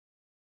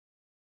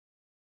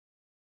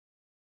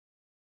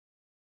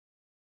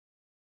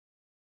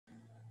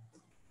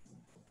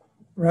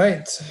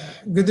Right.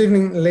 Good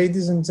evening,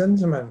 ladies and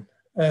gentlemen,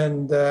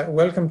 and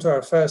welcome to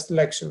our first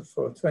lecture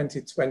for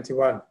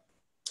 2021.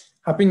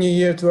 Happy New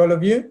Year to all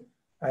of you.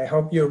 I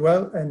hope you're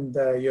well and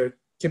you're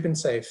keeping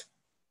safe.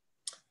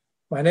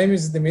 My name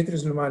is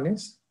Dimitrios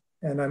Loumanis,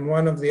 and I'm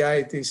one of the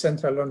IET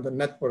Central London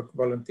network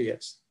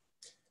volunteers.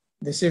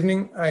 This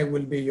evening, I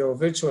will be your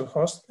virtual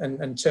host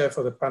and chair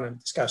for the panel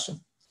discussion.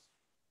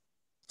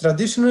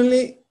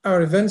 Traditionally,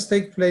 our events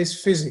take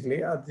place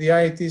physically at the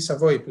IET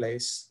Savoy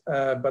Place,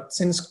 but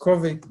since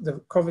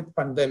the COVID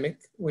pandemic,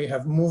 we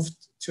have moved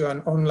to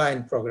an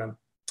online program.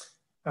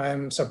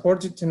 I'm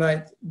supported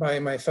tonight by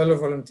my fellow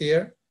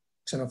volunteer,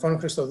 Xenophon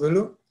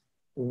Christodoulou,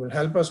 who will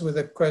help us with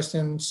the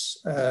questions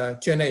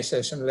Q&A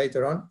session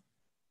later on,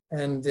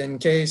 and in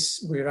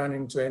case we run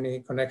into any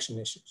connection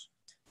issues.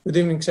 Good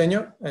evening,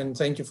 Xenio, and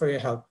thank you for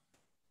your help.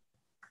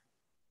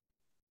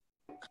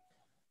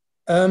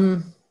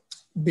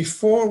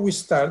 Before we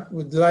start,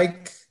 we'd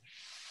like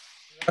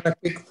a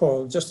quick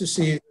poll just to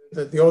see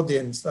the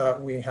audience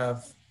that we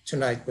have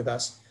tonight with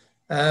us.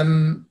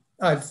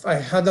 I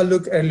had a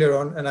look earlier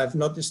on and I've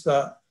noticed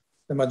that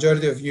the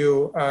majority of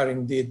you are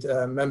indeed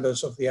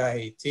members of the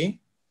IET.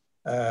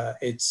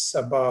 It's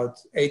about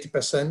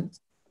 80%.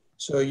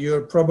 So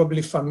you're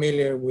probably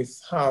familiar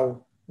with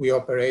how we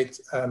operate,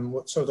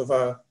 what sort of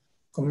a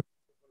community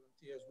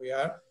of volunteers we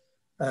are.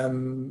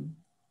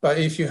 But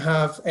if you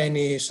have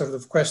any sort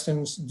of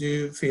questions,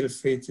 do feel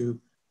free to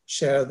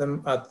share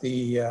them at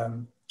the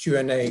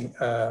Q&A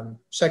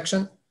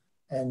section,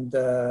 and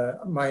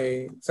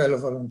my fellow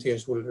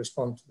volunteers will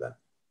respond to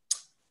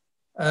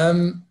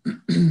them.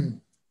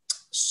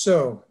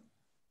 So,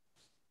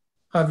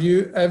 have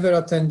you ever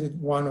attended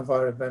one of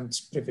our events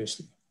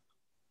previously?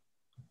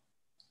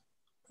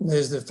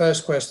 There's the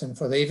first question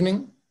for the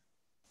evening.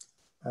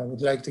 I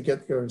would like to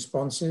get your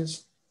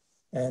responses.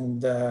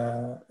 And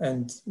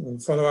we'll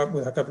follow up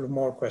with a couple of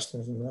more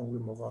questions and then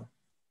we'll move on.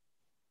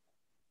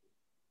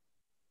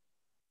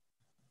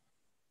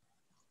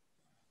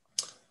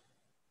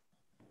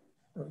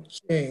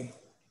 Okay.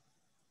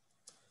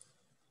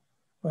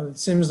 Well, it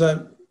seems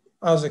that,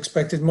 as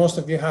expected, most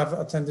of you have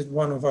attended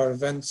one of our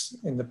events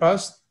in the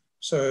past.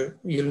 So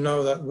you'll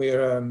know that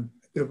we're a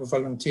group of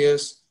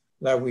volunteers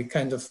that we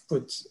kind of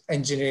put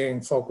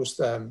engineering-focused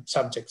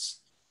subjects,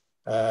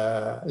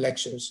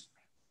 lectures.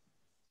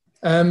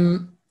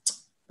 The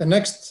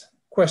next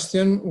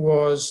question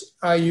was,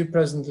 are you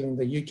presently in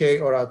the UK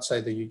or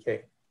outside the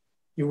UK?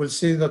 You will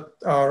see that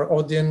our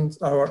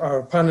audience,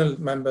 our panel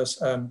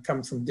members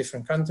come from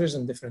different countries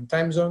and different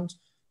time zones.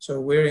 So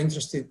we're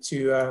interested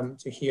to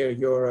hear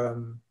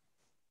your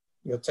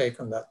take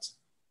on that.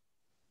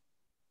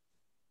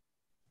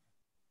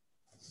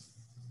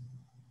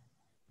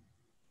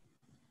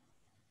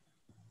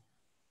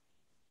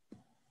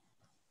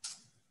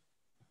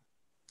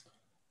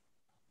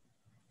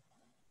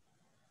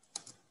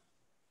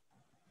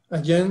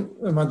 Again,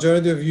 the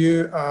majority of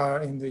you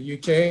are in the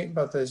UK,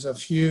 but there's a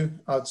few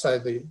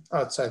outside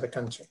the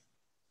country.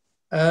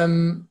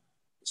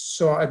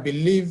 So I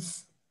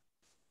believe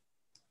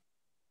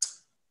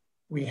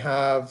we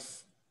have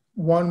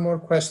one more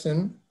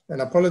question,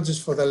 and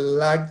apologies for the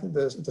lag,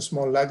 the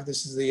small lag.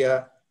 This is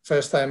the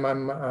first time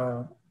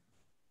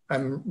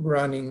I'm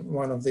running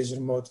one of these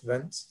remote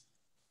events.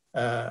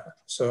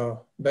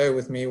 So bear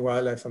with me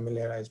while I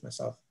familiarize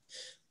myself.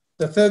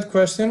 The third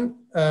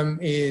question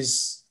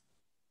is,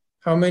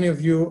 how many of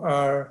you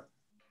are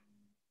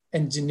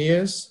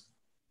engineers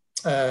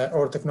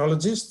or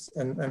technologists,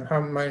 and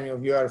how many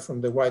of you are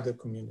from the wider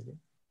community?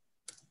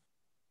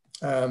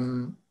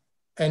 And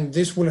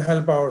this will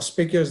help our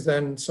speakers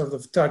then sort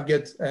of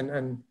target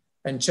and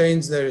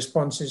change their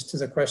responses to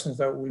the questions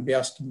that we'll be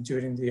asking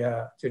during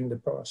the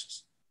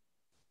process.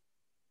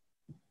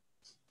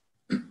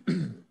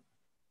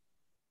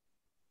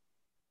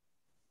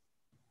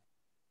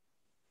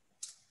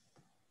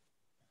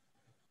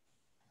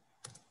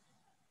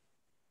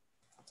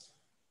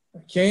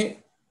 Okay,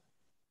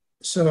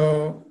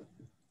 so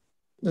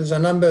there's a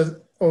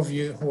number of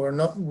you who are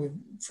not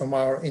from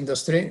our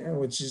industry,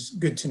 which is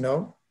good to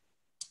know.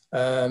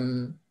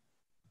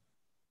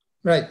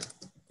 Right,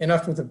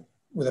 enough with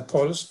the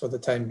polls for the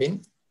time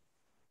being.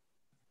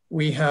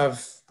 We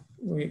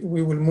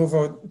will move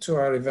on to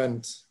our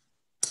event.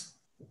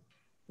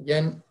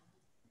 Again,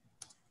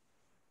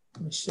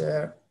 let me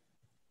share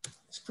the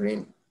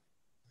screen.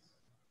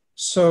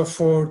 So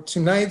for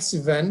tonight's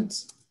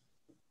event,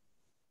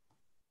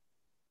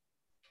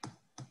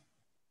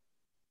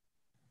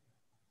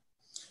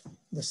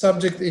 the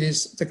subject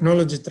is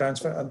technology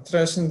transfer,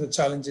 addressing the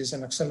challenges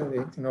and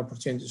accelerating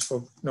opportunities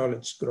for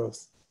knowledge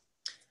growth.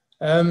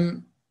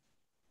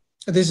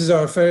 This is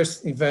our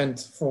first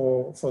event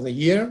for the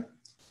year.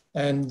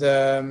 And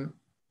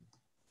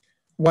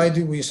why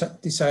do we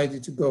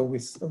decide to go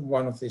with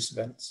one of these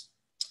events?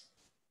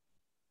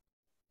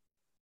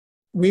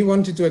 We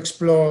wanted to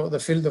explore the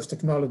field of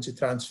technology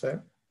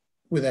transfer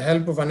with the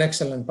help of an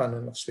excellent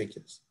panel of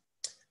speakers.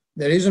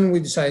 The reason we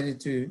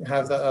decided to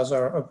have that as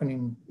our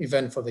opening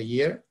event for the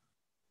year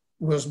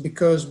was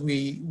because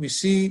we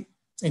see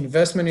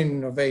investment in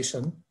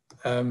innovation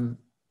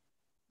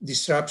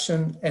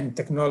disruption and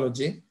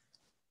technology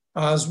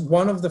as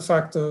one of the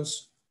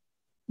factors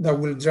that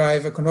will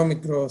drive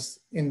economic growth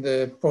in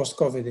the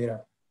post-COVID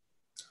era.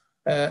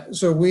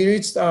 So we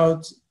reached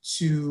out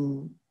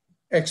to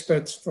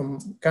experts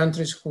from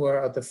countries who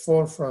are at the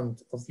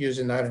forefront of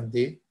using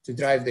R&D to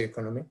drive the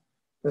economy,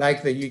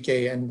 like the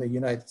UK and the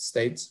United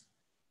States,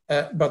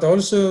 but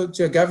also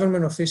to a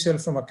government official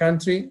from a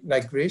country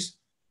like Greece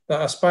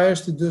that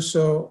aspires to do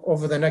so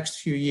over the next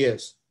few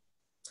years.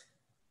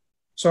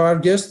 So our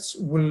guests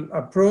will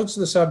approach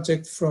the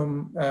subject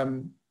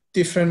from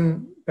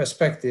different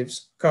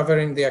perspectives,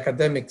 covering the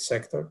academic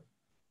sector,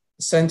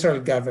 central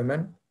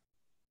government,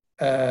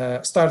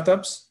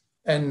 startups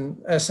and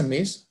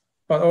SMEs,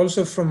 but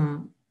also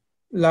from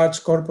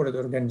large corporate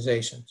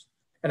organizations.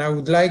 And I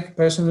would like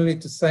personally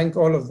to thank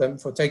all of them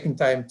for taking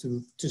time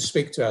to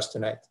speak to us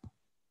tonight.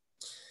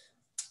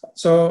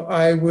 So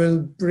I will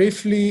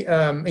briefly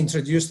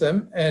introduce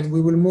them and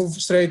we will move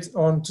straight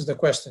on to the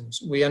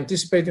questions. We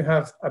anticipate to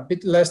have a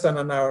bit less than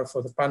an hour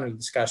for the panel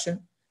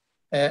discussion.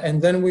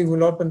 And then we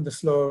will open the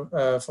floor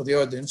for the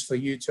audience for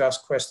you to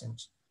ask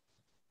questions.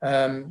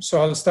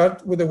 So I'll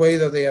start with the way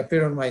that they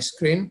appear on my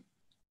screen,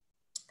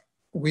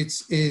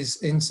 which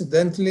is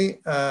incidentally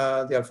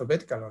the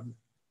alphabetical order.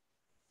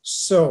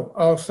 So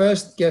our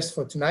first guest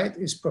for tonight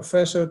is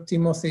Professor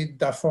Timothy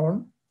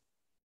Dafforn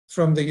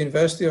from the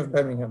University of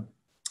Birmingham.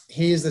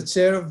 He is the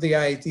chair of the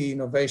IET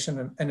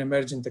Innovation and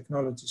Emerging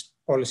Technologies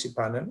Policy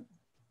Panel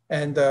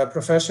and a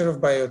professor of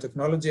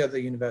biotechnology at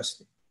the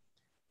university.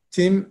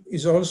 Tim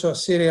is also a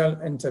serial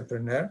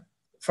entrepreneur,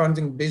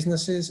 founding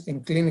businesses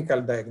in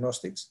clinical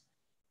diagnostics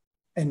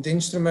and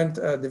instrument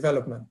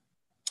development.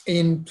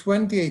 In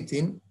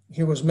 2018,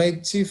 he was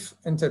made Chief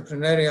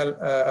Entrepreneurial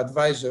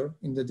Advisor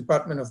in the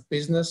Department of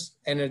Business,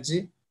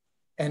 Energy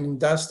and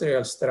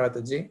Industrial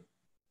Strategy,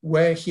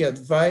 where he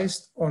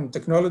advised on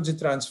technology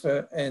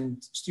transfer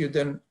and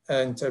student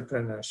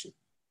entrepreneurship.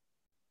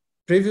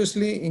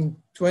 Previously, in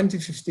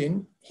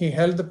 2015, he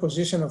held the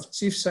position of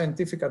Chief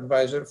Scientific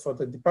Advisor for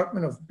the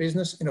Department of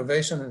Business,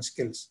 Innovation and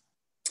Skills.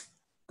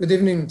 Good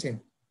evening,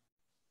 Tim,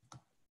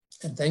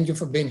 and thank you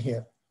for being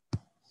here.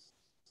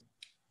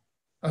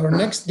 Our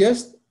next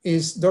guest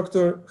is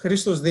Dr.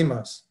 Christos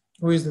Dimas,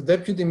 who is the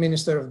Deputy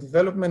Minister of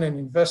Development and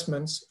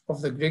Investments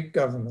of the Greek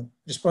government,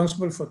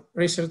 responsible for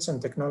research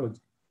and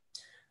technology.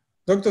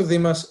 Dr.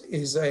 Dimas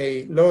is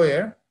a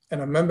lawyer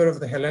and a member of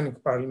the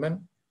Hellenic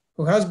Parliament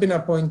who has been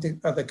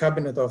appointed at the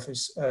Cabinet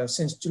Office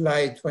since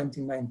July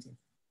 2019.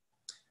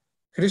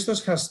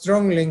 Christos has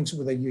strong links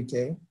with the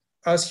UK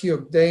as he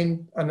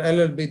obtained an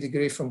LLB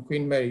degree from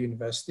Queen Mary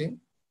University,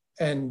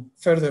 and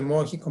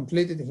furthermore, he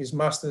completed his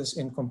Master's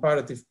in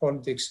Comparative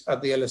Politics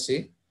at the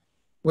LSE,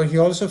 where he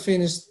also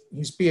finished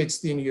his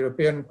PhD in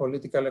European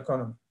Political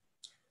Economy.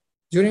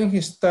 During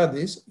his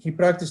studies, he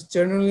practiced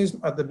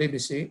journalism at the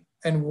BBC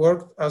and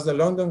worked as the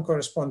London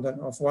correspondent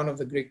of one of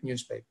the Greek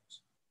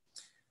newspapers.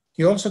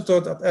 He also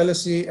taught at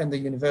LSE and the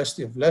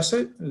University of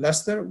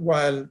Leicester,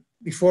 while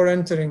before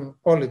entering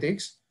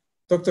politics,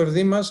 Dr.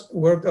 Dimas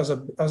worked as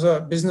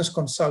a business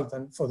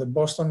consultant for the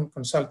Boston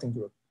Consulting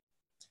Group.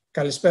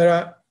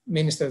 Kalispera,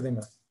 Minister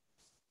Dimas.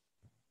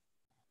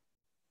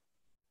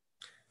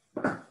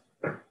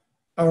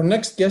 Our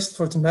next guest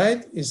for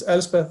tonight is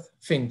Elspeth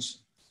Finch,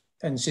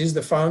 and she's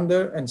the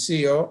founder and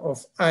CEO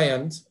of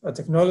IANT, a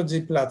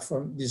technology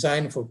platform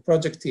designed for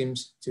project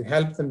teams to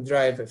help them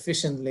drive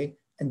efficiently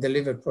and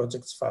deliver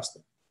projects faster.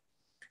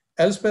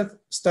 Elspeth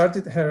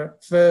started her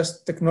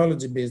first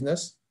technology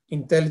business,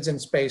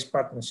 Intelligent Space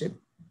Partnership,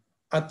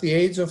 at the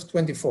age of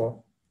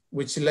 24,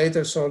 which she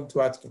later sold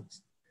to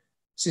Atkins.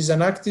 She's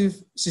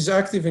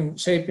active in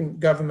shaping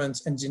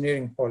government's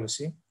engineering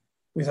policy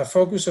with a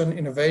focus on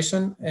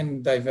innovation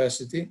and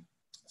diversity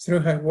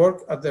through her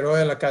work at the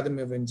Royal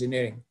Academy of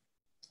Engineering,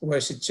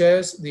 where she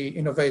chairs the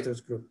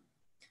Innovators Group.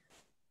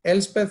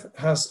 Elspeth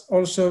has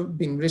also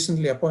been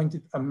recently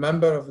appointed a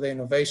member of the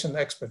Innovation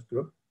Expert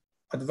Group,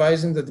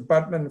 advising the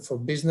Department for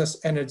Business,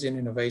 Energy and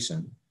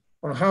Innovation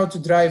on how to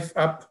drive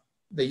up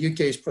the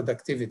UK's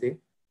productivity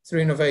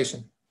through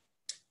innovation.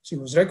 She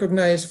was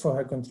recognized for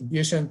her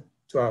contribution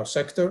to our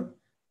sector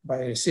by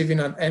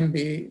receiving an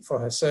MBE for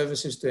her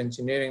services to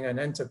engineering and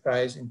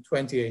enterprise in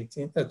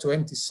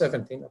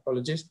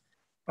 2017,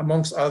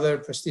 amongst other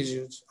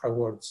prestigious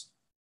awards.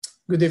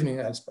 Good evening,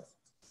 Elspeth.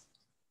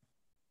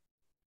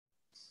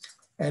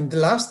 And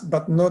last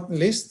but not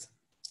least,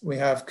 we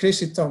have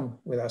Chrissy Thom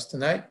with us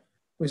tonight,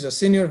 who is a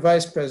Senior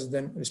Vice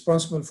President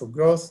responsible for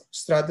growth,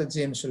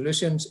 strategy and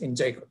solutions in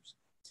Jacobs.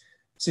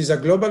 She's a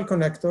global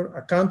connector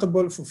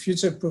accountable for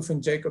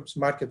future-proofing Jacobs'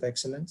 market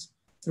excellence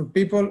through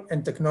people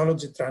and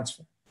technology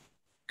transfer.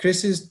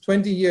 Chrissy's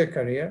 20-year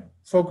career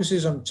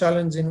focuses on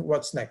challenging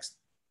what's next.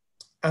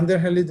 Under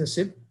her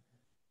leadership,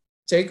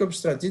 Jacobs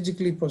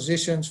strategically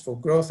positions for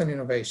growth and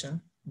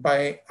innovation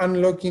by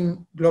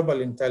unlocking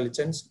global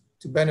intelligence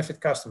to benefit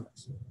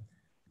customers.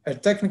 Her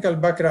technical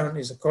background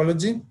is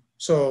ecology,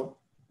 so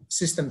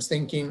systems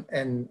thinking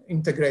and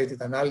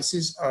integrated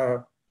analysis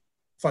are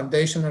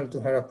foundational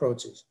to her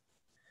approaches.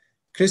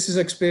 Chrissy's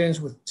experience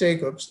with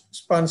Jacobs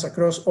spans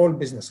across all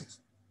businesses: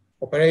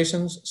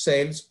 operations,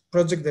 sales,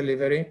 project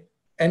delivery,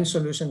 and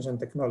solutions and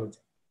technology.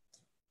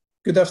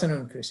 Good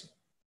afternoon, Chrissy.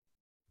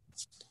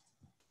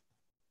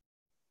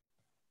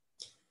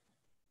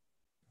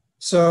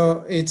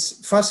 So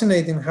it's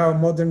fascinating how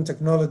modern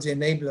technology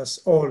enables us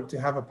all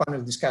to have a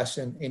panel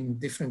discussion in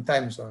different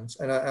time zones.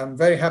 And I'm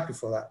very happy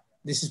for that.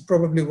 This is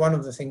probably one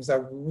of the things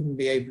that we wouldn't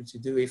be able to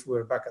do if we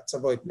were back at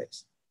Savoy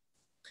Place.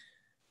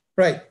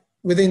 Right,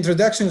 with the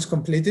introductions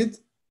completed,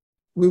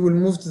 we will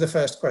move to the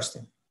first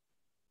question,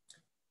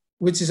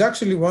 which is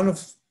actually one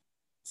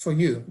for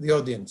you, the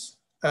audience.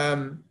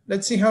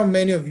 Let's see how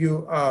many of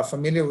you are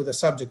familiar with the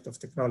subject of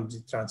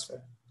technology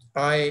transfer.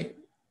 I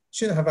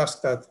should have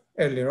asked that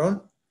earlier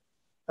on.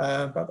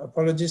 But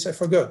apologies, I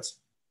forgot.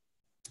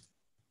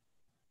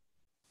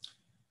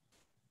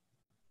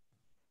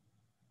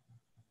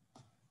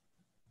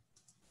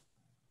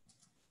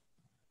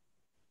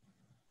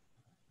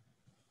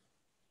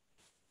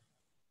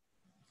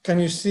 Can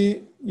you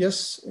see?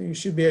 Yes, you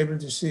should be able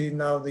to see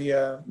now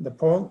the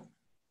poll.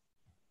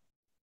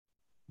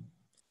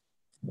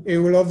 It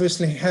will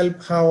obviously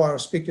help how our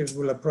speakers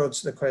will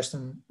approach the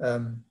question,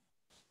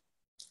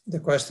 the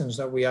questions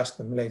that we ask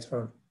them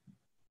later on.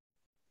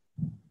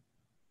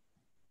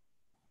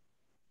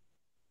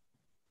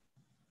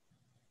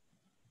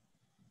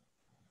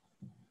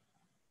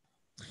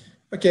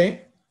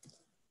 Okay,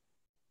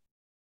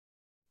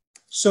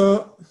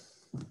 so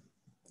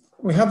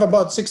we have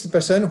about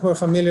 60% who are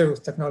familiar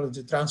with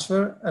technology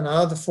transfer and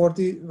another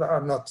 40 that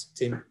are not,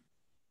 Tim.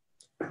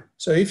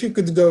 So if you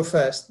could go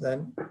first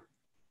then,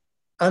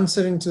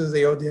 answering to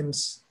the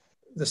audience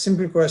the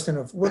simple question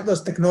of what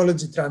does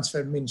technology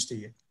transfer means to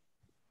you?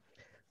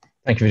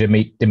 Thank you,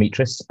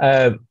 Dimitrios.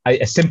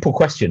 A simple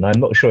question. I'm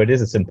not sure it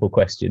is a simple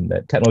question.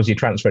 That technology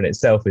transfer in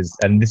itself is,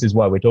 and this is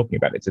why we're talking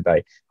about it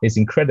today, is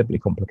incredibly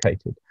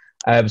complicated.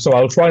 So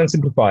I'll try and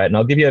simplify it, and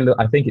I'll give you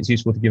I think it's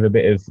useful to give a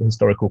bit of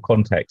historical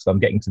context. I'm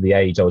getting to the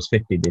age, I was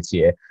 50 this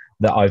year,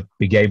 that I've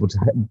been able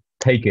to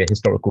take a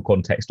historical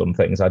context on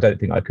things. I don't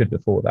think I could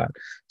before that.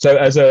 So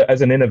as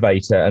an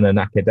innovator and an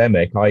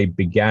academic, I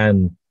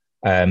began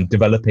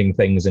developing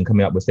things and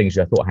coming up with things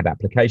that I thought had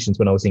applications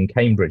when I was in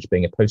Cambridge,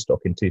 being a postdoc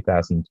in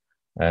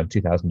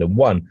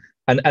 2001.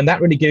 And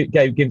that really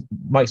gave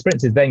my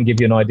experiences then give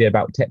you an idea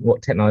about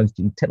what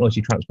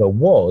technology transfer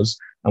was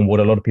and what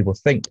a lot of people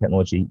think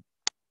technology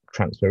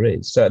transfer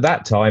is. So at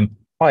that time,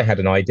 I had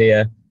an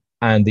idea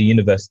and the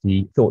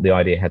university thought the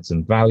idea had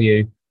some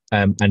value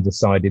and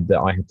decided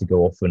that I had to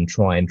go off and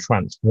try and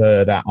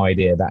transfer that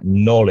idea, that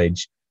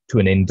knowledge, to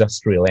an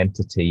industrial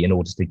entity in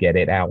order to get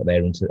it out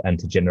there and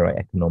to generate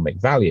economic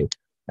value.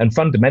 And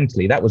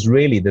fundamentally, that was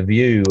really the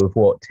view of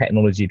what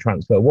technology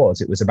transfer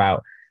was. It was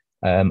about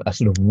a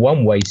sort of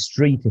one-way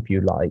street, if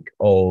you like,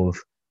 of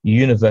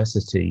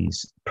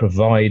universities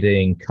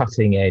providing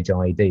cutting-edge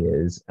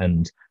ideas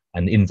and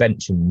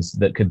inventions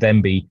that could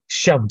then be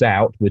shoved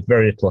out with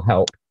very little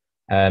help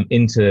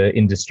into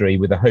industry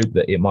with the hope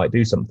that it might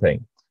do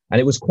something. And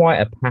it was quite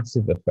a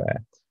passive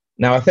affair.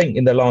 Now, I think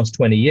in the last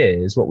 20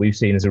 years, what we've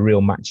seen is a real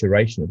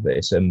maturation of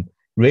this, and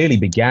really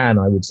began,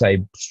 I would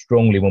say,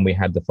 strongly when we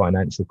had the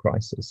financial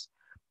crisis.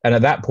 And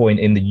at that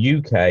point in the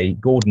UK,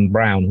 Gordon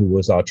Brown, who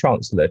was our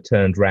chancellor,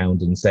 turned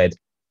round and said,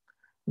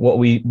 what are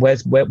we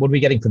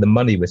getting for the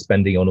money we're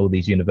spending on all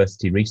these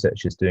university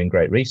researchers doing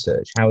great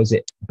research? How is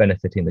it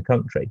benefiting the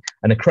country?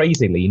 And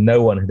crazily,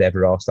 no one had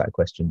ever asked that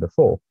question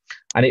before.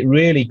 And it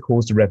really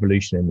caused a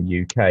revolution in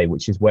the UK,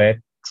 which is where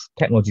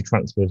technology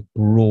transfer has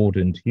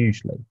broadened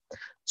hugely.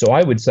 So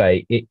I would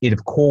say it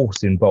of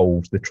course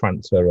involves the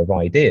transfer of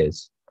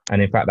ideas.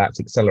 And in fact, that's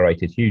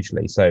accelerated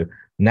hugely. So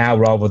now,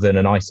 rather than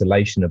an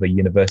isolation of a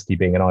university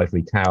being an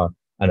ivory tower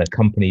and a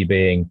company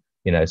being,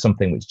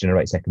 something which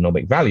generates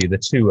economic value, the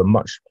two are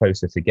much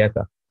closer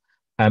together.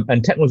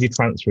 And technology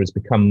transfer has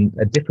become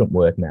a different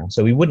word now.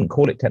 So we wouldn't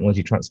call it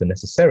technology transfer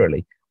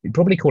necessarily. We'd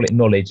probably call it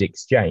knowledge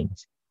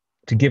exchange,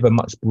 to give a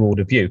much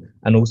broader view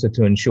and also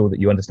to ensure that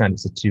you understand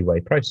it's a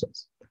two-way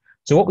process.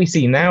 So what we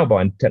see now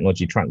by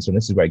technology transfer, and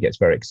this is where it gets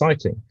very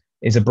exciting,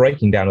 is a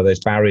breaking down of those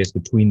barriers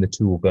between the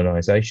two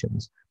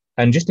organizations.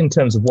 And just in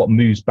terms of what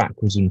moves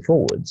backwards and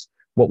forwards,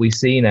 what we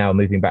see now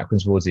moving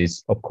backwards and forwards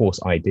is, of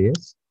course,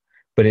 ideas,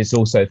 but it's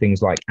also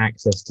things like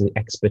access to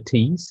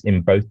expertise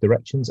in both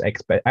directions,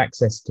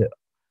 access to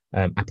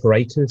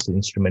apparatus,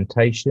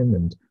 instrumentation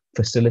and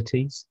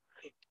facilities,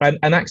 and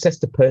access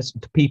to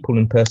people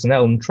and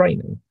personnel and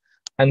training.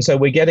 And so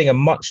we're getting a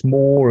much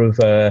more of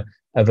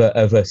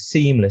a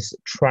seamless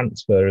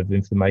transfer of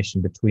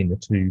information between the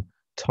two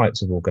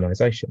types of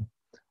organization.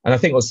 And I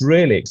think what's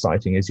really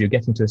exciting is you're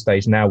getting to a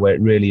stage now where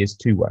it really is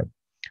two-way.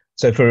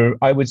 So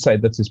I would say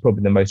that is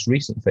probably the most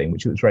recent thing,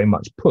 which was very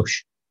much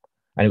push.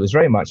 And it was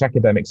very much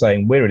academics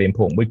saying, we're really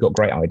important, we've got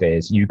great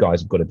ideas, you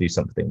guys have got to do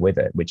something with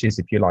it, which is,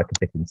 if you like, a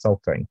bit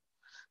insulting,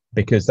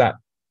 because that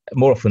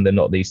more often than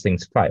not, these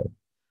things fail.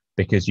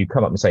 because you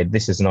come up and say,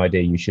 this is an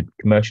idea you should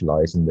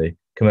commercialize. And the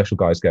commercial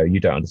guys go, you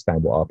don't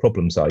understand what our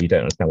problems are. You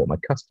don't understand what my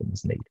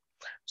customers need.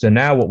 So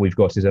now what we've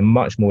got is a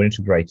much more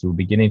integrated, we're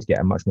beginning to get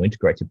a much more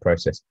integrated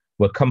process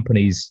where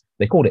companies,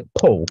 they call it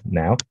pull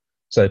now.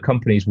 So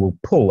companies will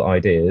pull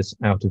ideas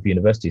out of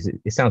universities.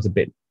 It sounds a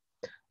bit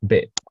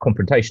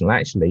confrontational.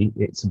 Actually,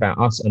 it's about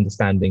us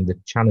understanding the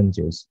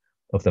challenges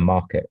of the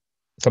market,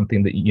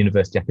 something that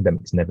university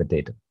academics never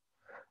did.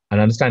 And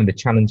understanding the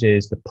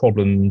challenges, the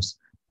problems,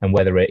 and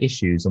where there are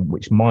issues and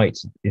which might,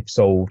 if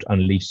solved,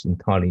 unleash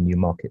entirely new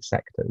market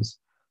sectors.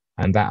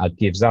 And that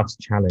gives us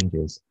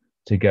challenges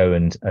to go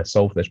and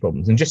solve those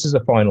problems. And just as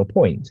a final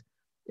point,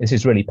 this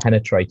is really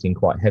penetrating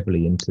quite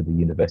heavily into the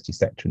university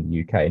sector in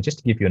the UK. And just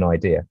to give you an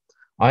idea,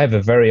 I have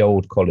a very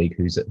old colleague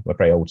who's, well,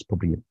 very old is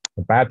probably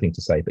a bad thing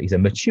to say, but he's a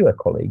mature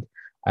colleague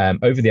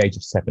over the age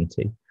of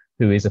 70,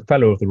 who is a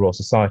fellow of the Royal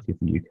Society of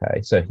the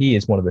UK. So he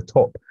is one of the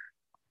top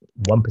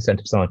 1%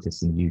 of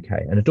scientists in the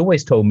UK, and had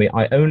always told me,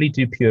 I only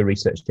do pure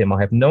research, Tim. I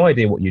have no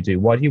idea what you do.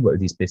 Why do you work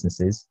with these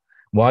businesses?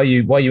 Why are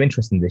you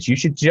interested in this? You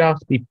should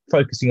just be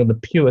focusing on the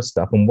pure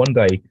stuff. And one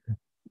day,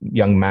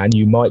 young man,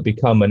 you might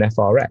become an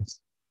FRS.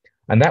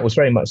 And that was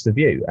very much the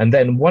view. And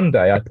then one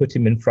day I put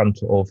him in front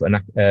of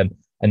an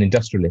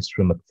industrialist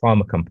from a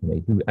pharma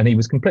company and he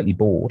was completely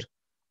bored,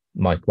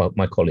 my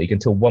colleague,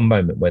 until one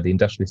moment where the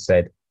industrialist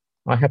said,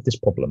 I have this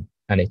problem,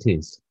 and it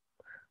is.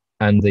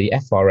 And the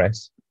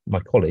FRS, my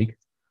colleague,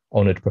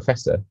 honoured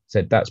professor,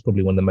 said, that's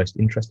probably one of the most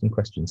interesting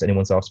questions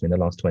anyone's asked me in the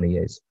last 20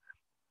 years.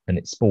 And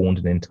it spawned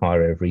an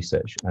entire area of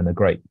research and a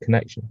great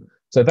connection.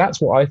 So that's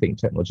what I think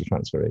technology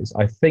transfer is.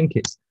 I think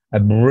it's a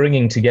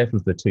bringing together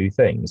of the two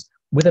things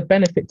with a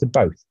benefit to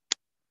both.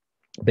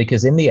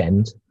 Because in the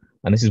end,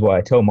 and this is why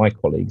I tell my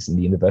colleagues in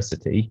the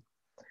university,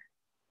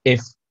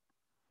 if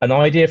an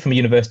idea from a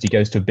university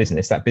goes to a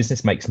business, that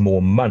business makes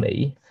more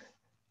money.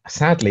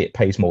 Sadly, it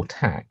pays more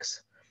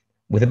tax.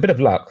 With a bit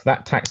of luck,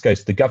 that tax goes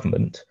to the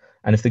government.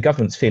 And if the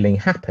government's feeling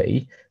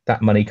happy,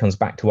 that money comes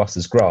back to us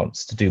as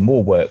grants to do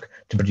more work,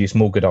 to produce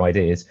more good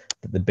ideas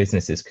that the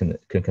businesses can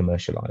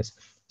commercialize.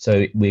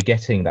 So we're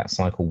getting that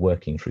cycle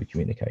working through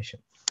communication.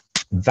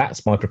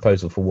 That's my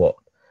proposal for what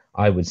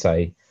I would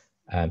say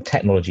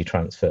technology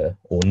transfer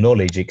or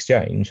knowledge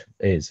exchange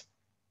is,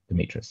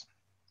 Dimitrios.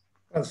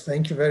 Well,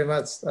 thank you very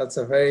much. That's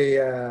a very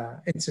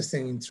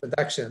interesting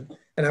introduction.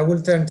 And I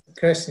will turn to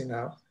Chrissy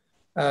now.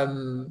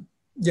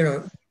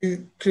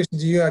 Chris,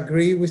 do you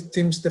agree with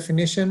Tim's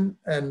definition?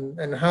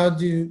 And how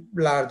do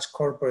large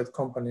corporate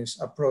companies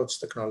approach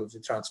technology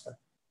transfer?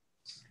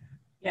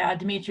 Yeah,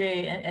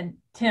 Dimitri and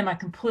Tim, I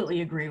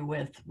completely agree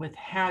with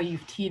how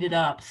you've teed it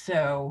up.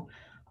 So,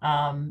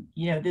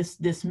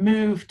 this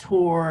move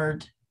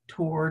toward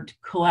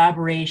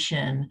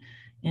collaboration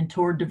and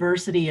toward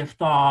diversity of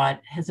thought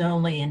has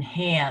only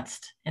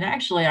enhanced, and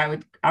actually I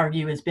would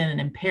argue has been an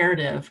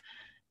imperative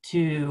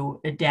to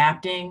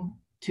adapting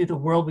to the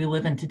world we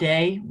live in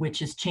today,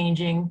 which is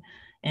changing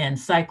and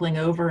cycling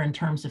over in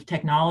terms of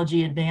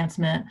technology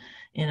advancement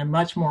in a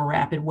much more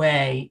rapid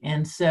way.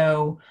 And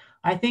so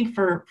I think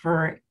for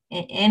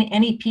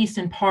any piece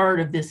and part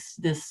of this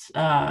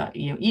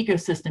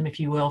ecosystem, if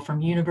you will,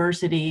 from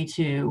university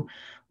to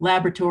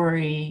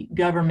laboratory,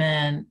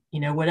 government,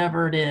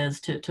 whatever it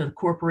is, to the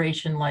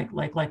corporation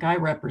like I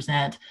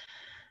represent,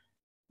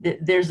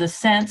 there's a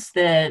sense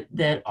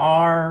that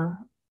our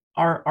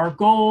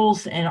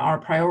goals and our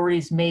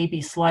priorities may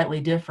be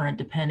slightly different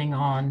depending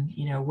on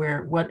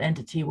what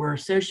entity we're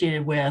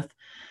associated with,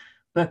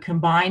 but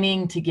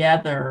combining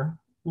together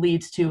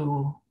leads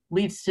to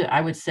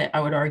I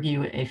would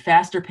argue a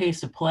faster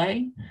pace of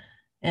play,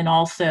 and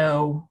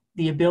also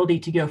the ability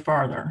to go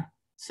farther.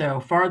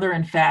 So farther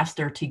and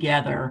faster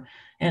together.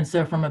 And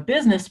so from a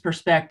business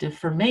perspective,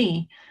 for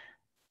me,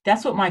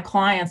 that's what my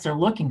clients are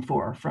looking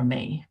for from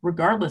me,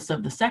 regardless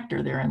of the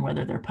sector they're in,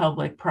 whether they're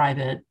public,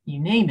 private, you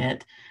name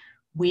it.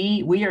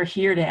 We are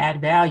here to add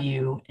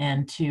value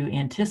and to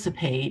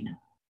anticipate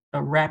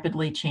a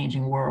rapidly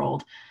changing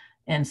world.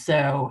 And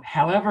so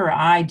however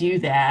I do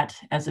that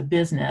as a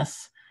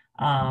business,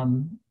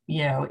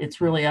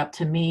 it's really up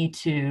to me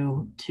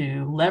to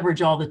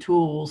leverage all the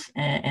tools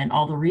and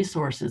all the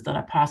resources that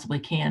I possibly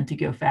can to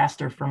go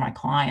faster for my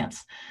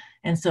clients.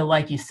 And so,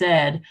 like you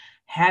said,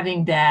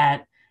 having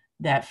that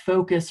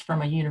focus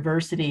from a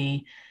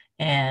university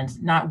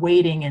and not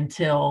waiting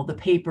until the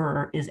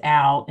paper is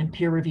out and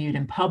peer reviewed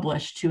and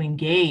published to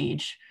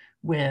engage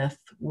with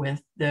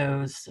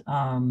those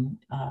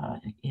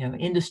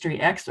industry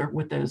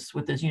experts,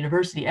 with those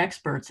university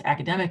experts,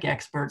 academic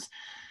experts,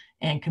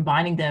 and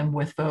combining them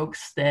with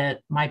folks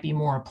that might be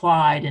more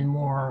applied and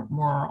more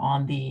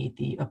on the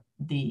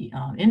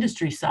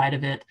industry side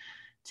of it.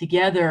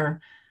 Together,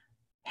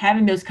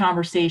 having those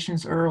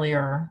conversations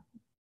earlier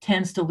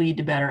tends to lead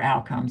to better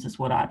outcomes, is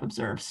what I've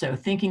observed. So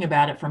thinking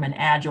about it from an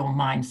agile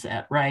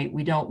mindset, right?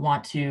 We don't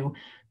want to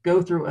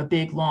go through a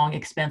big, long,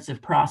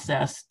 expensive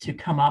process to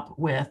come up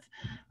with,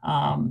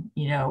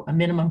 a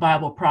minimum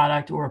viable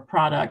product, or a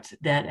product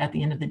that at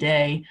the end of the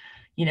day,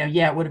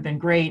 it would have been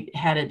great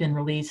had it been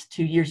released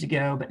 2 years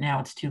ago, but now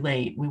it's too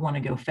late. We want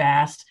to go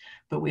fast,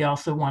 but we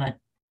also want to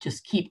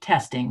just keep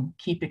testing,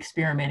 keep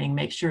experimenting,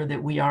 make sure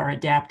that we are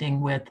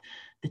adapting with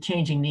the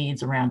changing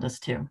needs around us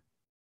too.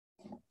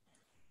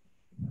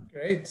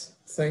 Great,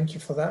 thank you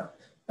for that.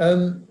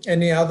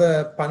 Any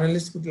other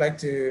panelists would like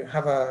to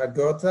have a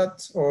go at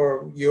that,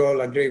 or you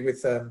all agree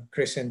with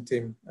Chrissy and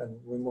Tim, and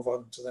we move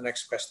on to the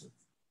next question?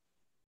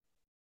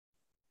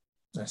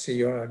 I see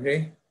you all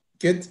agree.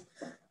 Good.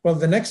 Well,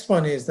 the next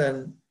one is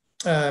then,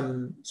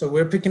 so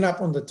we're picking up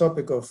on the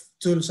topic of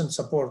tools and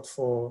support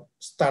for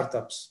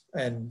startups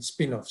and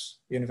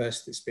spin-offs,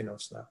 university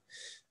spin-offs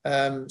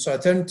now. So I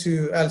turn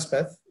to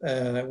Elspeth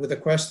with a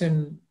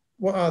question: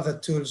 what are the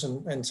tools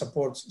and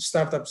supports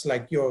startups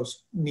like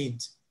yours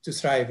need to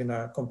thrive in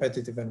a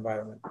competitive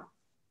environment?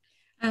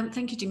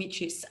 Thank you,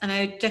 Dimitrios. And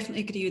I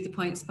definitely agree with the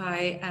points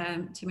by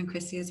Tim and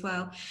Chrissy as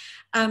well.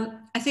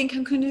 I think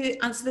I'm going to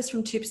answer this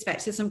from two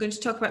perspectives. I'm going to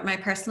talk about my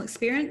personal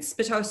experience,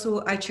 but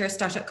also I chair a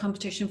startup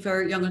competition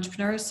for young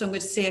entrepreneurs. So I'm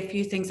going to say a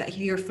few things that I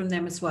hear from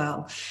them as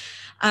well.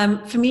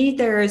 For me,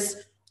 they're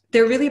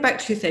really about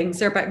two things.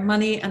 They're about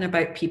money and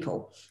about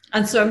people.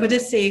 And so I'm going to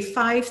say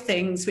 5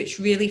 things which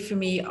really for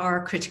me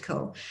are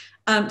critical.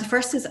 The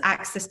first is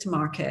access to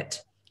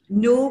market.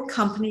 No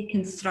company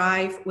can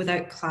thrive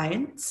without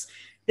clients.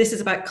 This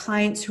is about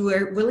clients who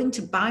are willing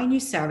to buy new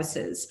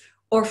services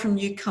or from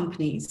new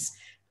companies.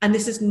 And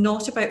this is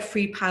not about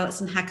free pilots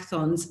and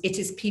hackathons. It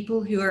is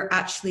people who are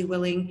actually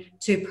willing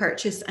to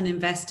purchase and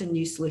invest in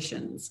new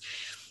solutions.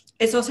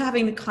 It's also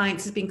having the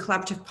clients as being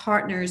collaborative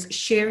partners,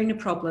 sharing the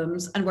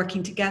problems and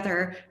working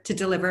together to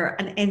deliver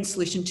an end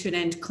solution to an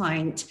end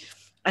client.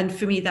 And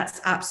for me,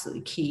 that's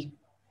absolutely key.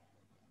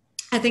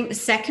 I think the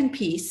second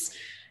piece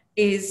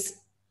is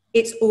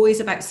it's always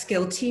about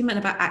skilled team and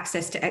about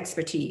access to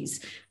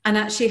expertise. And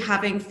actually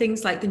having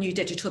things like the new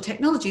digital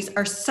technologies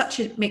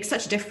make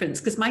such a difference,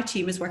 because my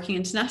team is working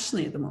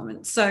internationally at the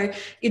moment. So,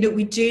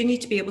 we do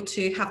need to be able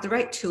to have the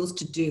right tools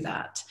to do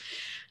that.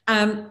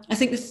 I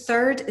think the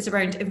third is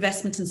around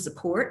investment and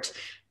support.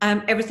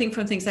 Everything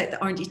from things like the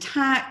R&D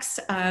tax,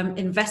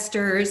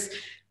 investors.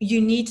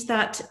 You need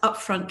that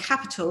upfront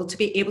capital to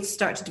be able to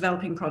start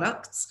developing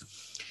products.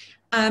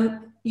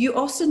 You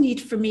also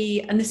need, for me,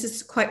 and this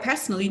is quite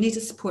personal, you need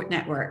a support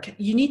network.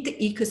 You need the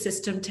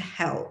ecosystem to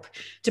help,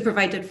 to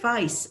provide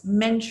advice,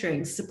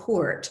 mentoring,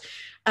 support.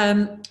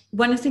 One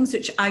of the things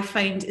which I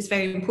find is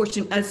very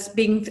important I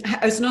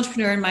was an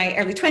entrepreneur in my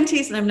early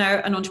 20s and I'm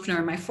now an entrepreneur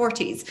in my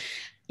 40s.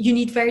 You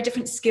need very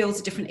different skills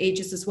at different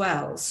ages as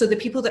well. So the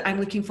people that I'm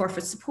looking for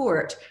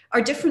support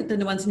are different than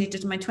the ones I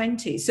needed in my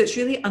 20s. So it's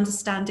really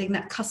understanding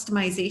that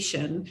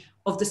customization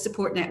of the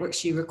support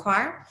networks you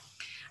require.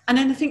 And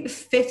then I think the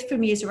fifth for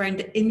me is around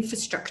the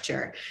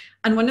infrastructure.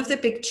 And one of the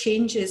big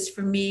changes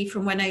for me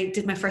from when I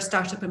did my first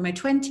startup in my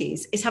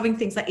 20s is having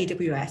things like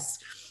AWS.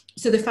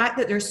 So the fact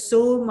that there's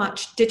so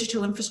much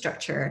digital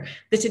infrastructure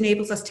that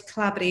enables us to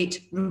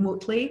collaborate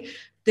remotely,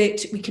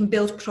 that we can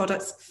build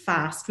products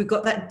fast. We've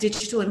got that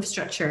digital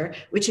infrastructure,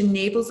 which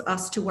enables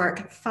us to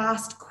work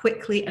fast,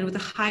 quickly, and with a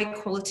high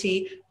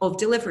quality of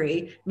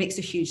delivery, makes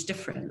a huge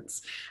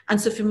difference.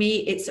 And so for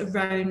me, it's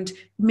around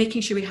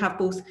making sure we have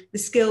both the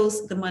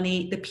skills, the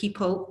money, the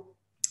people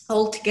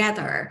all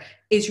together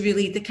is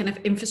really the kind of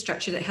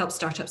infrastructure that helps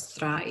startups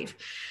thrive.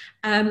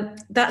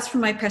 That's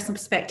from my personal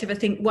perspective. I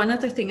think one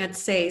other thing I'd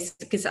say is,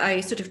 because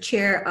I sort of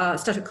chair a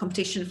startup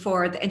competition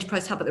for the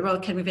Enterprise Hub at the Royal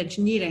Academy of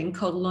Engineering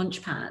called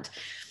Launchpad.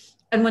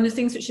 And one of the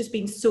things which has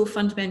been so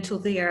fundamental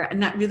there,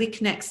 and that really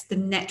connects the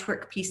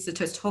network piece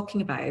that I was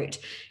talking about,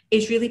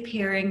 is really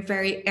pairing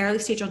very early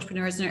stage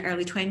entrepreneurs in their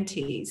early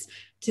 20s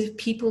to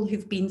people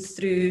who've been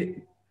through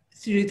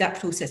that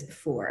process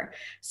before,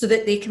 so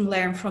that they can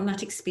learn from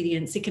that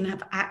experience. They can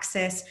have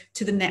access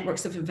to the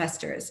networks of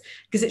investors,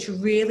 because it's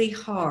really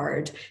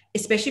hard,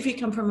 especially if you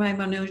come from a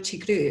minority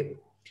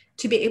group,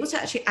 to be able to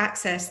actually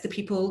access the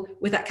people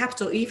with that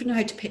capital, or even know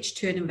how to pitch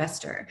to an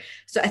investor.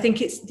 So I think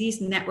these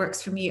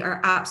networks for me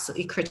are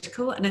absolutely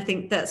critical. And I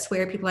think that's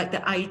where people like the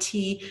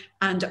IET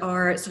and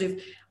our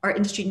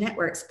industry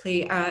networks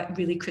play a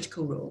really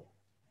critical role.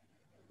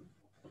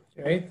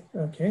 Great,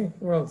 okay.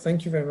 Well,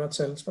 thank you very much,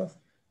 Elspeth.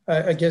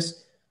 I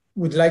guess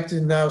we'd like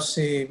to now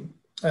see,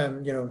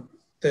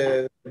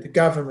 the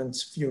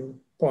government's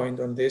viewpoint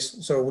on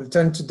this. So we'll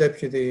turn to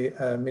Deputy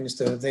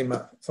Minister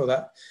Dimas for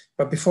that.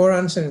 But before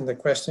answering the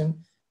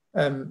question,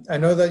 I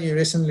know that you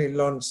recently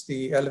launched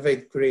the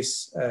Elevate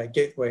Greece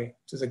gateway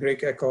to the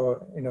Greek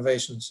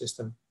innovation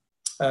system,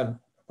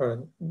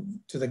 or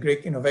to the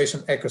Greek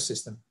innovation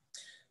ecosystem,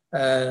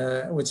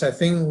 which I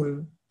think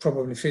will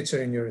probably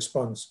feature in your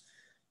response.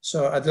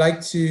 So I'd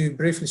like to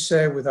briefly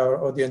share with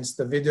our audience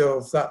the video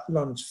of that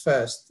launch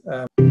first.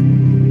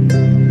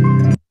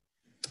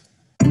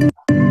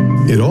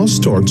 It all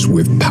starts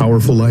with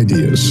powerful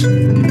ideas.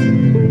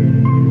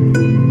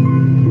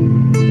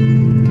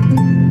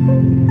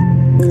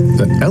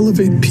 That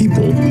elevate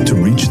people to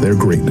reach their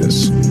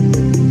greatness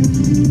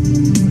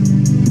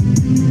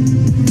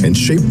and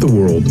shape the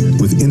world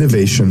with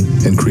innovation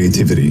and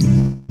creativity.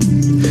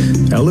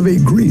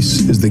 Elevate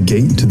Greece is the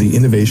gate to the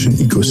innovation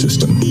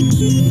ecosystem,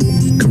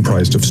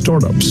 comprised of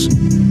startups,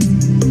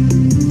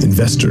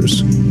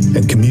 investors,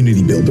 and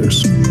community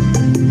builders.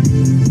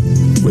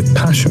 With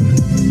passion,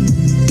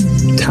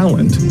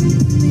 talent,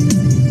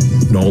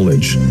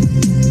 knowledge,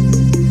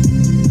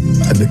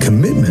 and the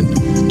commitment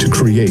to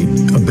create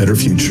a better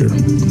future.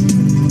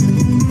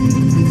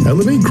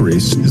 Elevate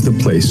Greece is the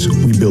place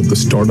we build the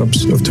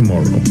startups of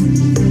tomorrow.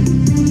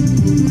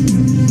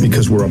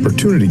 Because where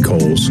opportunity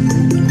calls,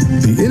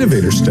 the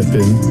innovators step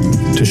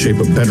in to shape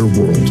a better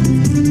world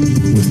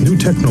with new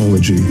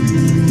technology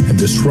and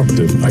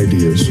disruptive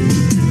ideas.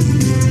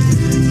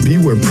 Be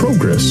where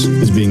progress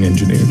is being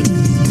engineered.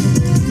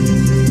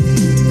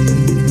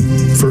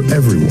 For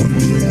everyone.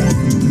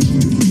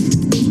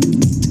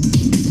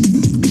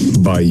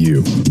 By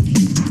you.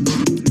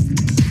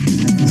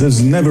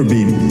 There's never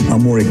been a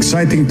more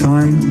exciting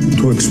time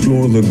to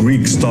explore the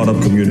Greek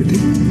startup community.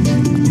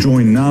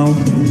 Join now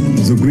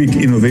the Greek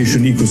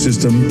innovation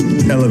ecosystem,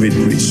 Elevate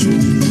Greece.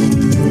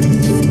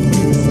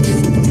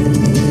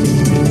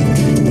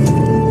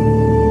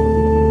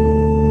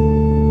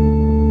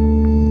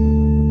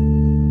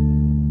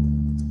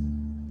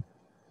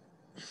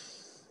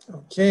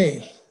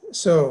 Okay,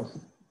 so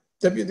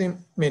Deputy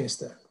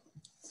Minister,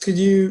 could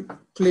you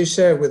please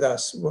share with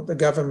us what the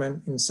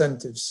government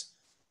incentives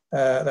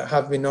that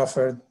have been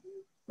offered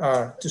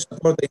are to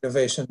support the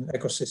innovation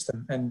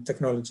ecosystem and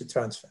technology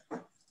transfer?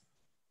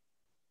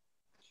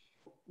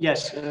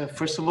 Yes,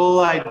 first of all,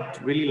 I'd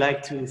really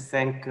like to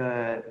thank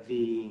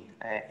the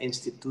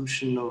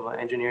Institution of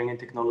Engineering and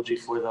Technology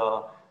for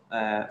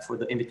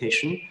the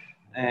invitation.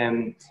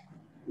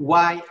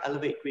 Why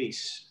Elevate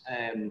Greece?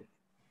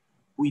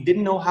 We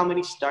didn't know how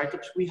many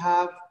startups we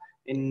have,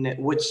 in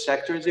which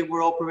sectors they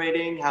were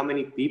operating, how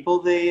many people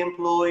they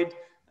employed,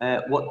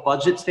 what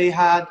budgets they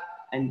had.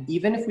 And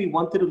even if we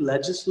wanted to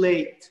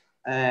legislate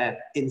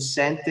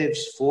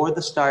incentives for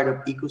the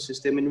startup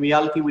ecosystem, in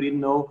reality, we didn't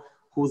know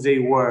who they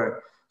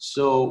were.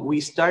 So we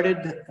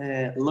started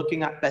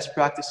looking at best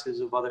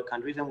practices of other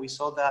countries, and we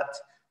saw that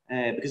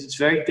because it's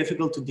very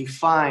difficult to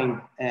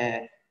define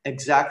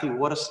exactly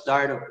what a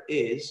startup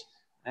is,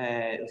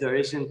 there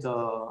isn't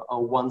a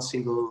one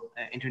single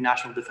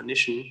international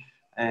definition.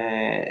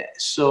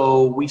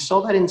 So we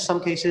saw that in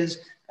some cases,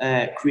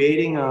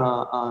 creating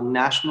a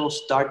national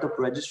startup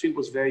registry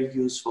was very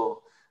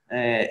useful.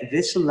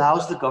 This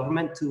allows the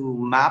government to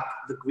map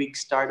the Greek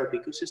startup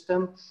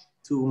ecosystem,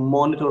 to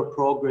monitor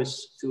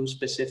progress through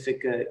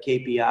specific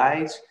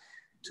KPIs,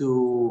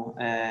 to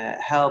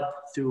help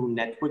through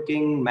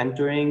networking,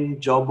 mentoring,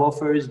 job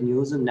offers,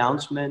 news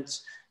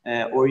announcements,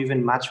 or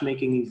even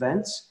matchmaking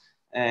events.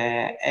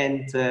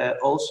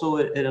 Also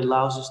it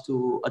allows us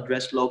to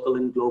address local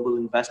and global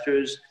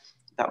investors.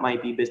 That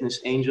might be business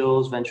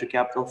angels, venture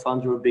capital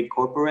funds, or big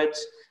corporates.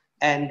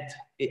 And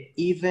it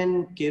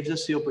even gives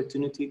us the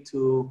opportunity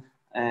to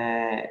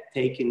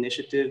take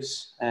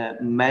initiatives,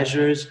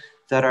 measures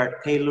that are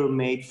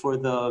tailor-made for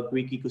the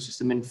Greek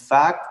ecosystem. In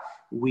fact,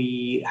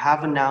 we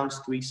have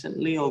announced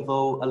recently,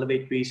 although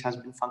Elevate Greece has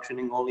been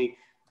functioning only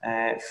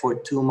for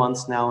 2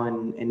 months now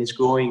and is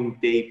growing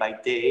day by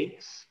day,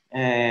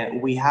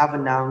 we have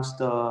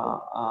announced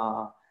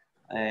a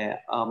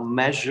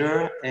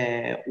measure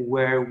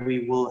where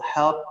we will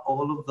help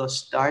all of the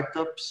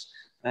startups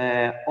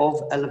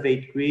of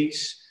Elevate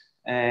Greece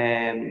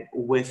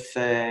with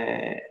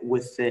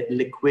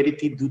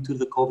liquidity due to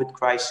the COVID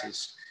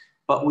crisis.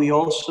 But we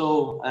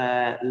also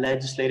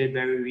legislated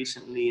very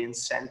recently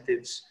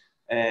incentives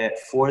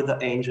for the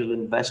angel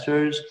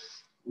investors.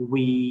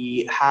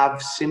 We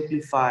have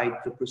simplified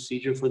the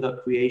procedure for the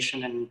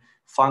creation and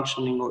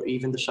functioning, or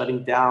even the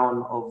shutting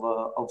down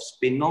of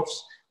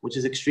spin-offs, which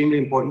is extremely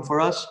important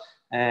for us.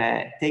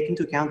 Take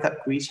into account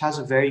that Greece has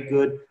a very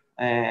good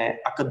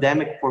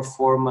academic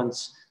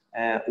performance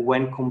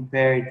when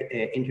compared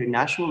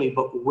internationally,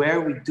 but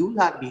where we do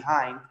lag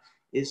behind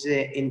is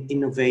in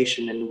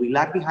innovation. And we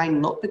lag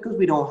behind not because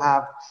we don't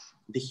have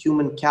the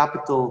human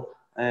capital,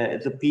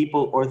 the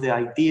people, or the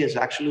ideas.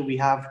 Actually, we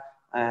have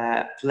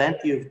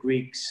plenty of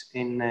Greeks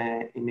in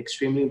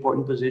extremely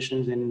important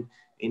positions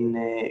in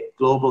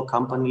global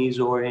companies,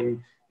 or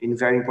in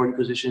very important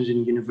positions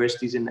in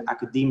universities and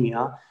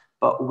academia,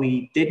 but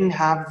we didn't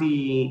have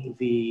the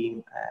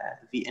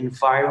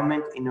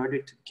environment in order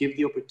to give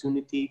the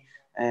opportunity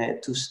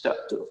to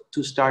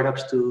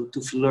startups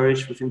to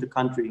flourish within the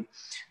country.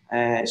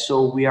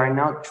 So we are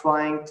now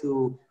trying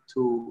to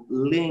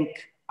link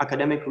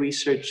academic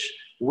research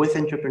with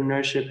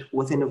entrepreneurship,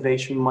 with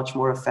innovation much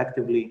more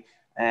effectively.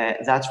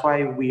 That's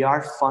why we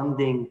are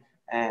funding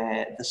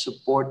the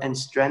support and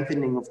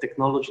strengthening of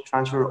technology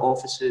transfer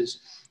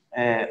offices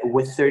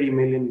with 30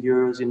 million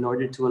euros in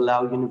order to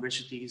allow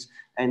universities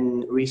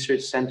and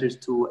research centers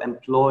to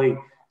employ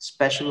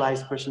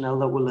specialized personnel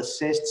that will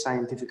assist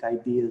scientific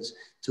ideas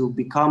to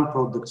become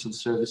products and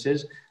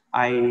services.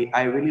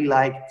 I really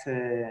liked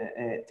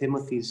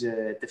Timothy's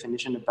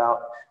definition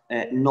about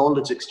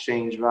knowledge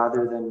exchange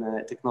rather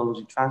than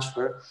technology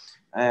transfer.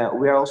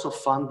 We are also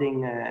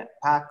funding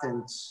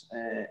patents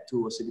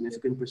to a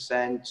significant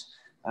percent,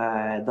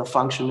 the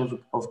function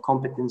of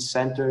competence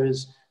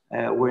centers.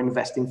 We're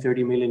investing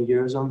 30 million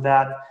euros on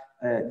that.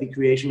 the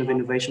creation of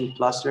innovation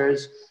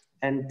clusters.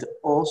 And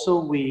also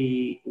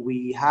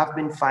we have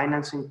been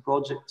financing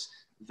projects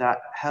that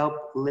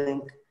help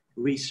link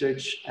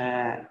research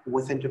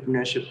with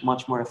entrepreneurship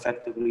much more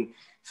effectively.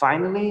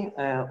 Finally,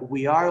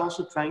 we are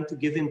also trying to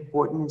give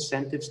important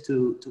incentives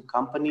to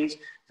companies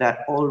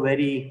that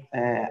already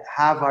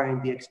have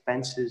R&D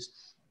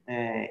expenses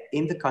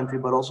in the country,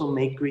 but also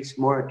make Greece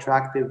more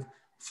attractive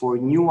for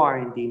new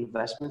R&D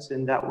investments.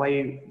 And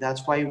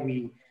that's why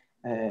we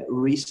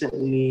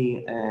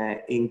recently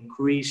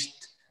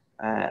increased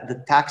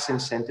the tax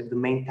incentive, the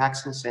main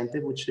tax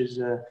incentive, which is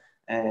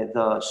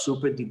the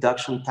super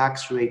deduction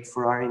tax rate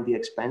for R&D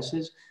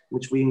expenses,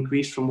 which we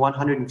increased from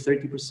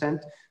 130%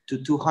 to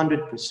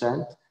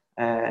 200%,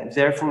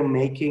 therefore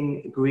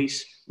making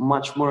Greece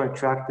much more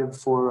attractive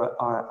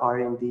for our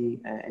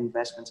R&D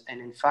investments.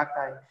 And in fact,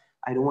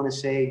 I don't want to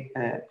say,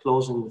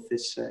 closing with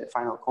this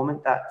final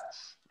comment, that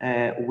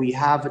we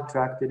have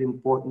attracted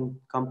important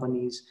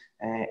companies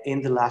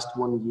in the last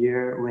 1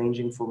 year,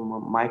 ranging from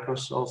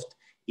Microsoft,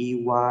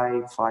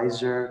 EY,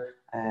 Pfizer,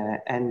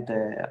 and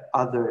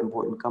other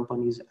important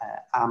companies,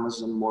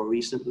 Amazon more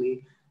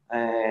recently.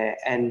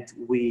 And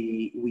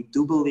we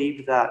do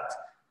believe that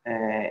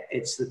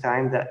it's the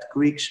time that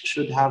Greeks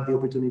should have the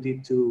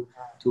opportunity to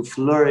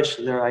flourish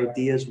their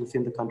ideas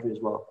within the country as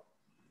well.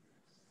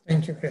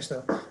 Thank you,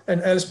 Christos.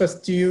 And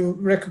Elspeth, do you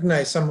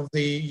recognize some of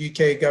the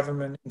UK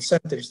government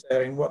incentives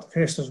there in what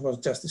Christos was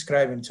just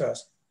describing to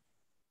us?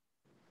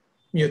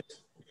 Mute.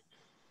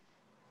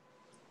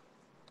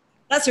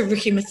 That's a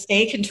rookie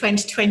mistake in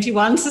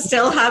 2021 to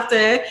still have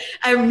the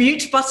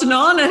mute button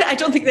on. I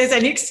don't think there's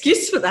any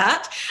excuse for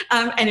that.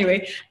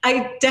 Anyway,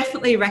 I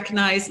definitely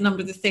recognise a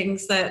number of the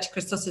things that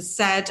Christos has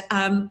said.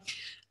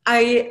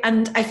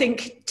 I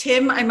think,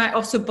 Tim, I might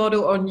also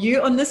borrow on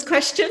you on this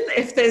question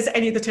if there's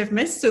any that I've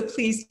missed, so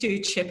please do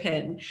chip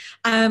in.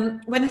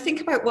 When I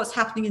think about what's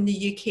happening in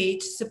the UK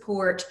to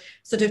support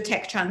sort of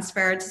tech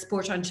transfer, to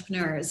support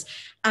entrepreneurs,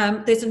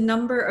 there's a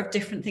number of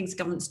different things the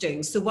government's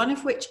doing. So one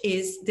of which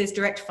is there's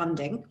direct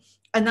funding,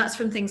 and that's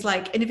from things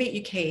like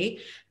Innovate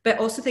UK, but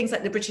also things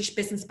like the British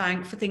Business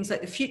Bank for things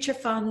like the Future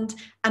Fund,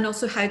 and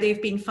also how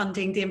they've been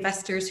funding the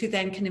investors who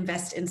then can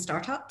invest in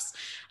startups.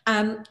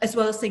 As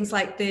well as things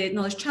like the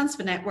Knowledge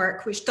Transfer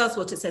Network, which does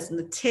what it says in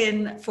the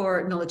tin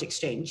for knowledge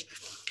exchange.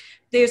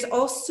 There's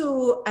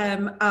also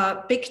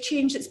a big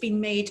change that's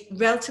been made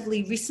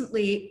relatively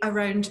recently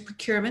around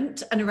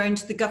procurement and around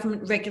the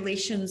government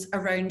regulations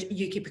around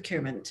UK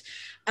procurement.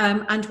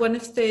 And one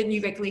of the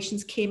new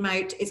regulations came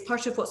out, it's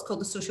part of what's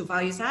called the Social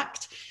Values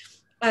Act.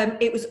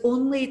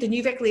 The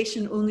new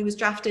regulation only was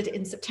drafted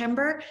in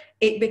September.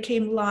 It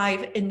became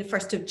live in the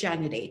 1st of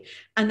January.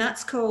 And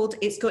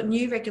it's got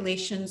new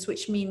regulations,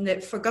 which mean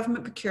that for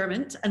government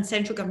procurement and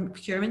central government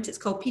procurement, it's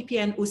called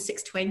PPN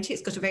 0620.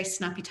 It's got a very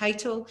snappy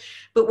title.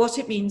 But what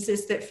it means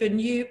is that for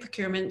new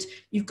procurement,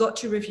 you've got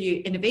to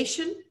review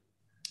innovation,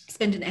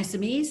 spend on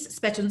SMEs,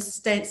 spend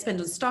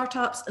on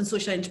startups and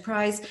social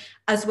enterprise,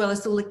 as well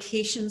as the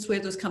locations where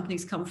those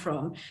companies come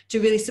from to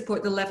really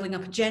support the levelling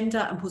up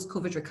agenda and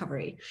post-COVID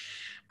recovery.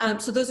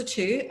 So those are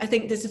two. I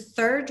think there's a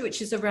third,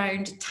 which is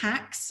around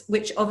tax,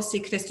 which obviously,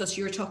 Christos,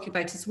 you were talking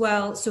about as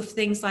well. So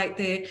things like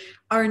the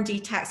R&D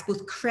tax,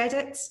 both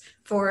credits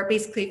for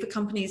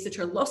companies that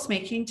are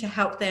loss-making to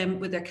help them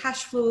with their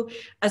cash flow,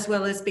 as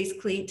well as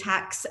basically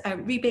tax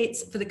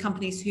rebates for the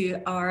companies who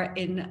are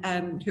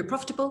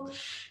profitable.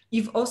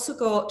 You've also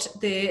got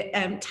the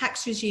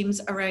tax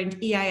regimes around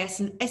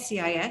EIS and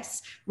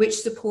SEIS, which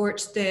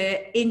support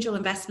the angel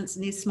investments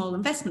in these small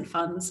investment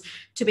funds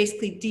to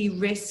basically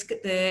de-risk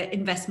the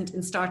investment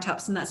in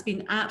startups. And that's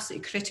been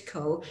absolutely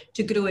critical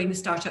to growing the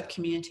startup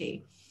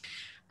community.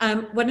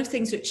 One of the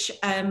things which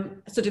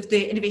sort of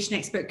the Innovation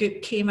Expert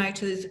Group came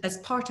out as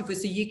part of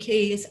was the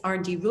UK's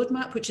R&D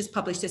roadmap, which is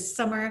published this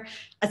summer.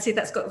 I'd say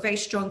that's got a very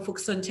strong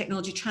focus on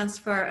technology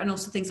transfer and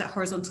also things like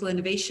horizontal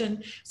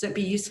innovation. So it'd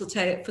be useful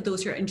for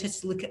those who are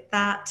interested to look at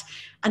that.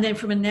 And then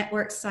from a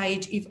network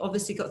side, you've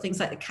obviously got things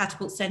like the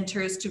catapult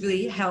centres to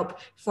really help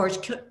forge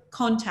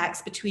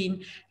contacts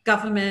between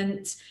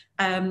government,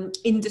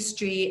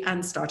 industry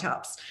and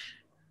startups.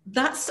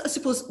 That's, I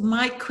suppose,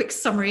 my quick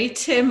summary.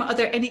 Tim, are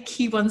there any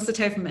key ones that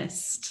I've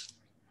missed?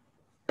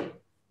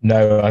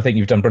 No, I think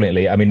you've done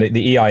brilliantly. I mean,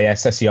 the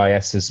EIS,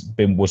 SEIS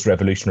was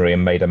revolutionary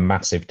and made a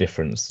massive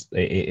difference.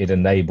 It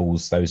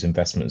enables those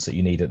investments that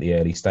you need at the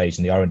early stage,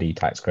 and the R&D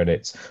tax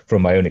credits,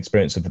 from my own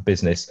experience of the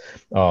business,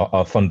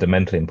 are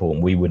fundamentally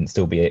important. We wouldn't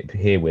still be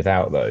here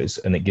without those,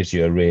 and it gives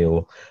you a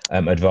real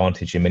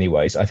advantage in many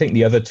ways. I think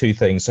the other two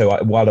things.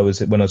 So when I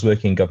was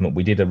working in government,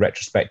 we did a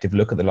retrospective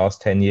look at the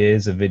last 10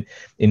 years of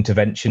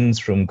interventions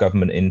from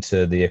government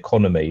into the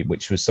economy,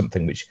 which was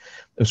something which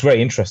was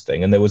very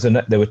interesting. And there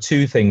were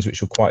two things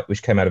which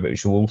came out of it,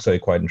 which were also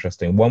quite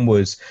interesting. One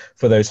was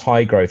for those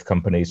high growth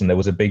companies, and there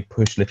was a big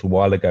push a little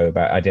while ago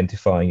about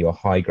identifying your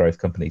high growth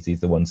companies. These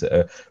are the ones that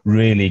are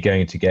really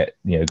going to get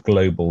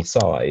global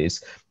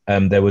size.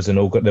 there was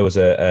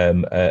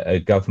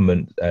a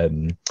government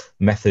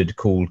method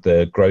called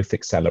the Growth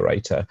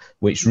Accelerator,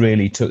 which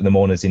really took them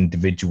on as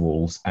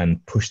individuals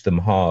and pushed them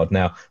hard.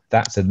 Now,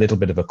 that's a little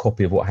bit of a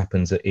copy of what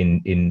happens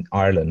in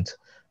Ireland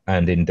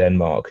and in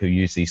Denmark, who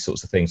use these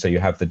sorts of things. So you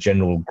have the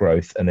general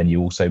growth, and then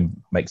you also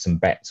make some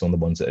bets on the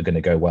ones that are going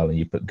to go well, and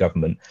you put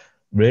government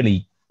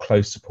really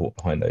close support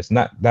behind those. And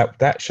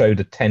that showed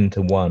a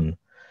 10-to-1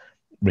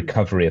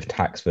 recovery of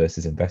tax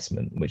versus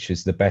investment, which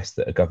is the best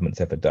that a government's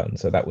ever done.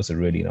 So that was a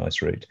really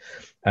nice route.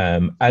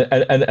 And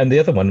the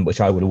other one, which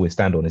I would always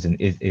stand on,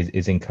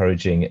 is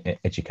encouraging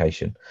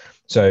education.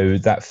 So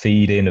that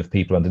feed in of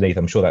people underneath,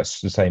 I'm sure that's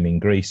the same in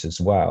Greece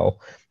as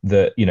well,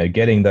 that, you know,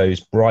 getting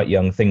those bright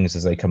young things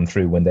as they come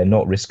through when they're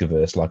not risk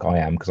averse like I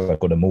am, because I've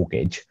got a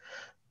mortgage,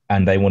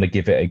 and they want to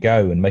give it a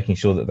go, and making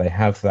sure that they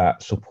have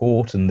that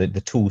support and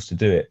the tools to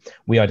do it.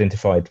 We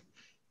identified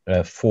 4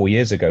 or 5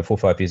 years ago,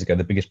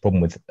 the biggest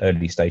problem with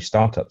early stage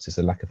startups is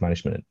the lack of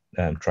management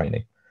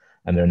training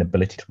and their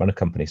inability to run a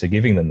company. So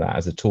giving them that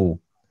as a tool,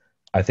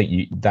 I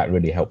think that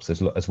really helps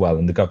as well.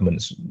 And the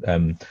government's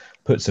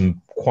put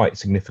some quite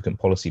significant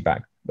policy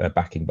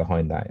backing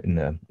behind that in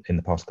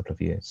the past couple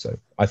of years. So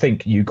I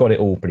think you got it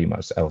all pretty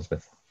much,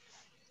 Elspeth.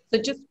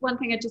 So just one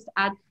thing I just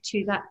add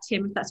to that,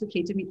 Tim, if that's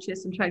okay,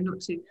 Dimitrios, I'm trying not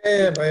to.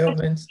 Yeah, by all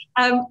means.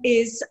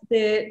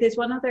 There's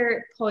one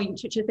other point,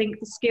 which I think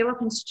the Scale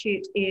Up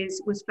Institute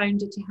was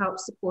founded to help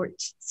support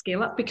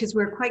scale up, because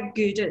we're quite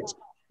good at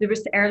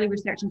the early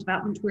research and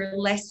development. We're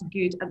less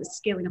good at the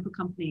scaling up of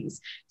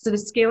companies. So the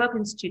Scale Up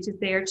Institute is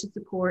there to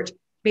support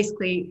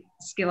basically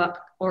scale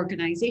up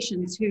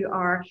organizations who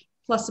are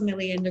plus $1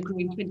 million, they're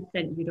growing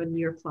 20% year on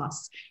year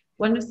plus.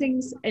 One of the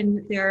things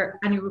in their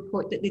annual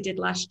report that they did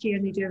last year,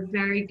 and they do a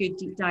very good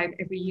deep dive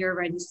every year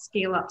around the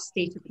scale up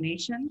state of the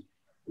nation,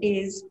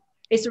 is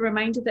it's a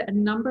reminder that a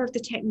number of the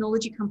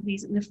technology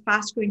companies and the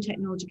fast growing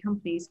technology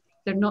companies,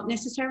 they're not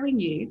necessarily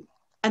new,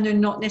 and they're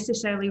not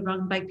necessarily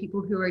run by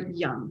people who are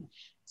young.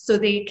 So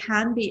they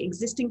can be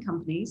existing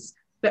companies,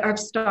 but have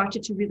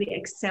started to really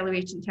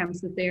accelerate in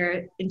terms of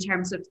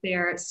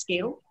their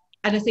scale.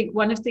 And I think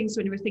one of the things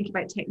when we're thinking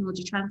about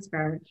technology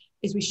transfer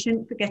is we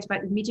shouldn't forget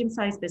about the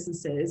medium-sized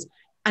businesses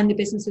and the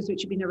businesses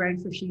which have been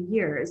around for a few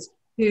years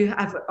who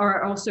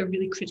are also a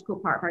really critical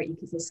part of our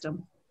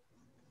ecosystem.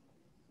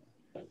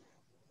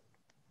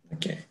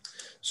 Okay,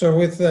 so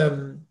with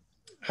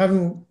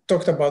having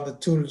talked about the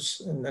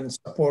tools and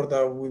support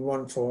that we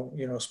want for,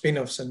 you know,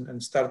 spin-offs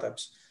and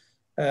startups,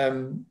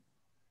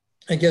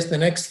 I guess the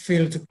next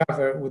field to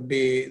cover would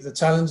be the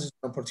challenges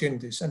and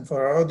opportunities. And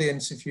for our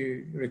audience, if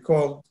you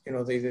recall, you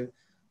know,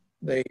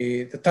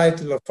 the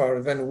title of our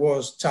event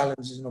was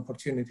Challenges and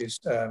Opportunities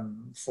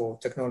for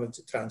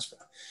Technology Transfer.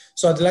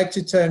 So I'd like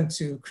to turn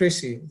to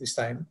Chrissy this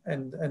time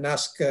and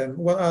ask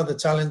what are the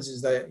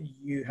challenges that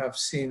you have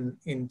seen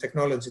in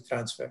technology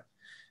transfer?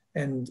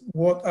 And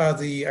what are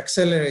the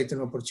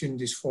accelerating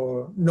opportunities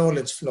for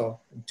knowledge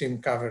flow?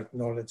 Tim covered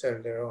knowledge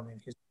earlier on in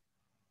his.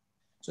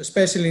 So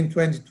especially in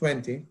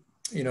 2020,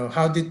 you know,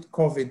 how did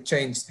COVID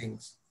change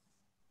things?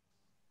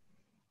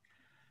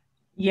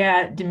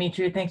 Yeah,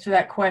 Dimitri, thanks for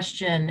that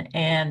question.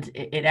 And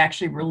it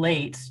actually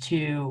relates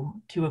to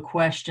a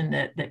question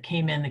that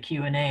came in the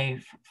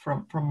Q&A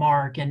from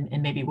Mark, and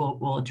maybe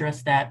we'll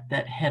address that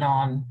head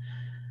on,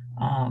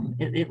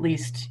 at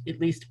least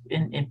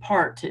in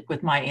part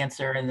with my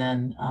answer, and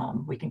then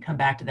we can come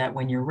back to that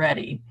when you're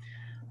ready.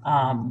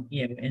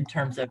 You know, in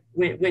terms of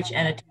which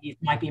entities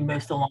might be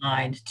most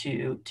aligned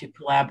to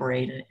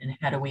collaborate, and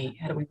how do we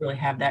really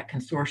have that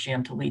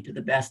consortium to lead to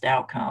the best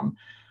outcome,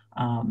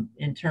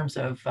 in terms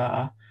of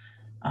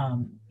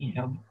you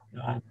know,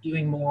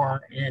 doing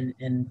more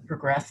and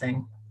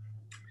progressing.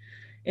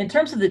 In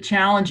terms of the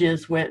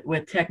challenges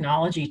with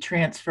technology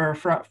transfer,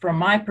 from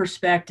my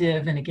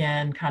perspective, and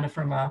again, kind of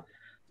from a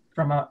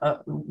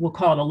we'll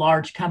call it a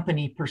large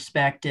company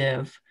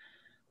perspective,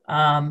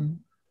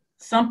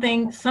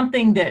 something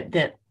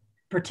that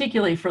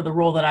particularly for the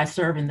role that I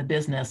serve in the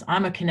business,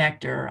 I'm a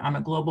connector, I'm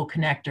a global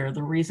connector.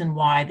 The reason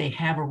why they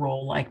have a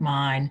role like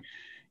mine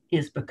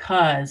is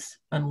because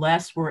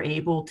unless we're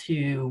able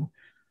to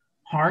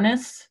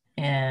harness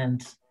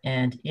and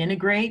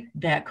integrate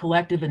that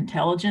collective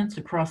intelligence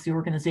across the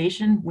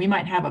organization, we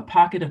might have a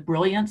pocket of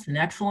brilliance and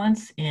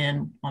excellence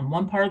on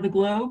one part of the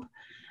globe,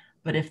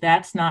 but if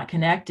that's not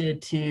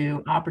connected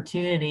to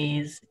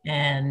opportunities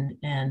and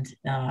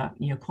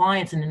you know,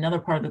 clients in another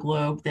part of the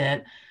globe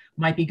that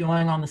might be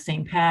going on the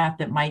same path,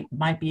 that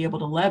might be able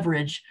to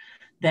leverage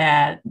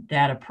that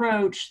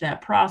approach, that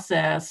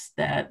process,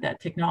 that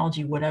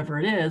technology, whatever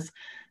it is,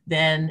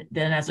 then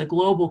as a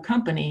global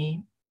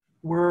company,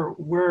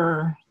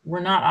 we're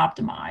not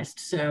optimized.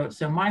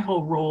 So my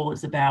whole role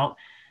is about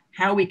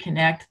how we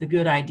connect the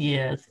good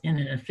ideas in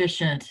an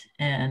efficient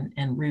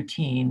and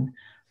routine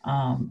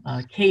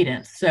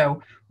cadence.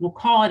 So we'll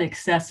call it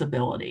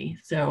accessibility.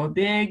 So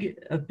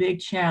a big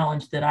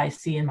challenge that I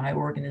see in my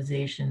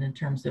organization in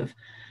terms of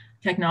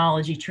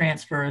technology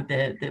transfer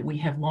that we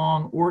have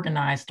long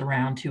organized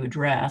around to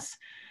address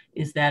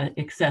is that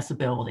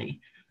accessibility.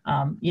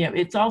 You know,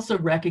 it's also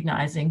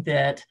recognizing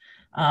that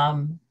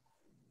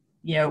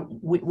you know,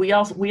 we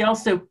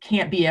also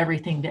can't be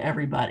everything to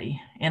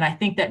everybody. And I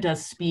think that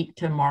does speak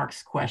to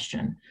Mark's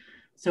question.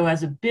 So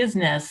as a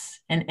business,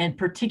 and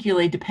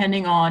particularly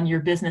depending on your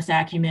business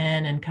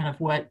acumen and kind of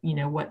what, you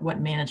know, what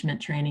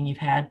management training you've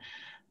had.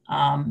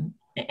 And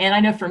I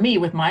know for me,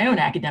 with my own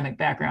academic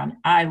background,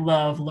 I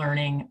love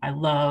learning. I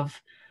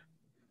love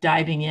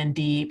diving in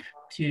deep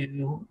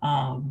to,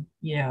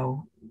 you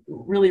know,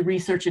 really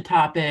research a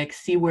topic,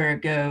 see where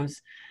it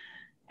goes.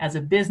 As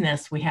a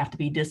business, we have to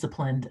be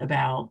disciplined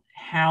about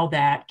how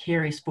that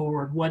carries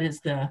forward. What is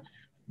the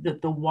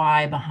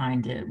why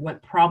behind it?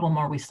 What problem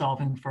are we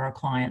solving for our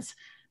clients?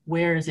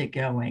 Where is it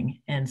going?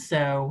 And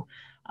so,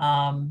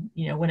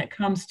 you know, when it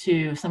comes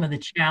to some of the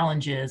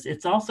challenges,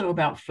 it's also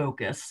about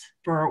focus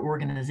for our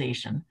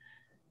organization.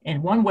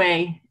 And one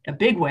way, a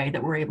big way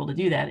that we're able to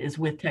do that is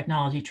with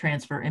technology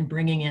transfer and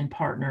bringing in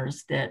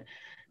partners that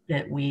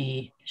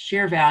we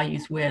share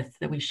values with,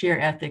 that we share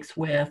ethics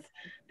with,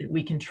 that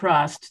we can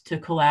trust to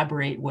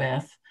collaborate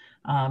with,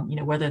 you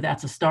know, whether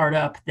that's a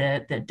startup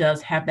that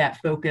does have that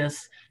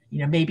focus, you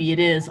know, maybe it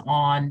is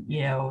on,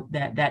 you know,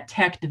 that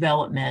tech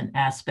development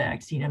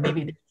aspect, you know,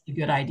 maybe that's a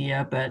good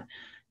idea, but,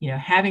 you know,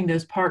 having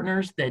those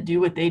partners that do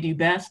what they do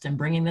best and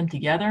bringing them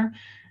together,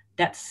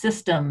 that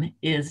system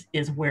is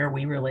where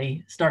we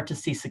really start to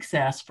see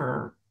success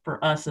for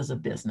us as a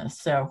business.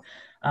 So,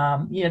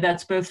 you know,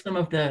 that's both some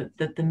of the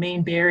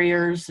main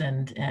barriers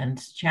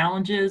and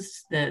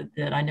challenges that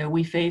I know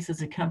we face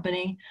as a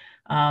company.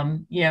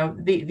 You know,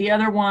 the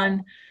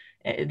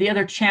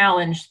other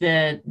challenge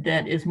that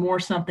is more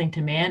something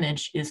to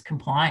manage is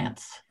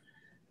compliance.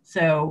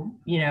 So,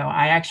 you know,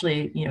 I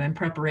actually, you know, in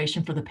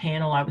preparation for the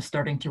panel, I was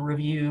starting to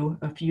review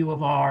a few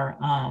of our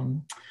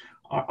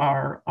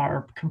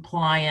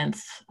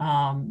compliance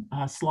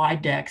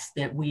slide decks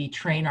that we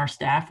train our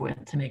staff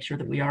with to make sure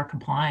that we are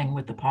complying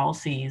with the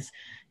policies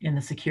and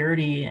the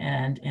security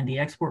and the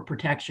export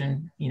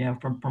protection, you know,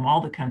 from all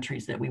the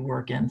countries that we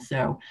work in.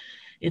 So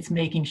it's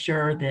making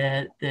sure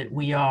that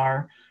we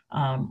are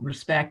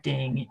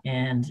respecting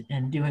and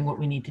doing what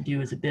we need to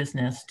do as a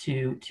business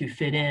to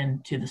fit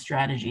in to the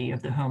strategy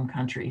of the home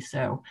country.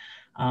 So,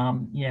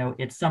 you know,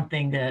 it's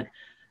something that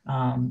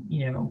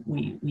you know,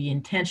 we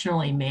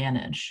intentionally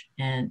manage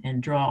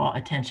and draw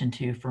attention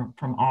to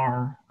from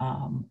our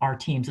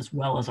teams as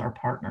well as our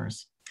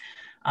partners.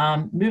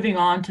 Moving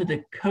on to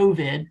the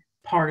COVID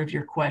part of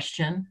your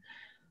question,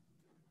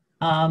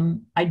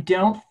 I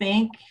don't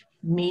think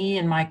me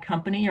and my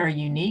company are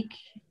unique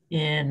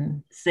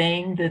in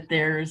saying that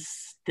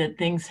that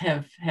things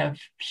have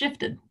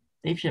shifted.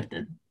 They've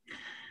shifted.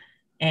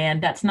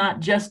 And that's not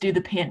just due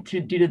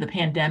to the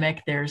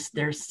pandemic.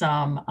 There's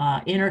some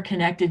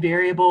interconnected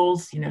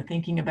variables, you know,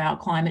 thinking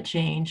about climate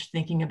change,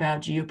 thinking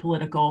about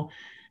geopolitical.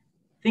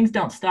 Things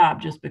don't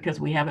stop just because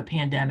we have a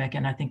pandemic,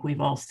 and I think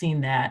we've all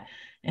seen that.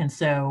 And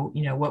so,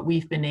 you know, what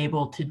we've been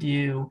able to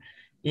do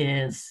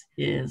is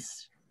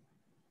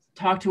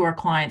talk to our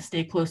clients,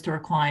 stay close to our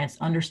clients,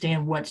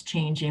 understand what's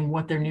changing,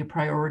 what their new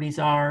priorities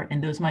are,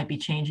 and those might be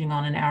changing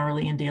on an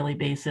hourly and daily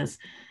basis.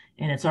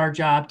 And it's our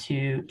job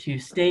to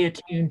stay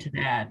attuned to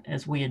that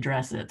as we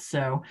address it.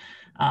 So,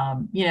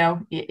 you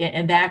know,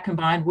 and that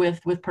combined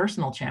with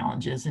personal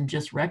challenges and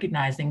just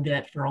recognizing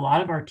that for a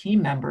lot of our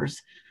team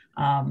members,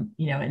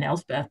 you know, and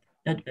Elspeth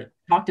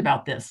talked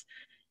about this,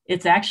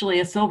 it's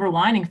actually a silver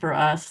lining for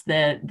us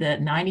that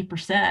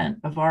 90%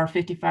 of our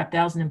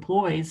 55,000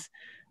 employees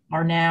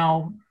are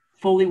now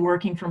fully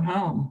working from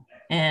home.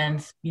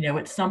 And, you know,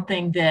 it's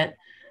something that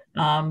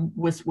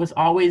was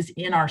always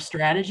in our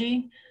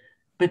strategy,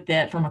 but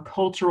that from a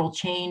cultural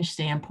change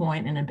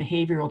standpoint and a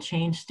behavioral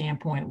change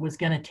standpoint was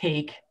going to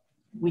take,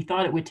 we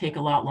thought it would take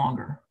a lot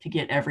longer to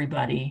get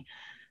everybody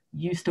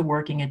used to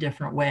working a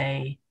different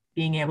way,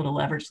 being able to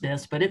leverage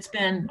this. But it's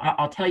been,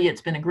 I'll tell you, it's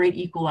been a great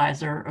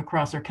equalizer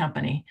across our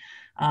company,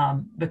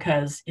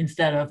 because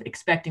instead of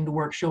expecting to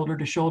work shoulder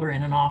to shoulder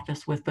in an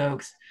office with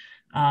folks,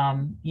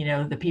 you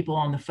know, the people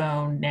on the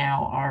phone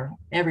now are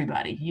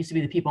everybody. Used to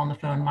be the people on the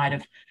phone might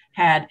have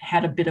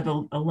had a bit of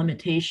a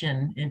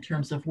limitation in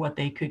terms of what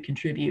they could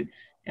contribute.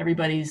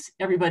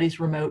 Everybody's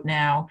remote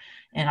now,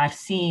 and I've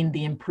seen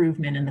the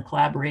improvement in the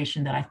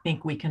collaboration that I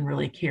think we can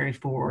really carry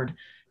forward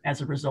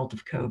as a result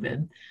of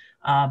COVID.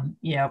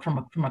 You know,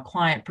 from a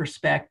client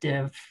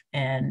perspective,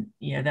 and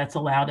you know, that's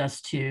allowed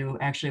us to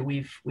actually,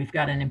 we've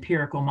got an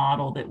empirical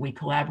model that we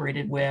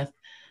collaborated with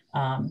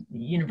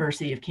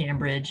University of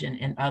Cambridge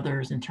and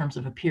others in terms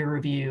of a peer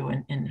review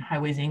and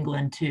Highways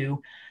England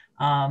to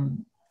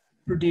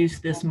produce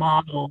this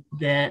model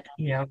that,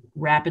 you know,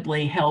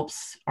 rapidly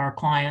helps our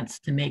clients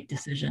to make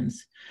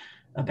decisions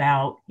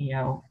about, you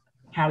know,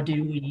 how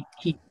do we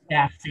keep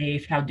staff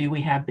safe? How do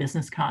we have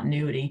business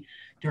continuity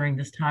during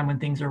this time when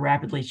things are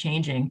rapidly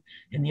changing?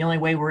 And the only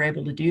way we're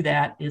able to do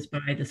that is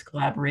by this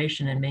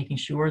collaboration and making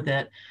sure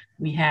that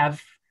we have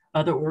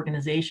other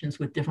organizations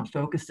with different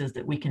focuses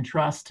that we can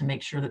trust to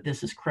make sure that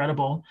this is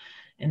credible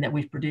and that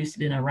we've produced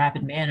it in a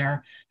rapid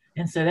manner.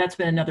 And so that's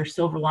been another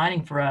silver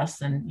lining for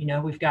us. And, you know,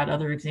 we've got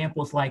other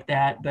examples like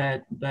that,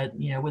 but,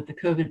 you know, with the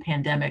COVID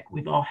pandemic,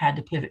 we've all had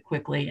to pivot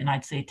quickly. And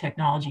I'd say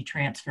technology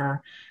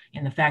transfer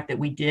and the fact that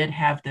we did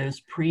have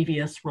those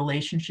previous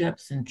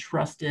relationships and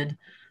trusted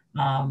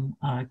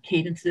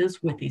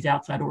cadences with these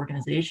outside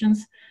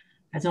organizations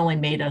has only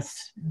made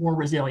us more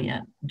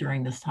resilient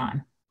during this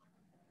time.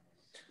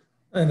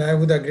 And I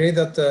would agree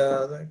that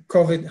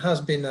COVID has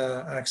been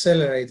an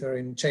accelerator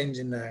in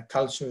changing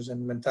cultures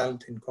and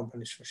mentality in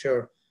companies for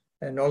sure,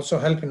 and also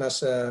helping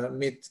us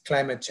meet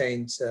climate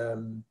change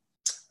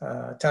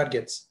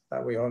targets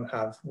that we all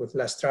have with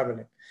less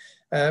traveling.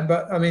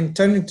 But I mean,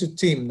 turning to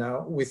Tim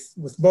now with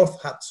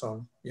both hats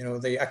on, you know,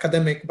 the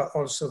academic, but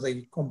also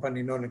the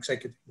company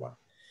non-executive one.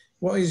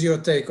 What is your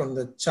take on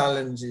the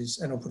challenges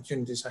and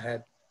opportunities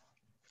ahead?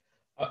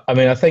 I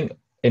mean, I think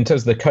in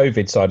terms of the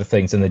COVID side of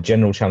things and the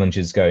general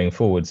challenges going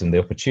forwards and the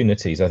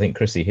opportunities, I think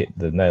Chrissy hit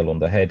the nail on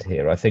the head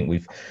here. I think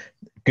we've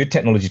good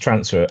technology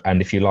transfer,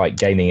 and if you like,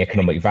 gaining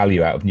economic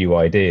value out of new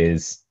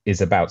ideas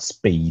is about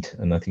speed.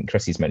 And I think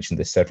Chrissy's mentioned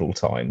this several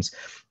times.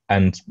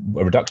 And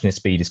a reduction in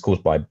speed is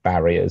caused by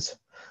barriers.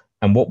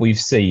 And what we've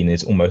seen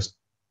is almost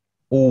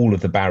all of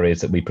the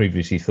barriers that we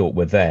previously thought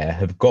were there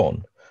have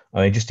gone.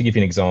 I mean, just to give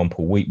you an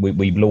example,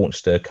 we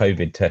launched a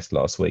COVID test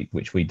last week,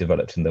 which we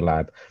developed in the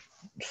lab.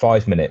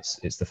 5 minutes,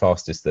 it's the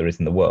fastest there is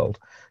in the world.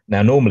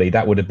 Now, normally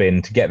that would have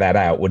been, to get that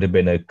out, would have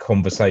been a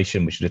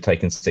conversation which would have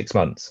taken 6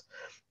 months.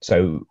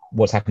 So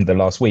what's happened the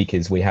last week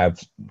is we have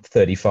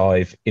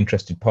 35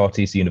 interested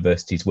parties,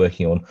 universities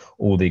working on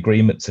all the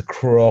agreements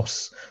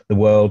across the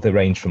world. They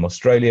range from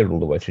Australia all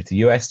the way through to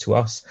the US to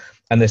us.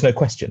 And there's no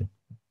question.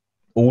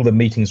 All the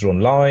meetings are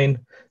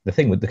online. The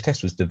thing with the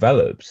test was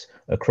developed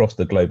across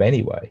the globe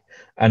anyway.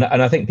 And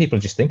I think people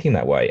are just thinking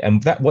that way.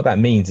 And what that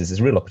means is there's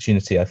a real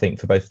opportunity, I think,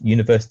 for both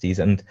universities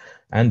and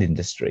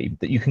industry,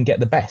 that you can get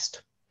the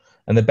best.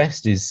 And the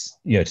best is,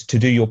 you know, to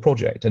do your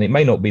project. And it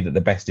may not be that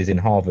the best is in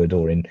Harvard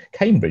or in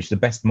Cambridge. The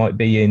best might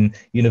be in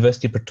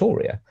University of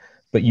Pretoria.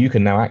 But you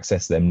can now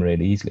access them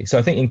really easily. So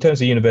I think in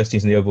terms of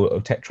universities and the overall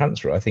tech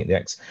transfer, I think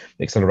the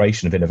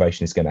acceleration of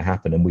innovation is going to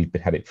happen, and we've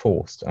had it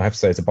forced. I have to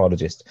say, as a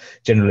biologist,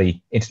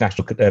 generally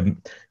international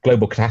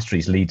global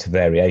catastrophes lead to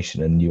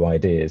variation and new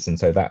ideas, and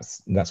so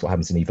that's what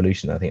happens in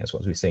evolution. I think that's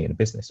what we're seeing in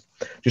business.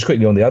 Just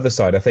quickly on the other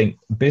side, I think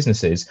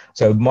businesses.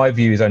 So my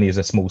view is only as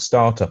a small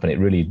startup, and it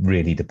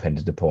really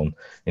depended upon,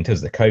 in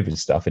terms of the COVID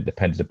stuff, it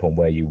depended upon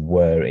where you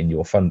were in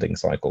your funding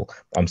cycle.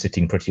 I'm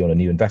sitting pretty on a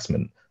new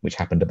investment, which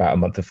happened about a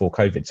month before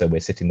COVID. So we're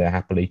sitting there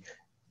happily.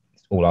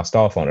 All our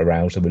staff aren't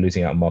around, so we're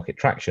losing out on market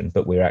traction,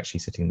 but we're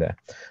actually sitting there.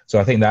 So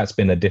I think that's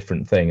been a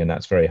different thing, and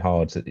that's very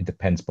hard. It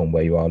depends upon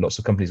where you are. Lots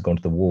of companies have gone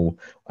to the wall,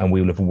 and we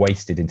will have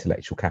wasted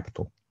intellectual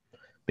capital.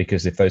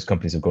 Because if those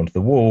companies have gone to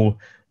the wall,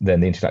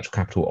 then the intellectual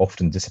capital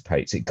often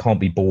dissipates. It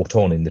can't be bought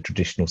on in the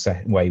traditional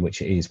way,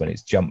 which it is when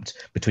it's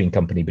jumped between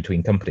company.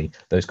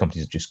 Those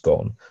companies are just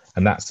gone.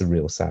 And that's the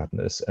real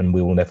sadness. And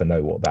we will never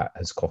know what that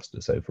has cost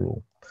us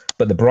overall.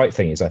 But the bright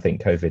thing is, I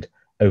think COVID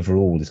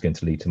overall is going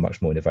to lead to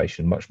much more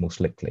innovation, much more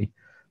slickly,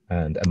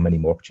 and many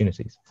more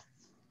opportunities.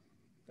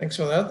 Thanks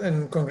for that.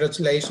 And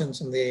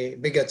congratulations on the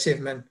big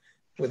achievement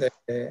with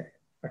the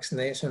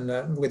vaccination,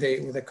 with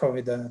the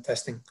COVID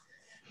testing.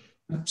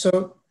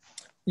 So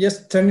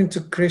just turning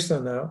to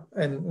Christos now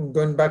and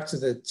going back to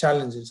the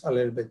challenges a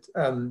little bit.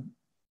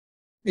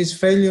 Is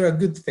failure a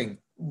good thing?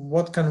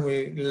 What can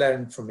we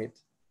learn from it?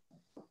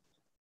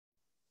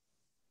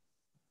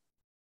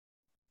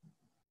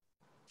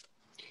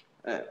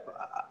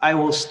 I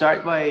will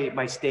start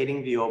by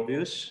stating the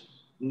obvious.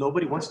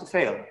 Nobody wants to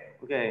fail.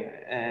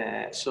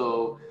 Okay,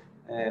 so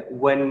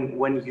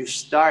when you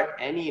start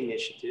any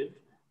initiative,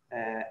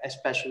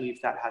 especially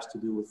if that has to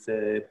do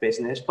with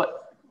business,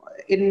 but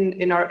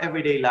in our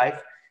everyday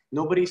life,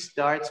 nobody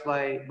starts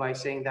by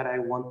saying that I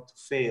want to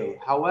fail.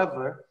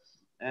 However,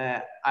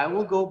 I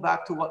will go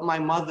back to what my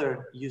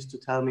mother used to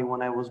tell me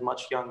when I was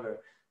much younger.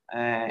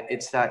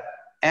 It's that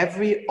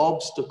every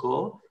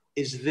obstacle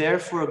is there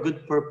for a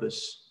good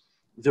purpose.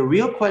 The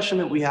real question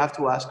that we have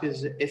to ask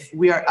is if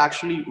we are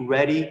actually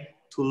ready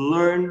to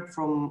learn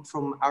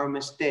from our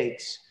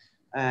mistakes.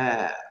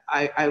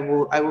 I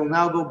will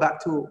now go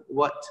back to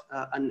what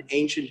an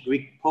ancient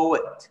Greek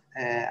poet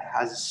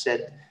has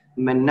said,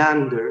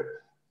 Menander,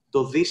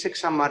 το δις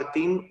εξ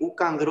αμαρτήν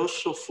ουκ ανδρός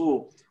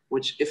σοφού,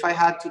 which if I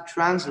had to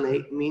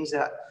translate means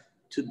that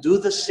to do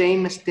the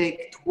same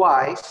mistake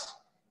twice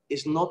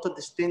is not a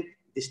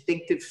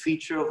distinctive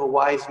feature of a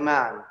wise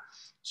man.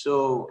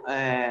 So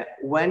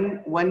when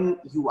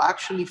you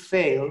actually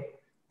fail,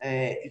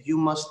 you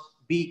must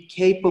be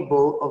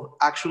capable of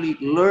actually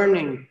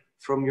learning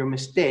from your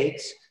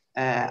mistakes,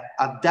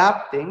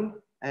 adapting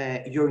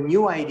your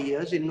new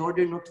ideas in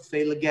order not to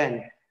fail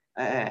again.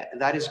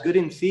 That is good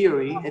in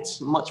theory.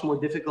 It's much more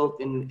difficult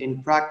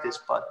in practice,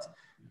 but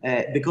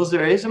because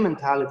there is a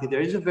mentality,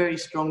 there is a very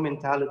strong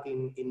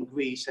mentality in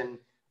Greece, and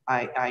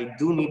I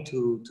do need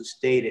to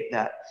state it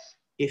that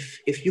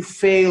if you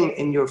fail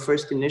in your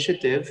first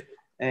initiative,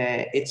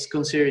 it's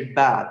considered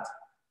bad.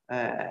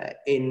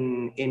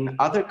 in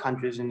other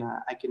countries, and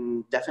I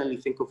can definitely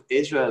think of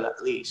Israel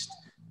at least.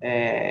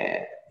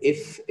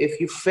 If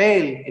you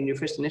fail in your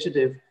first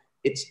initiative,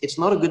 it's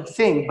not a good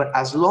thing. But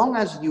as long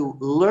as you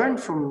learn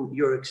from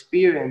your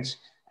experience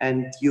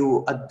and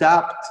you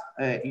adapt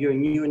your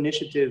new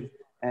initiative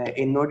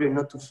in order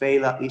not to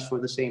fail, at least for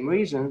the same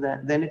reason,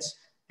 then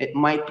it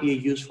might be a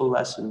useful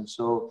lesson.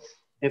 So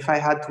if I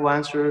had to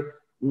answer,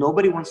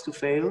 nobody wants to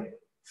fail.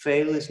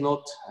 Failure is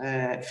not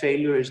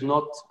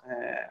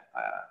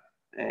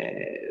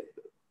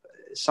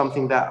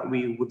something that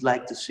we would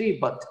like to see,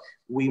 but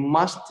we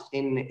must,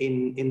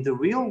 in the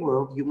real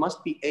world, you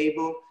must be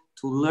able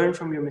to learn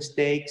from your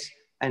mistakes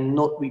and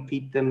not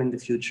repeat them in the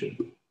future.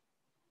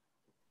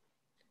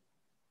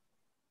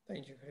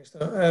 Thank you,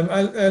 Christos.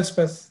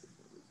 Elspeth,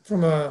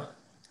 from a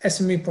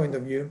SME point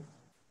of view,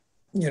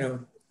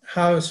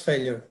 how is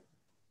failure?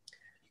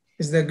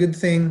 Is it a good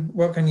thing?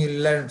 What can you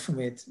learn from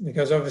it?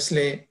 Because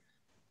obviously,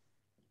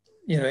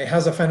 it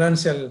has a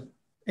financial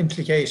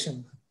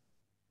implication.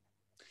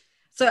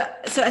 So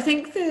I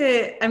think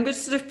I'm going to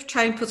sort of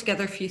try and put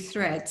together a few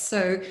threads.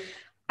 So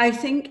I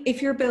think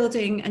if you're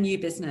building a new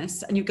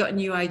business and you've got a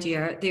new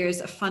idea,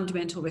 there's a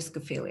fundamental risk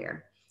of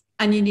failure.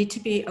 And you need to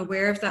be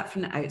aware of that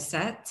from the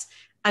outset.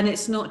 And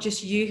it's not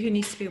just you who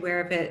needs to be aware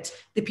of it,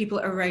 the people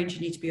around you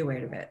need to be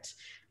aware of it.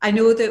 I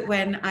know that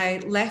when I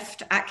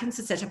left Atkins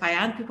to set up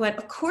IAN, people went,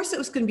 of course it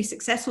was going to be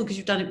successful because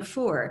you've done it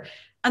before.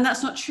 And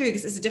that's not true,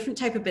 because it's a different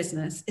type of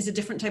business, it's a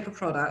different type of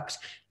product,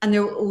 and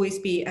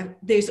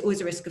there's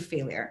always a risk of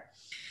failure.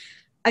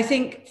 I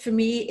think for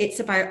me, it's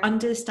about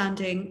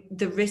understanding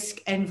the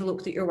risk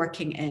envelope that you're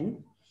working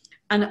in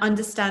and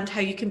understand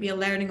how you can be a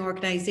learning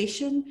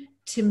organization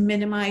to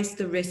minimize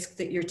the risk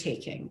that you're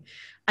taking.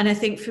 And I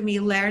think for me,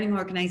 learning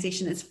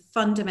organization is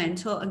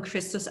fundamental. And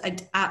Christos,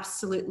 I'd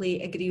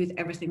absolutely agree with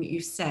everything that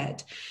you've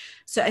said.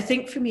 So I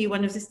think for me,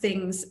 one of the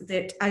things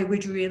that I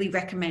would really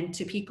recommend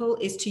to people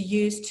is to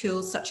use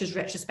tools such as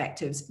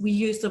retrospectives. We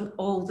use them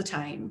all the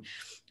time.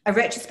 A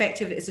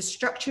retrospective is a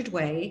structured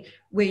way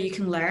where you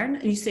can learn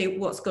and you say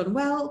what's gone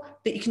well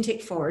that you can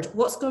take forward,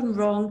 what's gone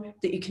wrong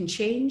that you can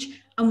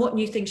change, and what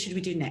new things should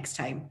we do next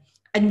time.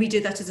 And we do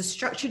that as a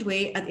structured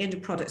way at the end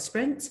of product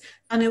sprints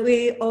and a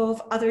way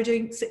of other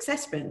doing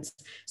success sprints,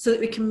 so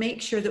that we can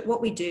make sure that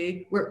what we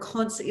do, we're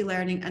constantly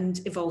learning and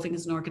evolving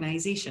as an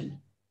organization.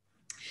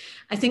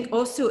 I think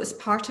also as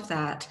part of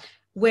that,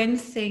 when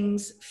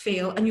things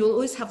fail, and you'll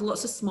always have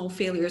lots of small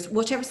failures,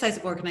 whatever size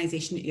of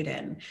organization that you're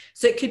in.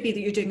 So it could be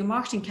that you're doing a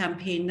marketing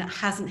campaign that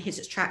hasn't hit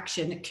its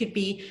traction. It could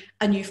be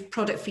a new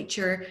product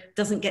feature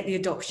doesn't get the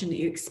adoption that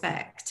you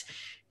expect.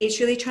 It's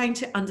really trying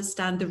to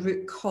understand the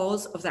root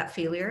cause of that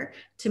failure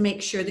to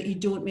make sure that you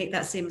don't make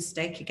that same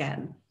mistake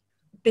again.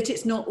 But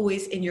it's not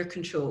always in your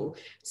control.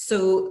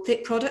 So the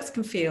products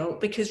can fail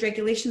because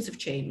regulations have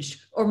changed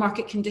or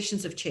market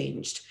conditions have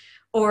changed.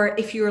 Or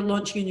if you're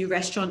launching a new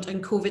restaurant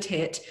and COVID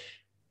hit,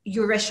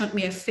 your restaurant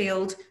may have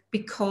failed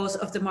because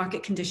of the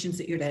market conditions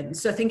that you're in.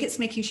 So I think it's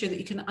making sure that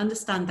you can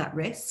understand that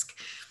risk.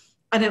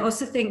 And I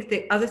also think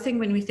the other thing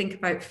when we think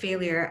about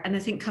failure, and I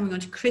think coming on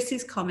to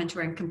Chrissy's comment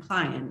around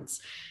compliance,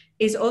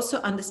 is also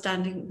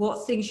understanding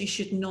what things you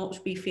should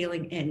not be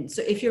failing in.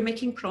 So if you're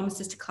making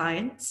promises to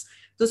clients,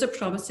 those are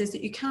promises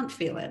that you can't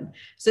fail in.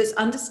 So it's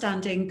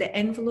understanding the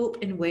envelope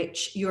in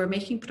which you're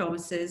making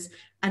promises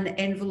and the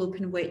envelope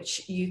in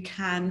which you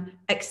can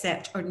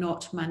accept or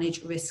not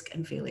manage risk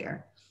and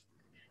failure.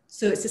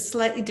 So it's a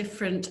slightly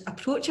different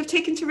approach I've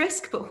taken to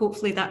risk, but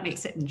hopefully that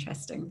makes it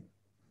interesting.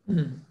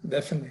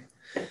 Definitely.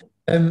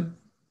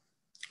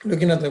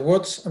 Looking at the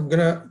watch, I'm going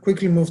to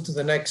quickly move to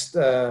the next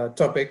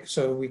topic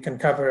so we can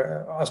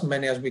cover as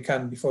many as we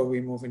can before we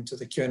move into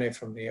the Q&A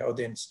from the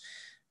audience.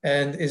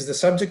 And is the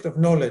subject of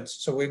knowledge.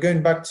 So we're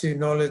going back to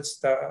knowledge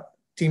that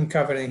Tim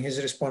covered in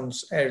his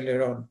response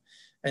earlier on.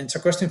 And it's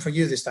a question for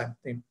you this time,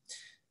 Tim.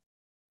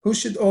 Who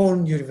should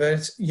own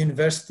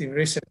university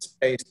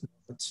research-based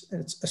knowledge,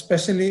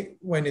 especially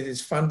when it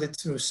is funded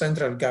through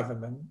central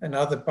government and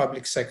other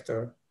public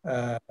sector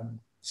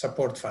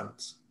support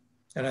funds?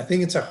 And I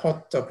think it's a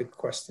hot topic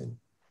question.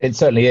 It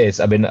certainly is.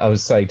 I mean, I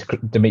was saying to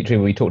Dimitri,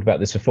 we talked about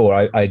this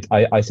before.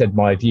 I said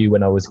my view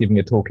when I was giving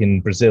a talk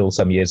in Brazil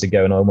some years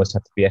ago, and I almost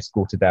had to be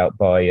escorted out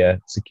by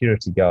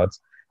security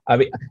guards. I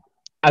mean,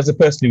 as a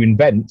person who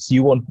invents,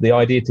 you want the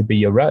idea to be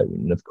your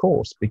own, of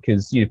course,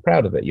 because you're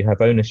proud of it, you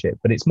have ownership,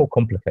 but it's more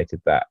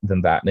complicated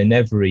than that. And in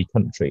every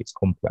country, it's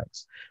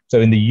complex. So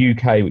in the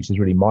UK, which is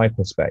really my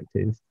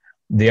perspective,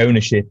 the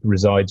ownership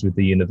resides with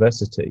the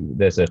university.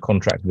 There's a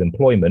contract of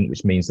employment,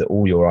 which means that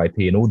all your IP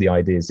and all the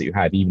ideas that you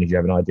had, even if you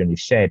have an idea and you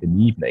shared in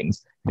the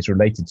evenings, it's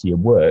related to your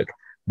work,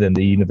 then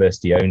the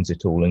university owns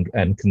it all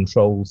and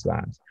controls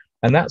that.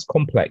 And that's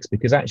complex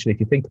because actually, if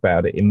you think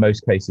about it, in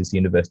most cases, the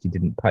university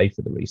didn't pay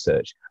for the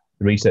research.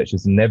 The research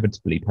is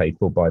inevitably paid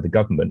for by the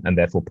government and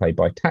therefore paid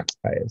by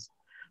taxpayers.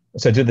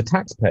 So do the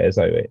taxpayers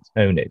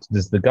own it?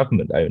 Does the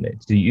government own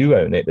it? Do you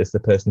own it as the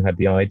person who had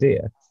the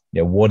idea?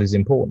 What is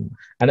important?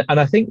 And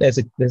I think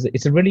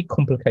it's a really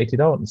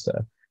complicated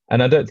answer.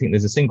 And I don't think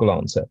there's a single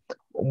answer.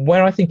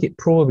 where I think it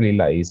probably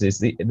lays is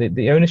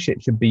the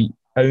ownership should be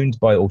owned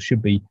by, or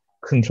should be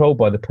controlled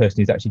by, the person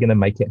who's actually going to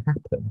make it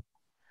happen.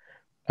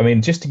 I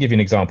mean, just to give you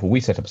an example, we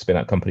set up a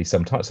spin-out company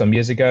some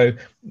years ago,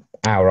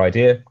 our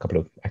idea, a couple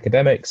of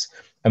academics,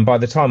 and by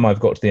the time I've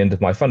got to the end of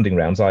my funding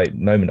rounds, I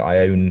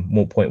own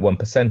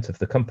 0.1% of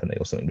the company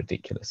or something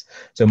ridiculous.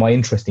 So my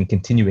interest in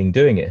continuing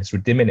doing it has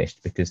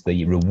diminished because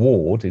the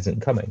reward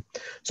isn't coming.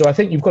 So I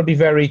think you've got to be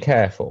very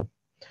careful.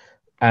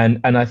 And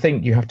I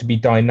think you have to be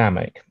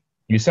dynamic.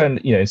 You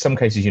know, in some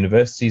cases,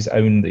 universities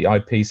own the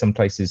IP. Some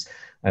places,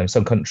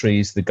 some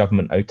countries, the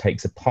government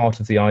takes a part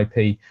of the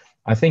IP.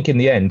 I think in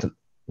the end,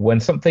 when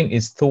something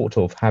is thought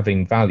of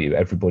having value,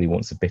 everybody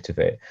wants a bit of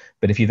it.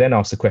 But if you then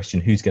ask the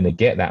question, who's going to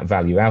get that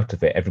value out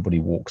of it, everybody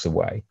walks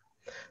away.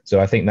 So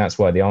I think that's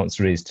why the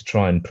answer is to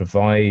try and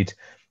provide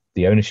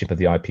the ownership of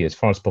the IP as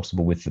far as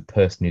possible with the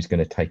person who's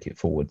going to take it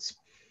forwards.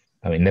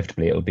 I mean,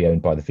 inevitably, it'll be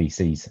owned by the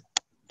VCs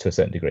to a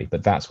certain degree,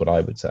 but that's what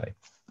I would say.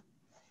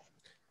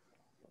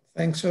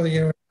 Thanks for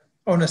your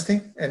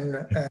honesty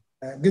and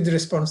good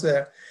response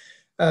there.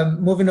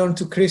 Moving on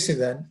to Chrissy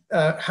then.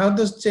 How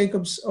does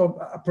Jacobs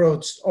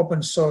approach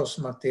open source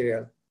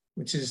material,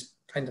 which is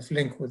kind of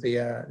linked with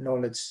the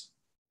knowledge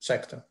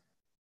sector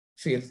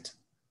field?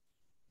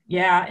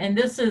 Yeah, and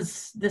this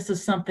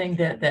is something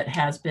that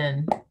has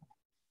been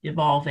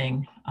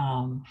evolving,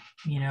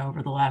 you know,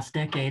 over the last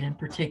decade in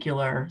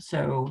particular.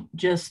 So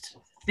just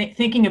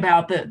thinking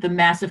about the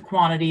massive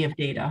quantity of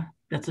data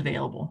that's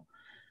available.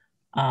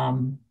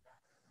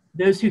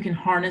 Those who can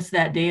harness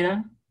that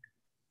data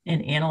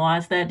and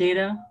analyze that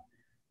data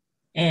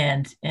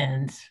and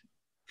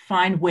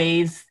find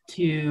ways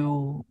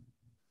to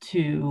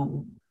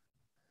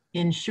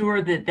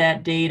ensure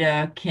that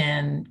data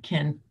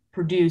can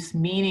produce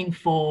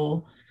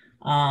meaningful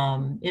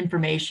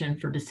information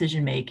for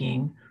decision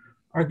making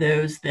are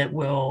those that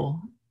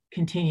will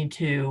continue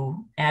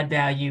to add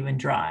value and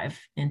drive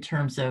in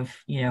terms of,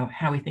 you know,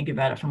 how we think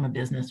about it from a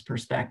business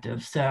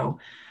perspective. So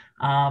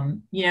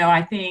you know,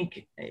 I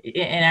think,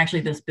 and actually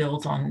this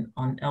builds on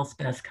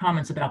Elspeth's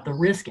comments about the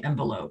risk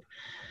envelope.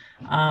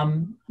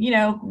 You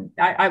know,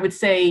 I would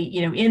say,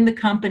 you know, in the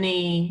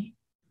company,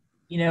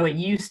 you know, it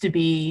used to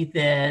be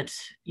that,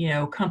 you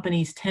know,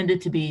 companies tended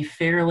to be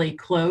fairly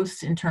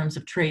close in terms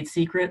of trade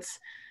secrets,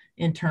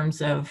 in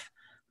terms of,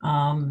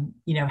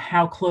 you know,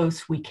 how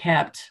close we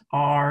kept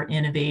our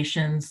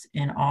innovations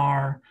and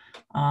our,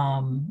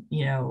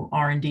 you know,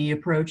 R&D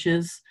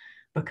approaches,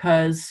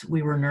 because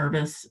we were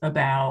nervous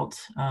about,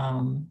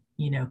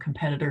 you know,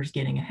 competitors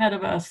getting ahead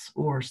of us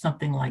or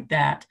something like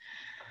that.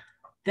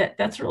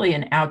 That's really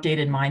an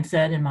outdated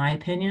mindset, in my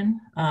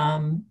opinion.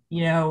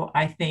 You know,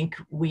 I think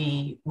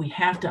we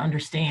have to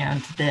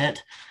understand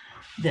that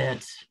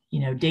you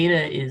know,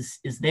 data is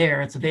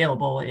there, it's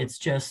available. It's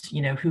just,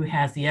 you know, who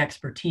has the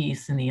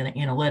expertise and the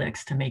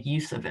analytics to make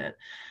use of it.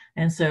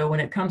 And so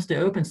when it comes to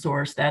open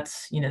source,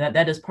 that's, you know,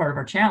 that is part of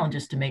our challenge,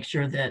 is to make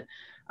sure that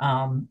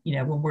you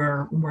know, when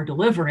we're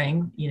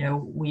delivering, you know,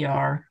 we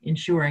are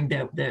ensuring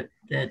that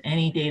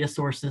any data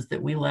sources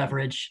that we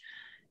leverage,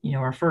 you know,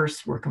 are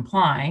first, we're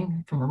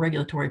complying from a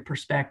regulatory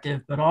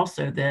perspective, but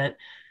also that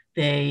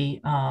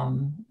they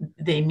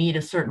meet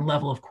a certain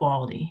level of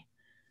quality.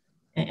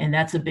 And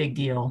that's a big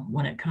deal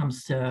when it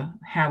comes to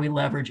how we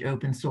leverage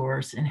open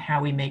source and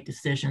how we make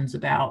decisions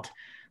about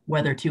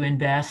whether to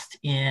invest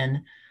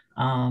in,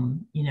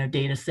 you know,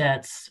 data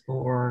sets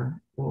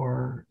or,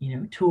 you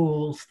know,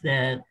 tools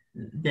that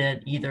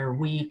either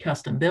we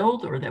custom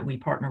build or that we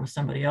partner with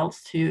somebody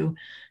else to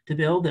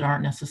build that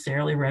aren't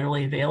necessarily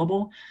readily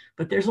available.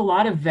 But there's a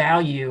lot of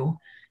value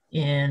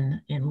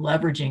in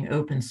leveraging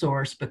open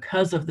source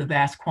because of the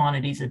vast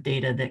quantities of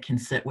data that can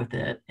sit with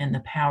it and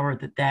the power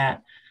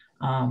that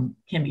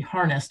can be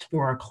harnessed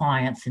for our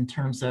clients in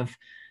terms of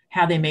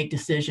how they make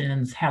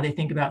decisions, how they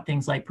think about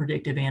things like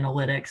predictive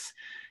analytics.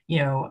 You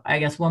know, I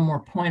guess one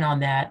more point on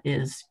that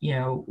is, you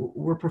know,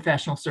 we're a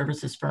professional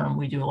services firm.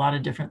 We do a lot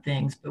of different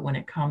things, but when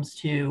it comes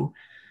to,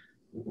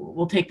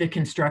 we'll take the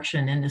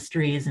construction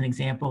industry as an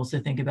example. So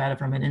think about it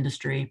from an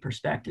industry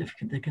perspective,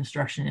 the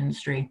construction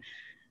industry,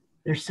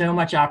 there's so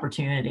much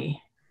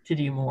opportunity to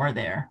do more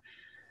there.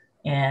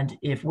 And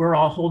if we're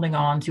all holding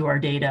on to our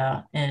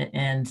data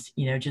and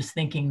you know, just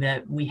thinking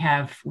that we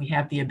have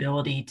the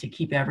ability to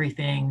keep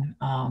everything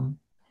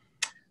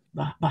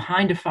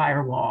behind a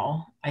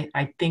firewall,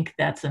 I think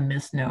that's a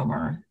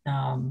misnomer.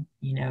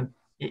 You know,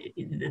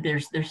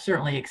 there's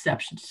certainly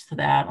exceptions to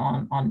that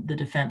on the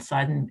defense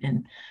side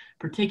in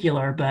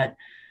particular, but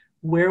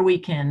where we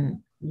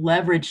can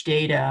leverage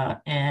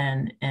data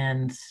and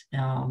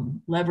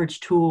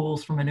leverage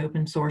tools from an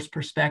open source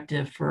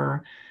perspective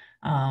for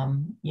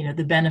you know,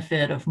 the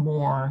benefit of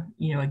more,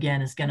 you know,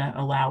 again, is going to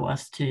allow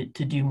us to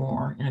do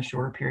more in a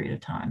shorter period of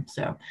time.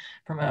 So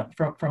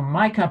from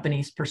my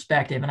company's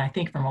perspective, and I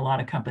think from a lot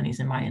of companies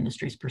in my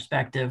industry's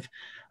perspective,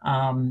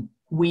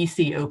 we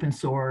see open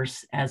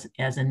source as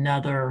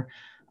another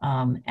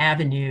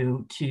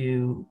avenue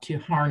to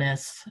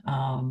harness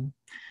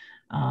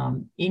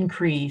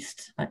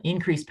increased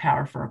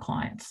power for our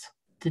clients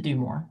to do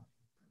more.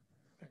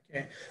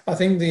 Okay, I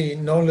think the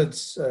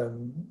knowledge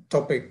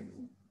topic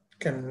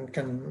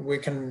we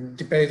can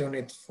debate on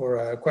it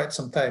for quite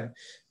some time,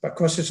 but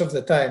cautious of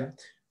the time,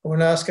 I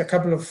want to ask a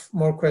couple of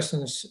more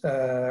questions,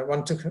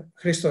 one to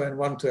Christos and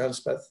one to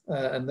Elspeth,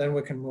 and then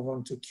we can move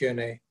on to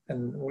Q&A,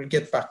 and we'll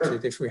get back to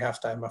it if we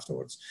have time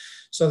afterwards.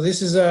 So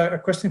this is a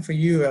question for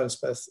you,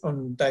 Elspeth,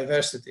 on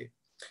diversity.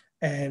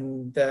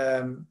 And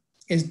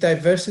is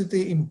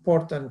diversity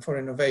important for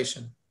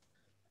innovation?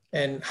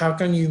 And how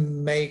can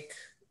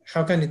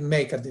it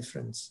make a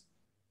difference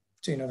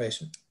to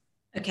innovation?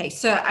 Okay,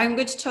 so I'm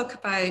going to talk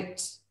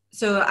about,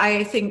 so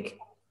I think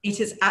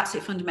it is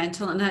absolutely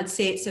fundamental, and I'd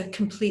say it's a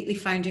completely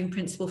founding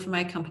principle for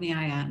my company,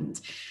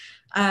 IET.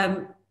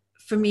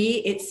 For me,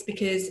 it's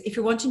because if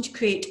you're wanting to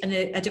create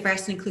a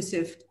diverse and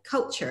inclusive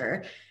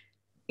culture,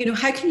 you know,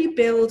 how can you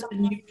build a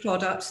new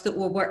product that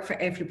will work for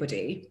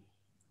everybody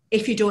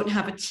if you don't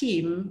have a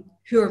team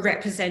who are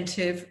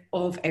representative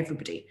of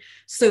everybody?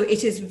 So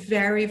it is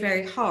very,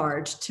 very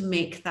hard to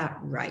make that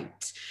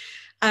right.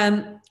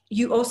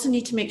 You also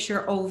need to make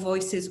sure all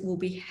voices will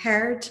be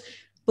heard.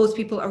 Both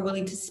people are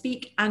willing to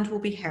speak and will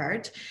be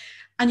heard.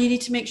 And you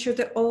need to make sure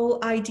that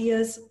all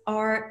ideas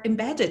are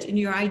embedded in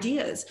your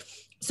ideas.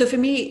 So for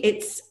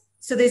me,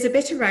 so there's a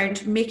bit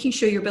around making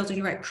sure you're building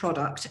the right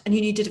product, and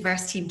you need a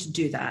diverse team to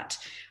do that.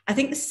 I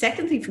think the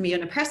second thing for me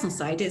on a personal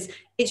side is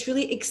it's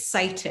really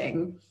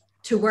exciting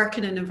to work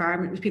in an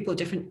environment with people of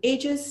different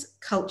ages,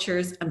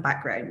 cultures, and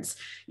backgrounds.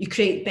 You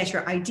create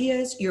better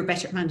ideas, you're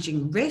better at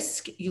managing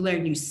risk, you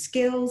learn new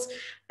skills,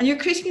 and you're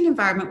creating an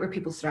environment where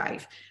people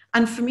thrive.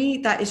 And for me,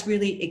 that is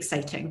really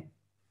exciting.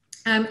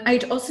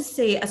 I'd also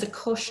say, as a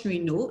cautionary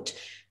note,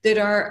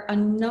 there are a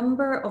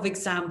number of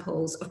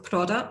examples of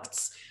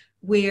products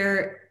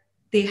where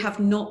they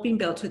have not been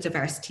built with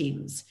diverse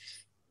teams.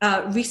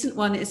 Recent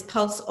one is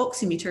pulse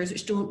oximeters,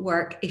 which don't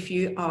work if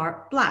you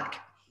are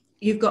Black.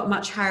 You've got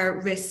much higher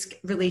risk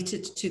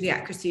related to the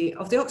accuracy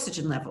of the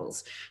oxygen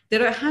levels.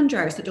 There are hand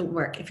dryers that don't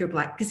work if you're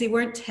Black because they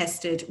weren't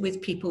tested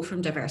with people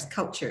from diverse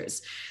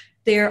cultures.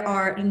 There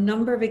are a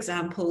number of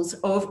examples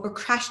of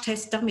crash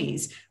test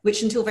dummies,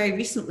 which until very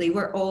recently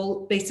were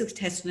all basically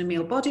tested in a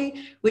male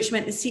body, which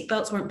meant the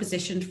seatbelts weren't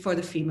positioned for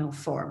the female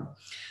form.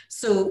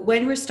 So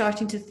when we're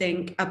starting to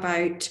think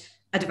about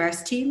a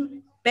diverse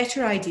team,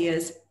 better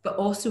ideas, but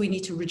also we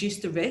need to reduce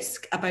the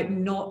risk about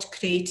not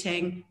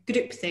creating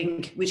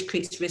groupthink, which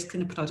creates risk in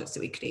the products that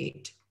we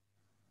create.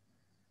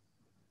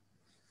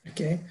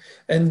 Okay,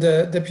 and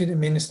Deputy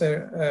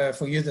Minister,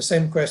 for you, the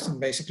same question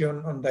basically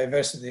on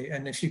diversity.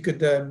 And if you could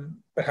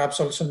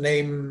perhaps also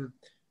name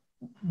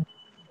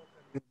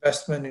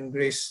investment in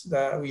Greece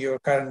that you're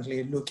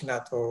currently looking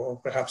at or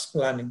perhaps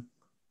planning.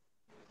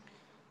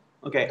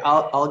 Okay,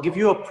 I'll give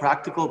you a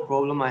practical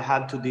problem I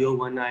had to deal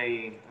when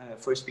I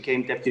first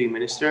became Deputy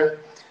Minister.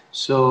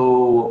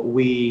 So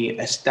we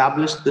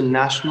established the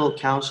National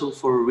Council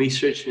for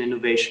Research and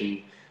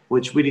Innovation,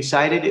 which we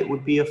decided it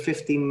would be a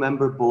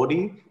 15-member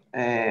body,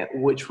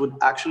 which would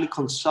actually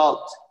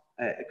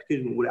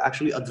would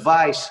actually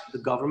advise the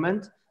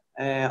government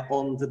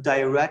on the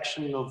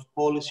direction of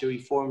policy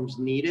reforms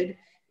needed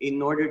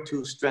in order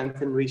to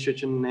strengthen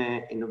research and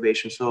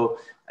innovation. So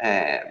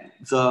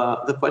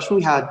the question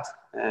we had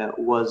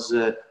was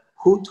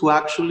who to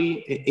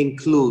actually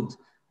include.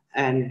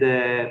 And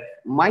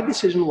my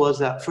decision was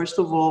that, first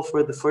of all,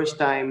 for the first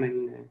time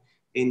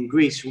in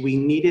Greece, we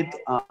needed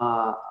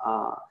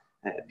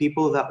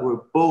people that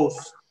were both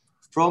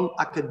from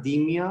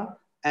academia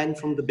and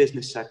from the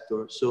business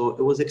sector. So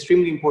it was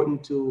extremely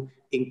important to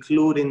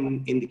include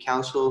in the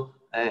council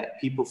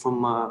people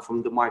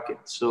from the market.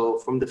 So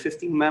from the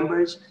 15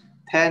 members,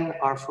 10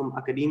 are from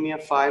academia,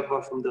 5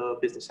 are from the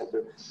business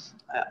sector.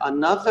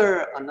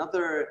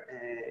 Another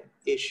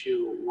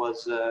issue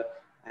was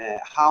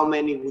how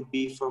many would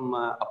be from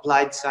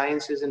applied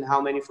sciences and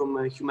how many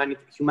from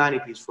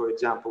humanities, for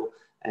example.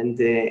 And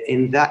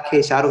in that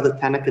case, out of the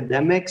 10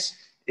 academics,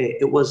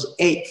 it was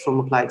 8 from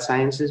applied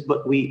sciences,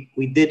 but we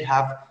did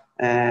have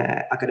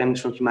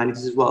academics from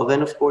humanities as well.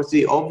 Then, of course,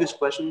 the obvious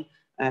question,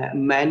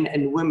 men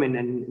and women,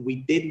 and we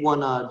did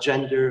want a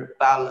gender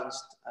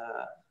balanced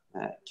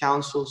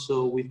council,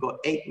 so we've got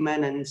 8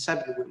 men and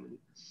 7 women.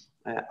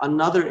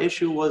 Another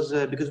issue was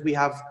because we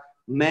have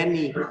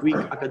many Greek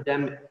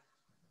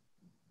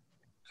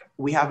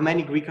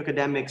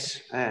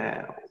academics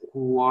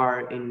who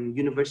are in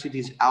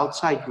universities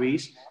outside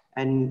Greece,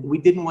 and we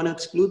didn't want to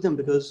exclude them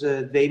because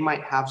they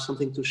might have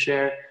something to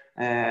share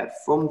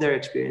from their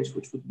experience,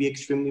 which would be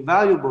extremely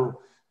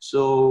valuable.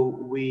 So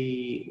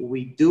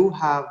we do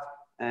have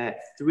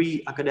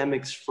 3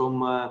 academics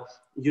from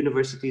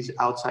universities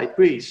outside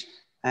Greece,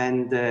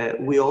 and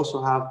we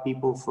also have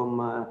people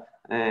from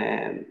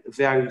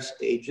various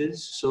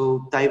ages.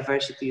 So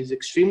diversity is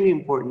extremely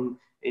important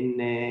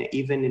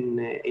even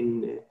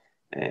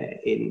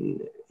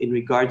in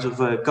regards of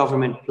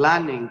government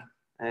planning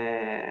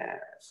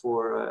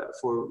for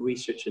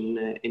research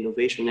and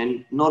innovation,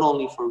 and not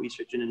only for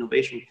research and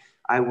innovation.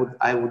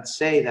 I would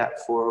say that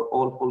for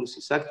all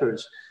policy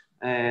sectors.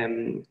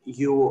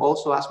 You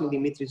also asked me,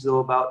 Dimitrios, though,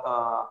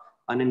 about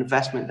an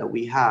investment that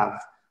we have.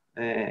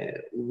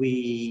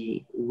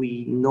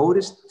 we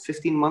noticed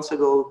 15 months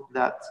ago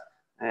that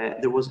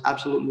there was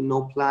absolutely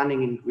no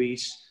planning in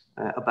Greece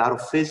about a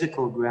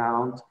physical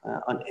ground,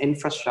 an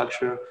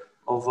infrastructure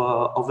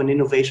of an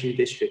innovation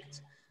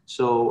district.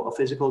 So a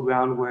physical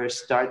ground where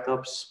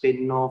startups,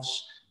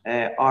 spin-offs,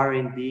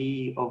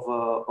 R&D of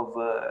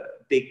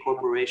big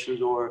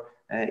corporations or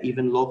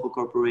even local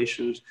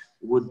corporations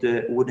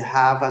would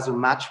have as a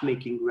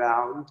matchmaking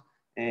ground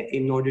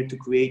in order to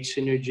create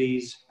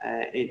synergies,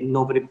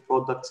 innovative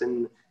products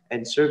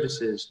and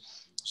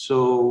services.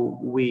 So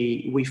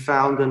we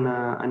found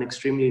an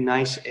extremely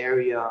nice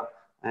area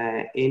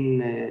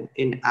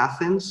in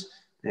Athens.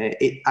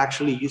 It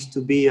actually used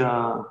to be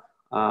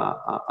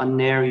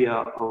an area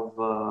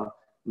of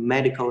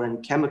medical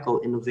and chemical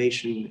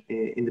innovation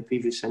in the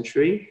previous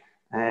century,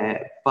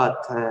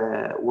 but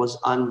was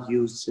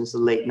unused since the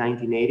late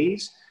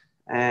 1980s.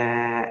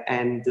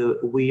 And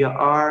we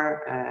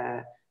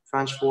are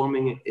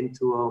transforming it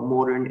into a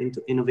modern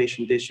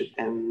innovation district.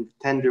 And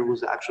tender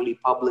was actually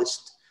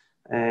published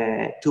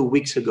 2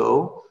 weeks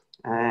ago.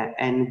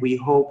 And we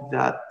hope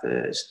that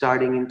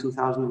starting in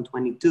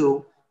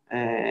 2022,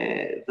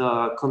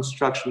 the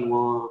construction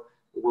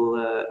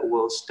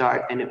will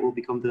start, and it will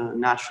become the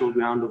natural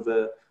ground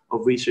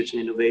of research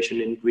and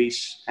innovation in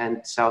Greece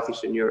and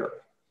Southeastern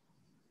Europe.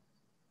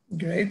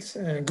 Great.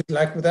 Good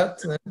luck with that.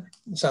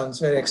 Sounds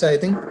very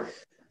exciting.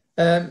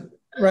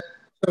 Right.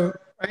 So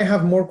I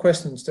have more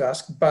questions to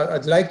ask, but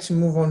I'd like to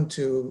move on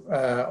to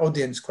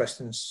audience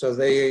questions. So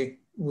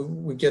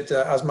we get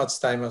as much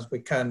time as we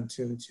can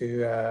to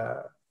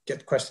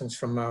get questions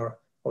from our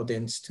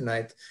audience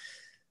tonight.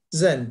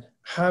 Zen,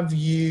 have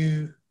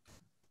you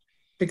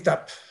picked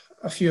up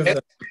a few of them?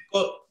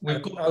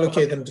 We've got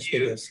allocate them to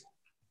speakers.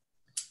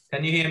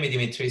 Can you hear me,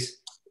 Dimitris?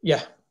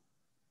 Yeah.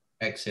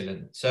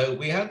 Excellent. So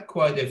we had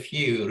quite a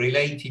few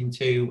relating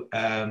to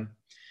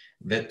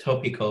the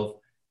topic of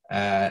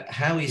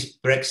how is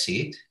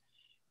Brexit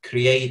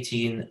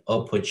creating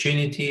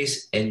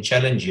opportunities and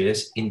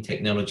challenges in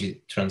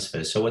technology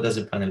transfer. So what does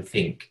the panel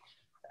think?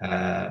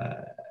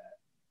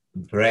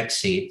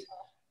 Brexit,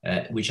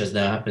 which has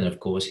now happened, of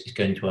course, is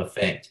going to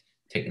affect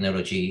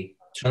technology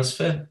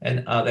transfer,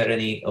 and are there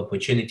any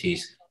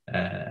opportunities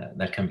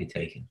that can be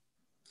taken?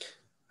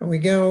 And we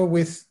go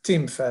with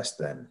Tim first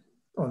then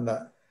on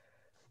that.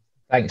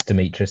 Thanks,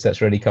 Dimitrios. That's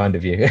really kind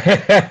of you.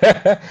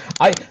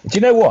 Do you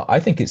know what? I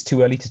think it's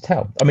too early to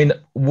tell. I mean,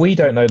 we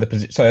don't know the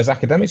position. So as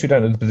academics, we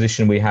don't know the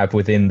position we have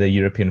within the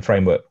European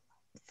Framework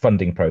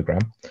funding program.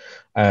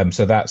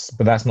 So that's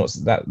not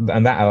that,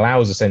 and that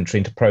allows us entry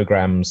into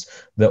programs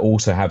that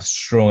also have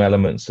strong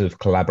elements of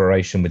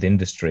collaboration with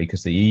industry,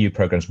 because the EU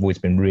programs have always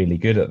been really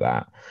good at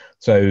that.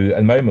 So at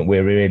the moment,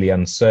 we're really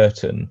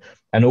uncertain.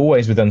 And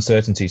always with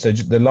uncertainty. So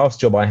the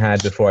last job I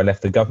had before I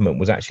left the government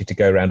was actually to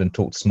go around and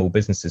talk to small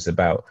businesses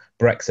about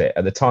Brexit.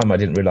 At the time, I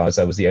didn't realise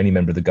I was the only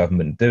member of the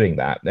government doing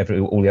that.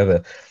 All the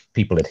other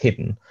people had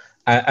hidden.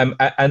 And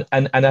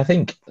I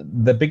think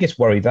the biggest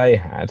worry they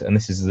had, and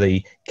this is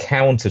the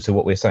counter to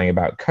what we're saying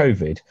about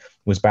COVID,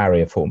 was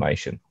barrier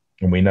formation.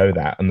 And we know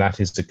that, and that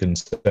is a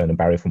concern, and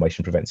barrier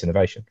formation prevents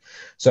innovation.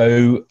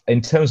 So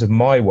in terms of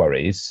my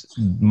worries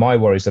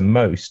are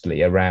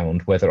mostly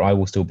around whether I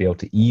will still be able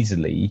to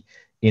easily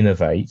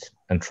innovate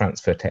and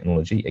transfer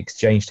technology,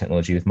 exchange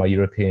technology with my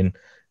European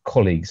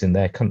colleagues in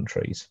their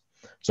countries.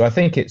 So I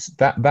think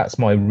that's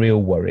my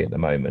real worry at the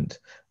moment.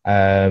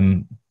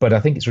 But I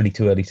think it's really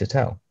too early to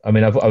tell. I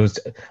mean, I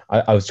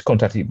was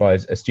contacted by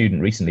a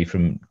student recently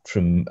from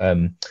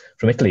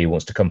Italy who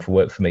wants to come for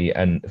work for me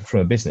and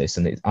from a business,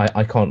 and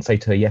I can't say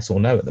to her yes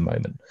or no at the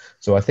moment.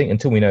 So I think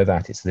until we know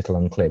that, it's a little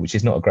unclear, which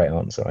is not a great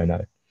answer, I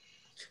know.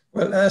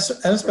 Well,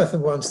 Elspeth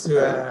wants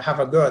to have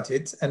a go at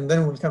it, and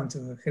then we'll come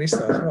to Christos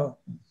as well.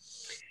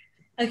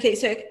 Okay,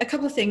 so a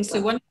couple of things.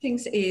 So one of the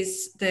things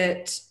is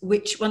that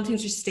which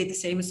stayed the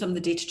same as some of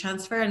the data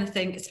transfer, and I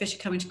think especially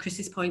coming to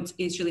Chrissy's point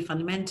is really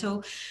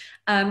fundamental.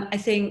 I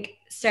think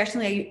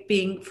certainly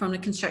being from the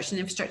construction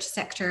infrastructure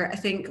sector, I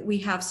think we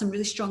have some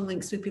really strong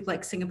links with people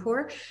like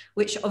Singapore,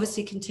 which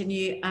obviously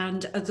continue.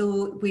 And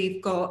although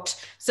we've got,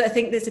 so I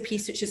think there's a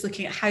piece which is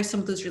looking at how some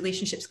of those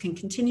relationships can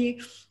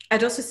continue.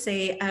 I'd also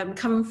say,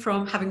 coming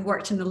from having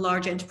worked in the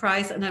large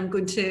enterprise, and I'm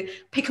going to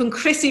pick on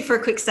Chrissy for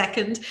a quick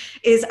second,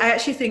 is I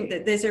actually think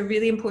that there's a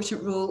really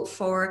important role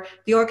for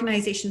the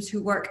organisations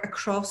who work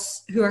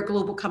across, who are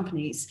global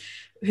companies,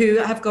 who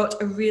have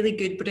got a really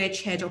good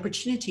bridgehead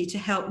opportunity to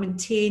help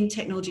maintain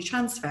technology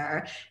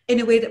transfer in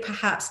a way that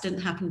perhaps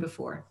didn't happen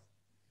before.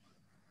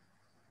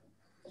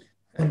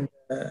 And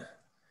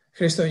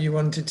Christos, you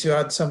wanted to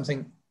add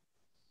something?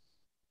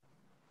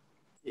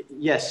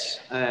 Yes.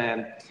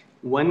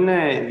 When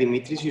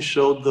Dimitrios, you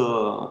showed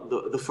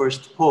the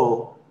first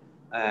poll,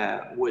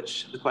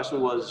 which the question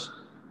was,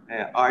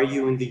 are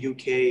you in the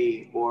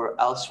UK or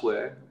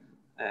elsewhere?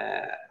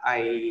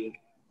 I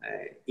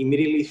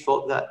immediately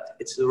thought that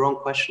it's the wrong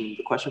question.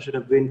 The question should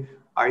have been,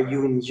 are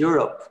you in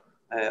Europe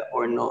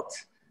or not?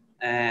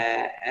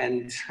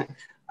 And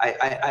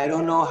I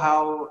don't know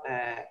how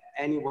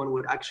anyone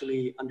would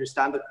actually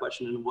understand the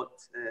question and what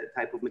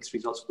type of mixed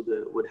results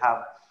would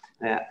have.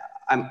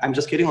 I'm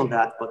just kidding on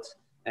that, but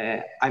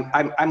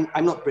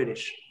I'm not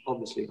British,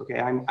 obviously. Okay,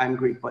 I'm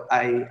Greek, but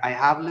I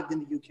have lived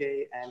in the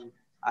UK, and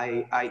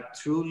I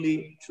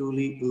truly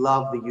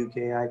love the UK.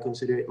 I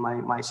consider it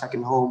my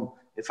second home,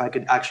 if I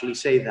could actually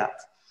say that.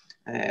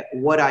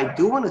 What I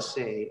do want to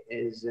say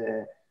is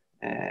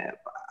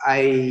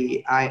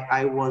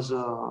I was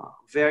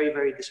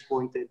very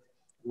disappointed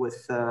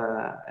with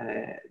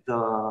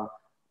the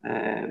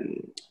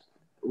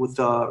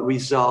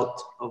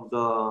result of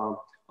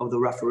the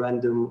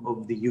referendum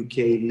of the UK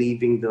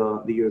leaving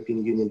the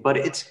European Union, but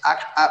it's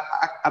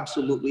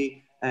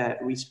absolutely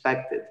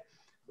respected.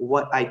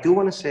 What I do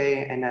want to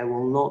say, and I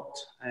will not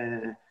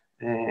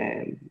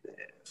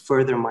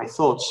further my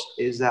thoughts,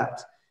 is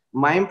that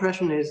my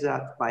impression is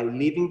that by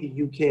leaving the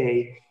UK,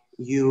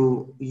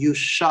 you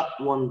shut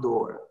one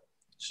door.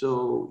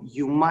 So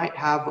you might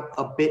have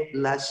a bit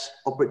less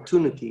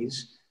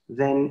opportunities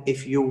than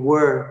if you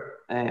were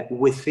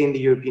within the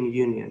European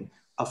Union.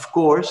 Of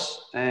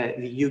course,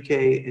 the UK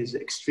is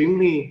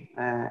extremely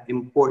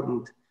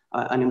important,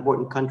 an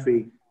important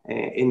country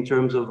in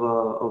terms of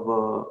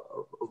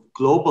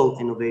global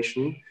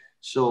innovation.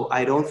 So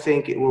I don't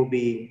think it will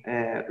be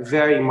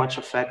very much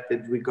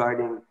affected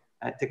regarding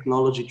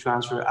technology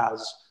transfer,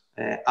 as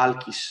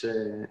Alkis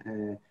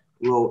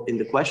wrote in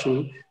the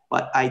question.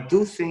 But I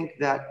do think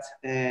that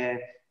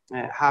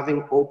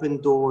having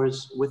open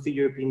doors with the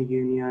European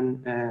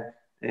Union,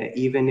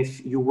 even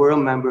if you were a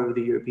member of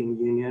the European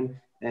Union,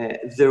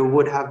 there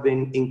would have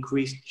been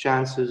increased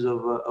chances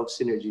of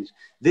synergies.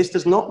 This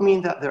does not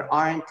mean that there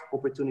aren't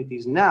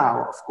opportunities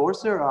now. Of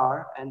course there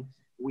are, and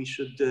we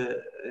should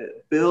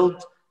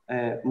build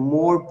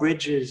more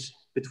bridges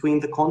between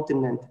the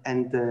continent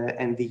and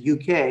the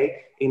UK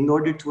in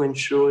order to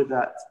ensure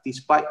that,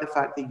 despite the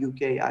fact the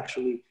UK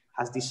actually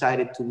has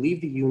decided to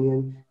leave the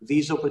Union,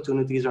 these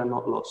opportunities are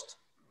not lost.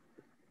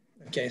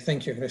 Okay,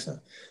 thank you, Christos.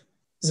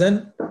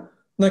 Zen,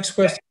 next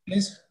question,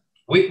 please.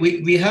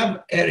 We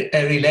have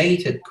a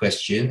related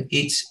question.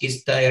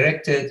 It's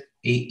directed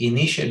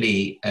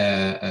initially,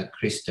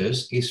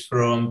 Christos, is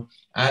from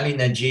Ali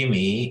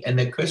Najimi, and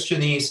the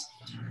question is,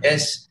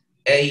 as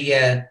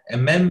a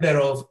member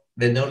of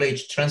the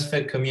knowledge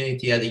transfer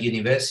community at the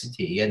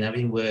university and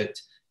having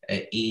worked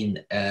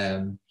in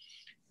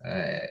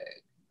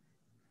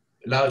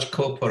large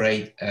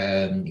corporate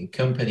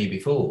company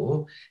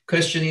before,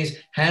 question is,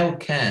 how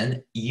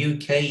can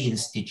UK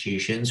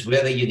institutions,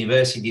 whether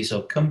universities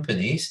or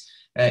companies,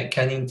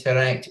 can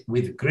interact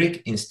with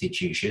Greek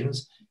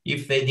institutions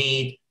if they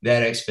need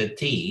their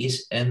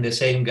expertise? And the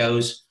same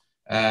goes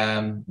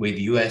with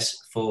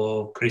US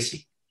for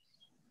Chrissy.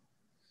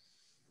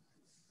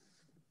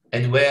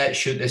 And where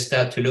should they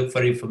start to look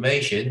for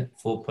information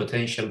for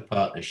potential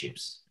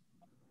partnerships?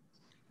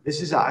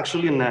 This is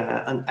actually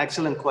an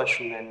excellent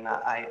question, and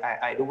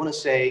I do want to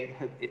say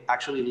it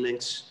actually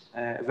links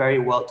very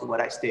well to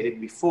what I stated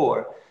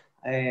before.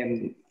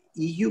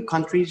 EU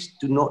countries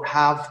do not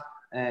have,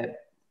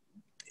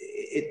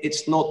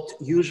 it's not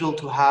usual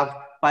to have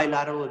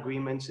bilateral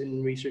agreements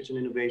in research and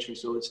innovation,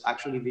 so it's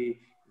actually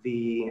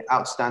the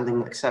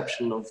outstanding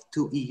exception of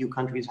 2 EU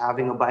countries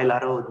having a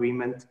bilateral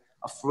agreement,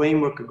 a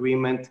framework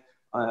agreement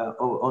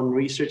on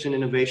research and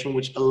innovation,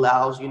 which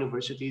allows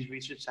universities,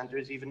 research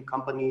centers, even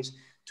companies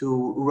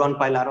to run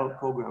bilateral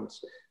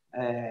programs.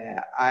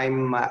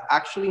 I'm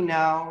actually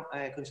now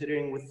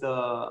considering with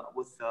the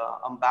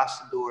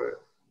ambassador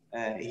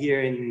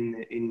here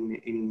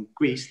in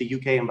Greece, the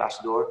UK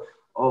ambassador,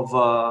 of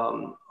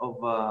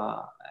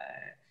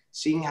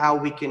seeing how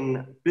we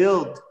can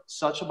build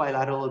such a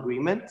bilateral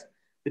agreement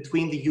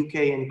between the UK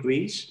and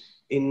Greece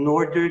in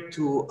order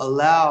to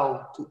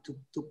allow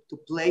to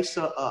place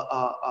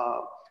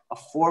a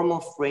formal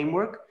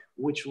framework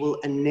which will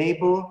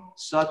enable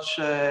such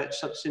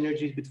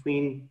synergies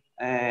between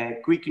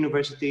Greek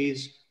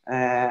universities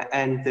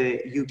and the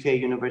UK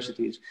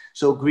universities.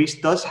 So Greece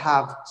does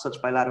have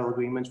such bilateral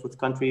agreements with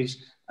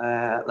countries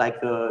like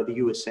the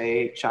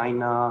USA,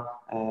 China,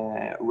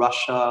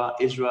 Russia,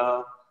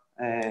 Israel,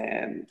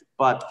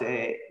 but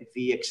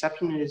the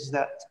exception is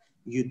that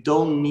you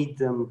don't need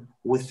them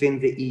within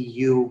the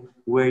EU,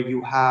 where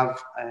you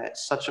have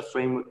such a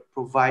framework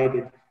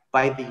provided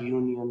by the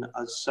Union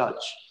as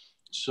such.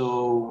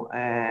 So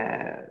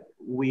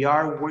we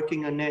are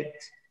working on it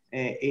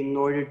in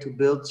order to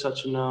build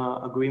such an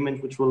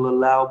agreement which will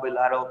allow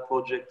bilateral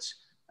projects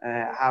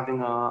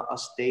having a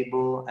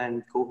stable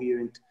and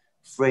coherent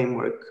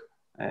framework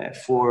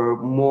for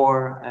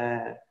more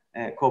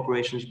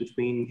cooperations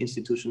between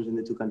institutions in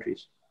the 2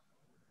 countries.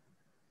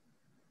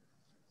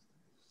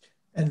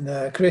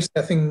 And Chris,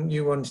 I think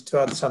you wanted to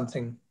add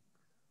something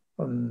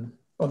on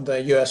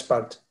the US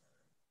part.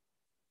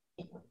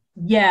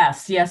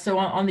 Yes. So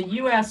on the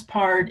US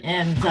part,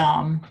 and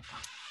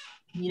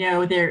you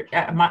know, there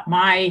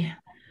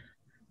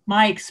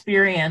my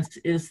experience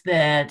is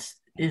that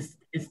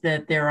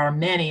there are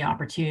many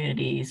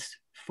opportunities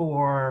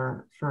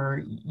for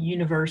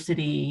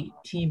university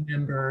team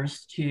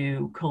members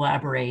to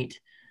collaborate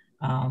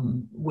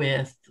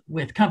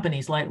with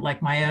companies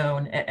like my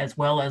own, as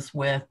well as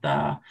with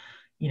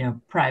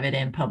private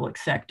and public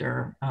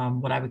sector,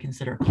 what I would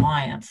consider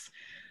clients.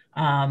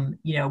 One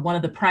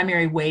of the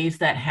primary ways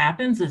that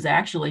happens is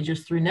actually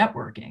just through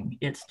networking.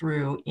 It's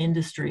through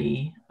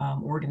industry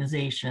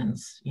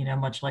organizations,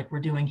 much like we're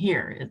doing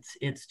here.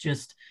 It's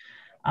just,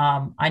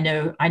 I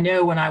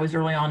know when I was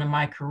early on in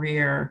my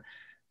career,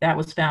 that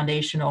was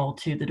foundational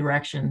to the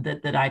direction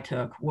that I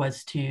took,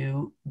 was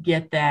to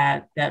get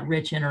that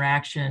rich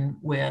interaction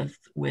with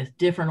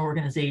different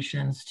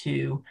organizations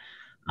to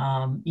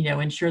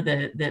ensure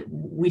that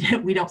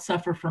we don't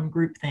suffer from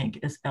groupthink,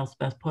 as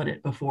Elspeth put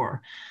it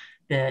before.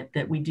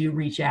 That we do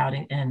reach out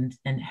and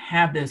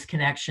have those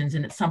connections.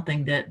 And it's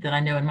something that I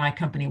know in my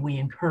company we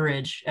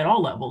encourage at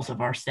all levels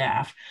of our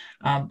staff.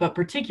 But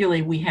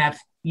particularly we have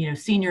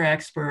senior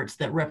experts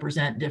that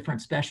represent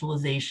different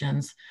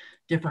specializations,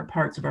 different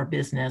parts of our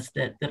business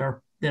that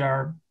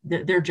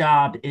their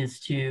job is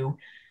to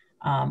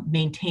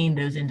maintain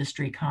those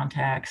industry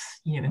contacts,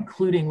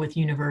 including with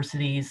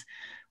universities.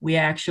 We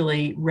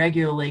actually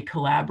regularly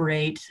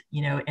collaborate,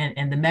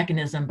 and the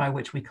mechanism by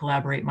which we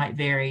collaborate might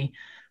vary.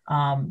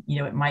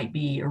 It might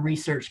be a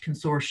research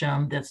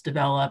consortium that's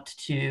developed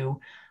to,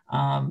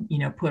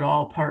 put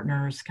all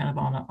partners kind of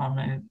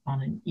on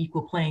an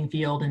equal playing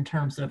field in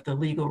terms of the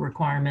legal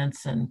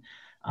requirements and,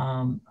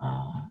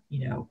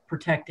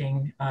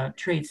 protecting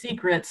trade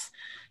secrets,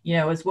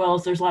 as well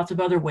as there's lots of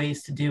other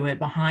ways to do it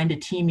behind a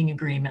teaming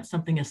agreement,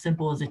 something as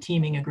simple as a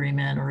teaming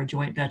agreement or a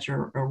joint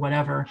venture or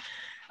whatever.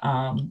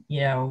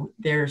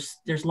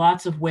 There's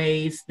lots of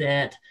ways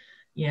that,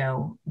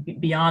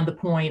 beyond the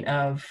point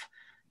of,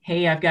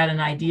 hey, I've got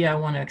an idea, I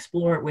want to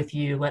explore it with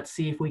you. Let's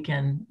see if we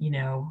can,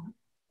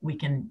 we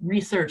can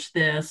research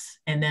this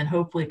and then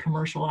hopefully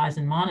commercialize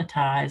and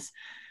monetize.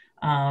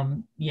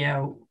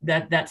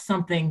 That's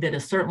something that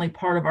is certainly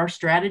part of our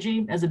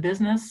strategy as a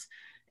business.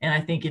 And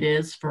I think it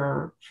is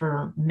for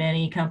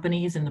many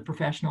companies in the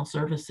professional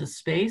services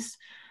space.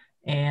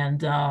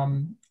 And,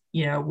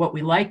 what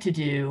we like to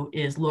do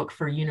is look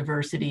for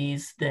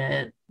universities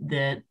that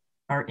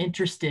are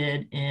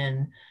interested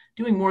in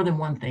doing more than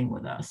one thing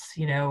with us.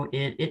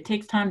 It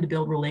takes time to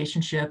build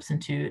relationships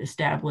and to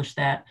establish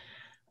that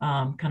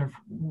kind of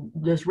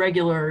those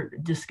regular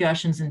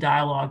discussions and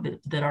dialogue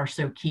that are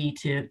so key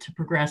to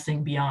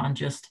progressing beyond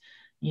just,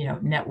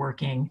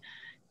 networking.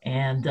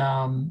 And,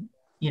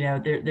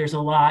 there's a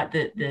lot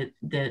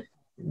that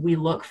we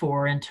look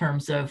for in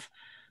terms of,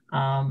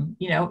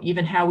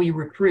 even how we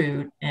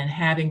recruit and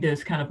having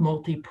those kind of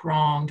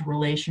multi-pronged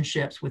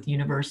relationships with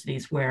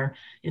universities where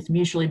it's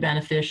mutually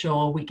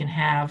beneficial. We can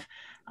have,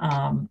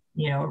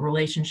 a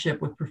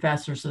relationship with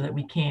professors so that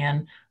we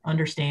can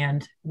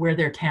understand where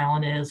their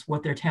talent is,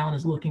 what their talent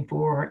is looking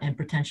for, and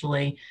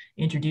potentially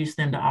introduce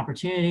them to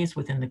opportunities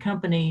within the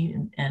company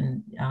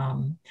and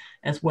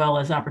as well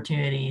as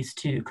opportunities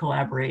to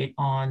collaborate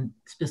on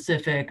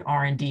specific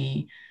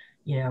R&D,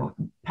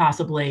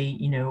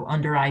 possibly,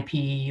 under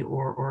IP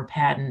or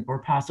patent, or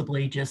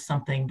possibly just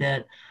something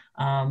that,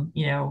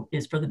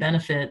 is for the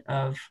benefit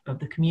of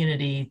the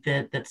community,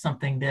 that's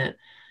something that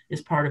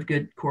is part of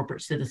good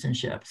corporate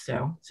citizenship.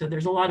 So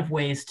there's a lot of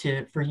ways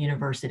for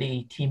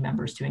university team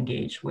members to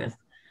engage with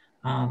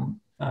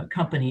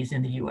companies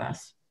in the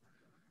US.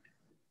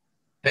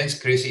 Thanks,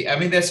 Chrissy. I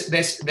mean, there's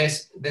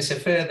a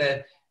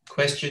further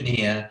question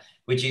here,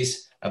 which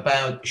is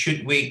about,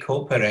 should we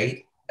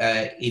cooperate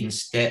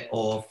instead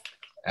of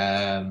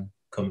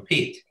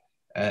compete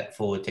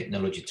for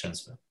technology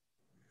transfer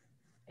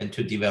and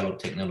to develop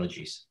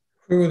technologies?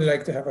 Who would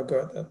like to have a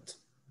go at that?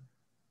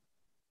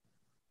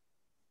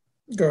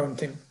 Go on,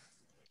 Tim.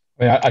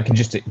 I can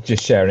just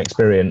share an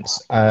experience.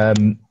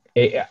 An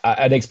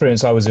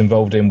experience I was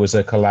involved in was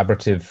a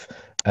collaborative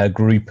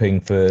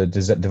grouping for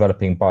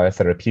developing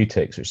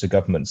biotherapeutics, which the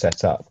government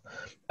set up.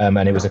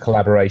 And it was a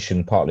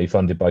collaboration partly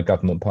funded by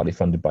government, partly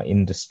funded by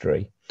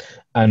industry.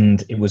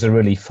 And it was a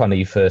really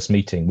funny first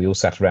meeting. We all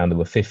sat around, there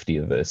were 50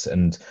 of us,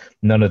 and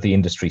none of the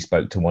industry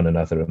spoke to one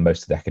another, and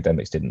most of the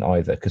academics didn't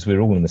either, because we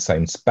were all in the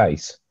same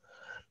space.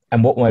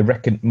 And what my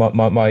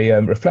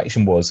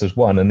reflection was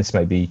one, and this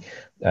may be,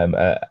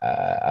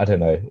 I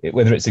don't know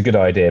whether it's a good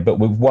idea, but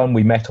with one,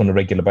 we met on a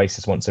regular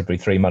basis once every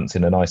 3 months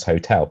in a nice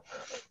hotel.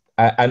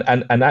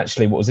 And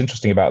actually what was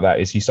interesting about that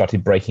is you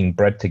started breaking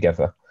bread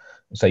together.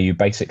 So you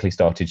basically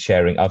started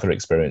sharing other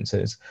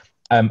experiences.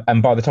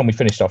 And by the time we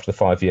finished after the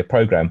 5-year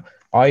program,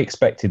 I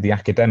expected the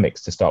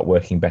academics to start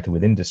working better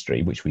with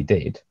industry, which we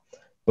did.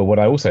 But what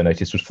I also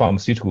noticed was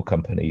pharmaceutical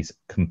companies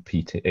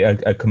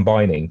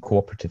combining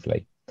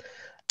cooperatively.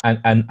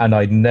 And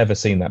I'd never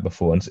seen that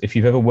before. And if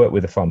you've ever worked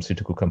with a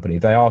pharmaceutical company,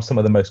 they are some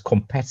of the most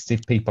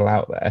competitive people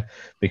out there,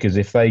 because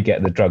if they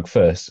get the drug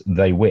first,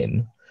 they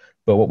win.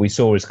 But what we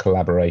saw is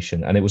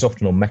collaboration, and it was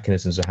often on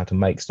mechanisms of how to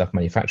make stuff,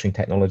 manufacturing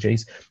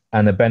technologies,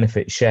 and a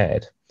benefit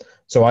shared.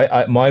 So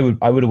I would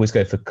always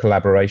go for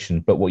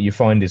collaboration. But what you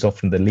find is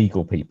often the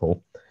legal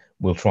people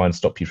will try and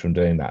stop you from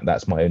doing that.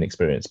 That's my own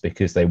experience,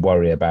 because they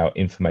worry about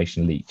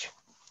information leak.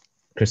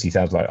 Chrissy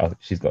sounds like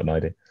she's got an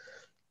idea.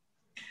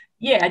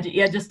 Yeah,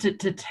 just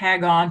to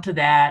tag on to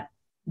that,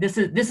 this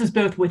is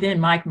both within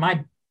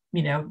my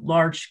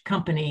large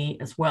company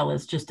as well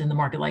as just in the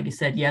market. Like you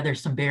said, yeah,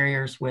 there's some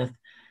barriers with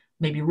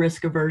maybe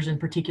risk aversion,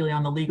 particularly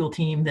on the legal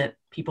team, that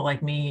people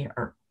like me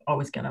are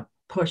always going to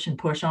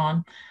push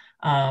on.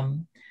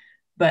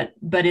 But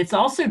it's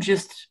also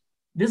just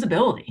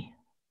visibility.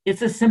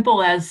 It's as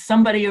simple as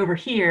somebody over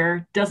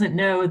here doesn't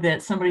know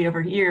that somebody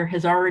over here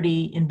has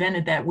already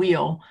invented that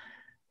wheel,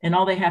 and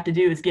all they have to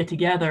do is get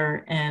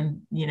together,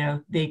 and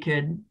they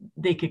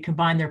could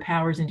combine their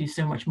powers and do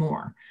so much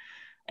more.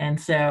 And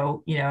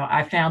so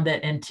I found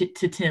that, and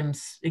to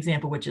Tim's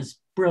example, which is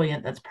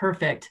brilliant, that's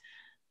perfect.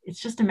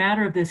 It's just a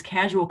matter of those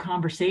casual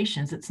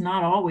conversations. It's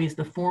not always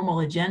the formal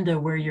agenda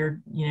where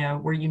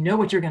where you know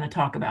what you're going to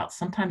talk about.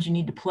 Sometimes you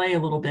need to play a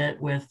little bit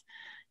with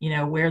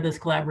where those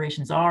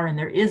collaborations are, and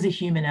there is a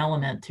human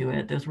element to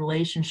it. Those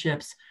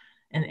relationships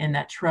and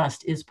that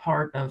trust is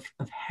part of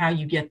how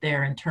you get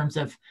there, in terms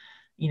of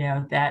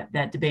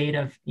that debate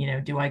of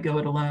do I go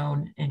it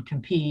alone and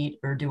compete,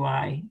 or do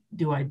I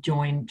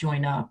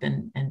join up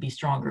and be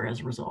stronger as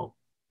a result.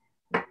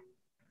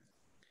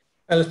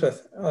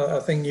 Elspeth, I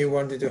think you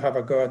wanted to have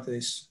a go at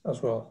this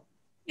as well.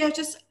 Yeah,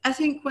 I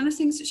think one of the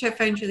things which I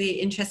found really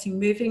interesting,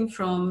 moving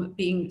from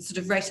being sort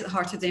of right at the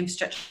heart of the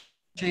infrastructure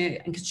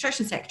and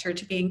construction sector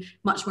to being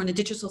much more on the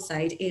digital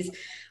side, is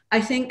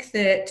I think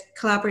that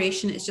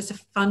collaboration is just a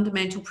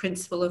fundamental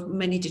principle of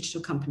many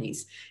digital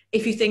companies.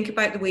 If you think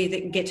about the way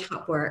that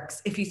GitHub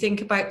works, if you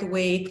think about the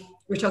way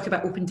we're talking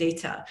about open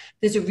data,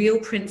 there's a real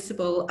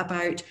principle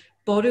about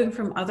borrowing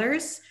from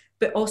others,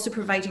 but also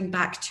providing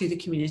back to the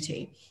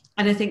community.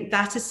 And I think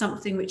that is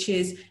something which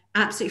is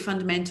absolutely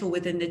fundamental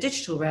within the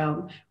digital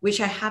realm, which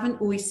I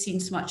haven't always seen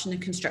so much in the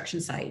construction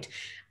side.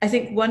 I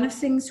think one of the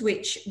things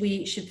which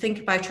we should think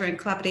about around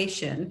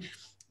collaboration,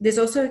 there's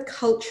also a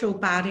cultural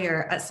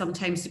barrier at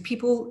sometimes.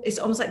 People, it's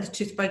almost like the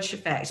toothbrush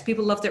effect.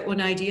 People love their own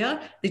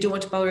idea. They don't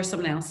want to borrow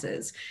someone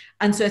else's.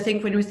 And so I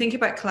think when we think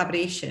about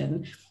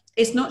collaboration,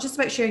 it's not just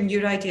about sharing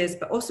your ideas,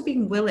 but also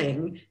being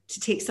willing to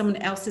take someone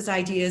else's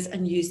ideas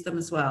and use them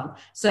as well.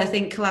 So I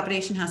think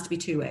collaboration has to be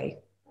two-way.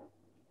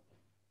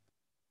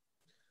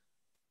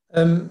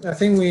 I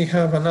think we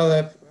have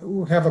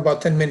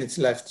about 10 minutes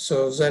left.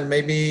 So then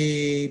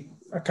maybe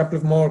a couple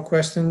of more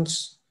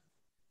questions.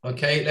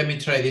 Okay, let me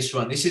try this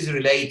one. This is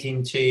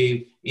relating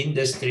to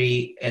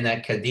industry and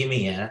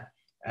academia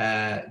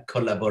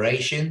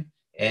collaboration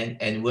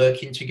and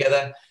working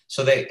together.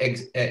 So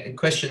the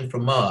question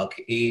from Mark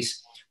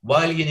is,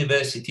 while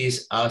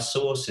universities are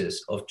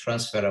sources of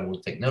transferable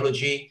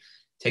technology,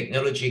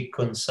 technology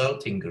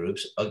consulting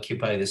groups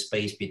occupy the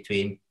space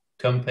between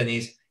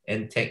companies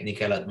and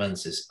technical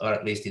advances, or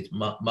at least it's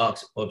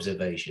Mark's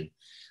observation.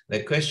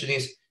 The question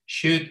is,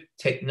 should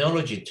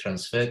technology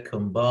transfer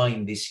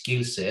combine these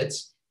skill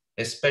sets,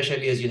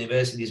 especially as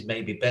universities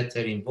may be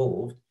better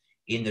involved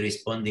in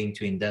responding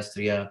to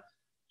industrial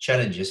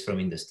challenges from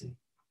industry?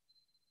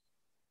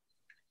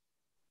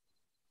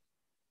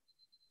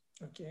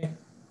 Okay.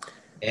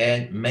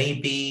 And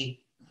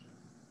maybe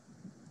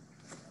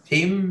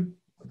Tim,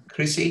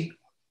 Chrissy?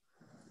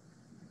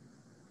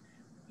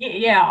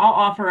 Yeah, I'll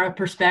offer a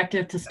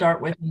perspective to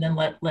start with, and then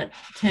let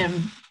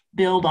Tim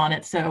build on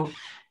it. So,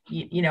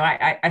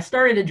 I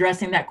started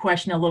addressing that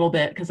question a little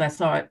bit because I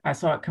saw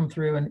it come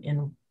through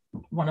in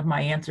one of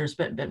my answers,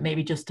 but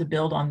maybe just to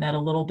build on that a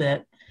little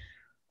bit.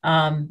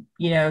 So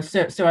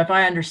if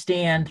I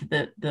understand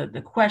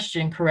the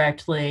question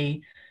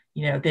correctly,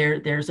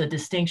 there's a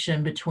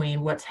distinction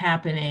between what's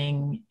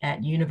happening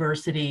at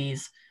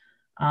universities,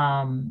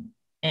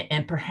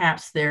 and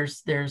perhaps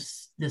there's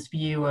this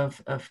view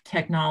of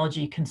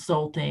technology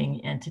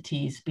consulting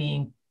entities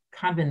being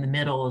kind of in the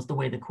middle, is the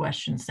way the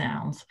question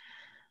sounds.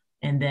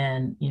 And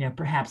then,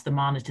 perhaps the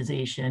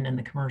monetization and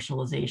the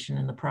commercialization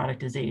and the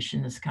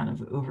productization is kind of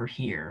over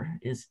here,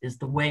 is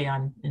the way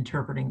I'm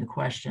interpreting the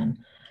question.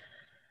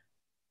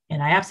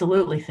 And I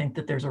absolutely think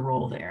that there's a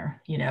role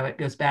there. It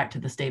goes back to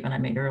the statement I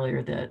made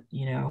earlier that,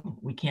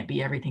 we can't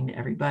be everything to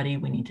everybody.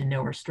 We need to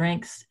know our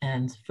strengths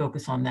and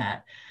focus on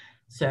that.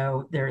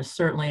 So there is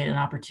certainly an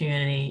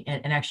opportunity,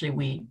 and actually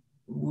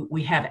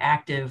we have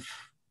active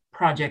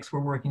projects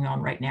we're working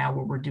on right now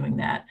where we're doing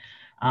that.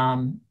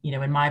 In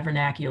my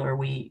vernacular,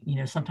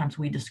 sometimes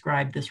we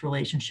describe this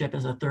relationship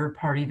as a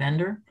third-party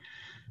vendor.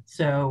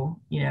 So,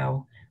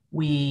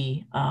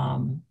 we're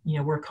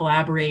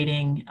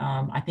collaborating.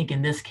 I think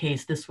in this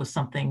case, this was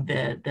something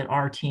that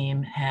our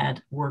team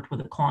had worked with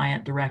a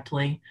client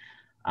directly,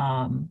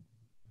 an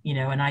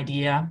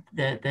idea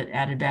that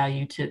added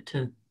value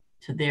to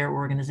their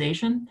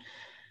organization.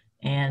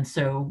 And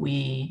so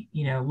we,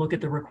 look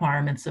at the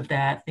requirements of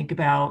that, think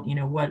about,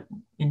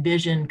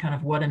 envision kind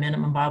of what a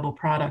minimum viable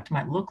product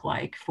might look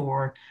like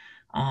for,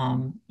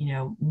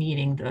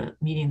 meeting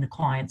the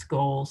client's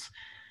goals,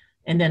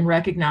 and then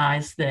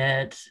recognize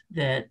that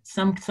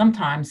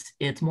sometimes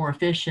it's more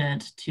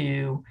efficient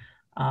to,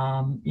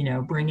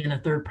 bring in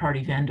a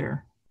third-party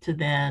vendor to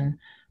then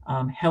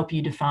help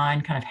you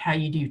define kind of how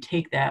you do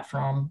take that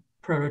from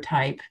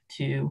prototype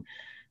to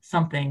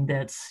something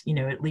that's, you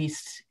know, at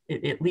least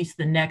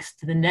the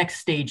next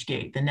stage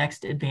gate, the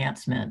next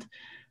advancement,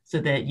 so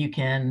that you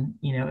can,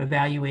 you know,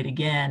 evaluate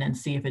again and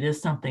see if it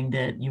is something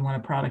that you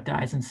want to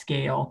productize and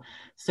scale.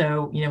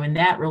 So, you know, in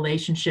that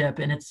relationship,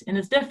 and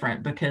it's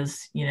different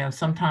because, you know,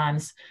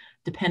 sometimes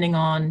depending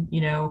on,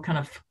 you know, kind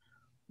of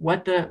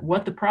what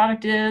the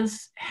product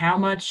is, how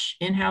much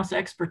in-house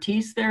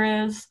expertise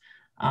there is,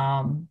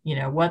 you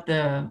know, what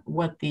the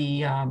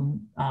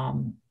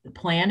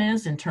plan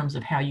is in terms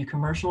of how you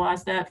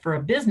commercialize that. For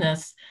a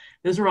business,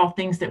 those are all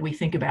things that we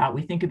think about.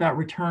 We think about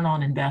return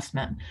on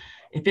investment.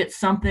 If it's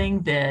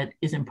something that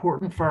is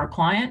important for our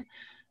client,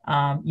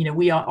 you know,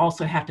 we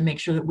also have to make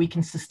sure that we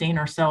can sustain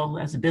ourselves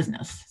as a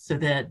business, so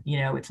that, you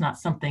know, it's not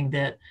something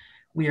that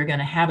we are going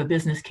to have a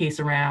business case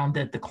around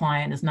that the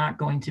client is not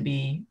going to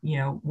be, you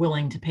know,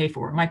 willing to pay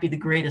for. It might be the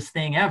greatest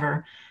thing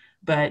ever,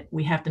 but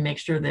we have to make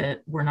sure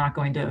that we're not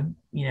going to,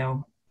 you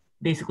know,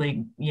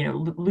 basically, you know,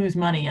 lose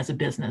money as a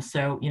business.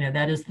 So, you know,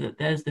 that is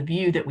the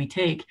view that we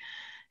take.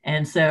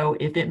 And so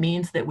if it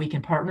means that we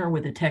can partner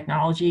with a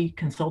technology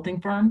consulting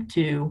firm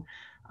to,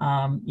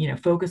 you know,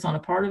 focus on a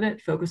part of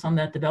it, focus on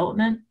that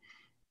development,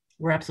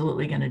 we're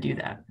absolutely going to do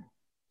that.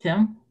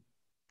 Tim?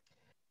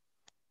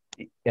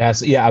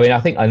 Yes, yeah. I mean, I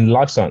think in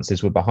life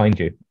sciences, we're behind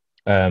you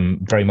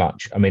very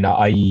much. I mean,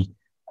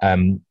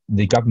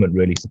 the government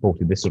really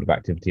supported this sort of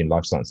activity in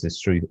life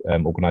sciences through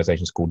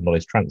organisations called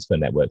knowledge transfer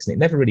networks, and it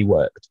never really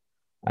worked.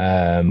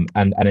 And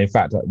in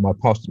fact,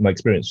 my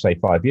experience, say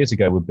 5 years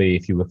ago, would be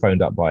if you were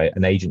phoned up by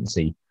an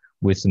agency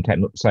with some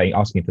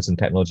asking for some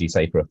technology,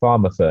 say for a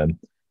pharma firm,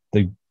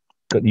 the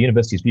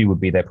university's view would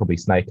be they're probably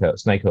snake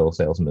oil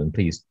salesmen.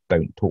 Please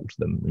don't talk to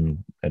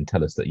them and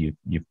tell us that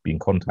you've been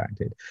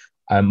contacted.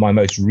 My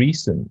most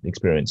recent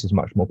experience is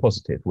much more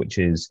positive, which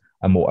is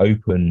a more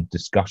open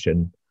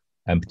discussion,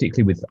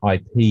 particularly with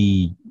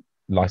IP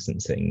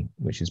licensing,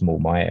 which is more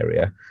my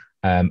area,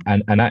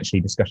 and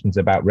actually discussions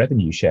about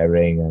revenue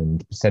sharing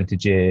and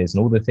percentages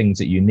and all the things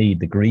that you need,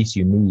 the grease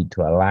you need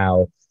to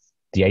allow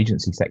the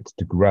agency sector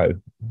to grow,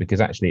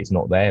 because actually it's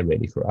not there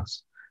really for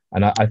us.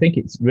 And I think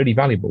it's really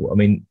valuable. I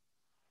mean,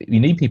 you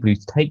need people who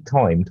take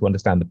time to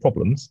understand the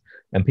problems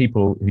and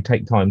people who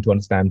take time to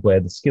understand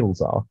where the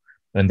skills are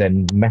and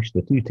then mesh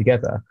the two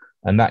together.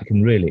 And that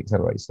can really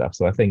accelerate stuff.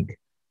 So I think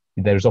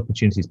there's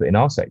opportunities, but in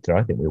our sector,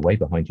 I think we're way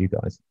behind you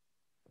guys.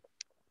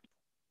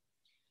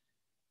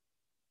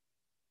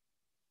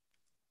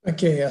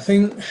 Okay, I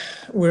think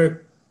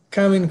we're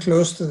coming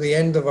close to the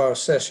end of our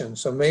session.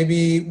 So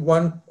maybe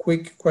one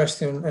quick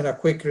question and a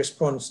quick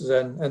response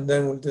then, and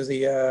then we'll do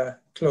the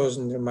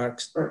closing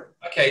remarks.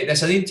 Okay,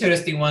 there's an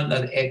interesting one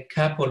that a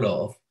couple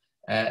of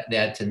the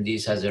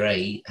attendees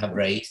have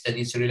raised, and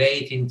it's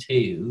relating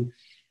to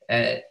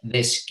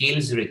the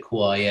skills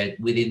required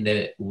within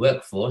the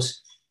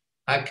workforce,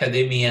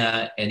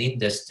 academia and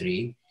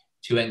industry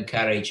to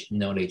encourage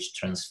knowledge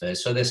transfer.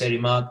 So there's a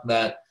remark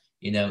that,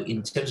 you know,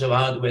 in terms of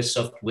hardware,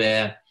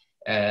 software,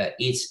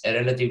 it's a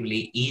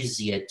relatively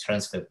easier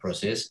transfer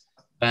process,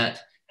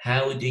 but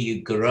how do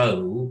you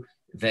grow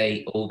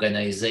the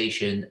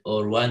organization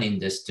or one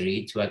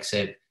industry to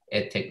accept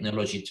a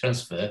technology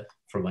transfer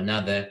from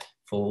another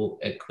for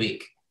a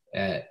quick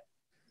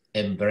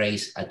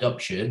embrace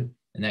adoption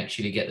and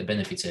actually get the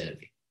benefits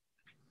early?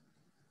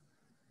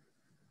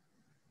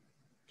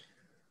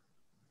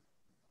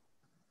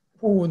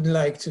 Who would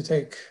like to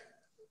take?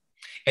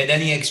 And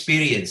any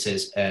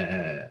experiences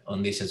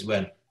on this as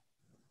well?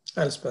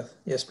 Elspeth,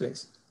 yes,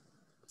 please.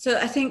 So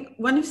I think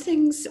one of the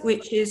things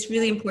which is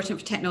really important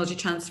for technology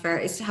transfer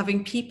is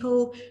having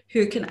people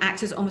who can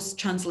act as almost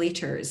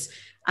translators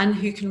and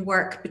who can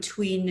work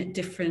between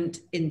different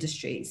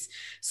industries.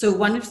 So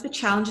one of the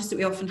challenges that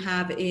we often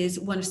have is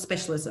one of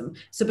specialism.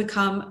 So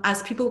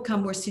as people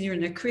become more senior in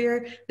their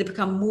career, they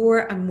become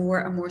more and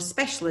more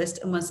specialist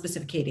in one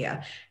specific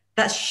area.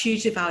 That's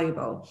hugely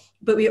valuable.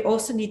 But we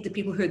also need the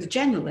people who are the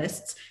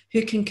generalists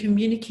who can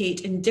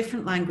communicate in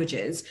different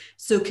languages,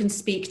 so can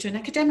speak to an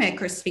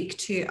academic or speak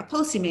to a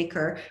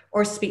policymaker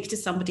or speak to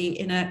somebody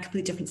in a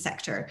completely different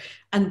sector.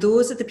 And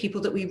those are the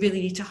people that we really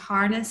need to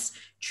harness,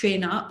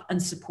 train up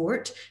and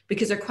support,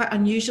 because they're quite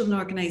unusual in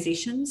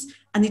organizations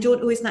and they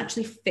don't always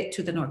naturally fit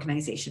within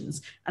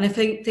organizations. And I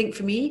think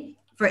for me,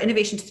 for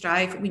innovation to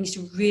thrive, we need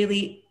to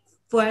really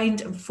find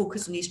and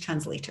focus on these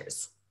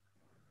translators.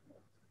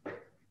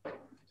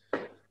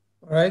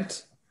 All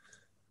right,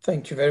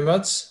 thank you very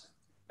much.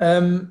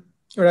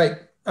 Right,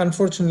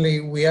 unfortunately,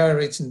 we are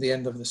reaching the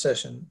end of the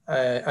session.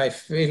 I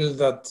feel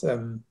that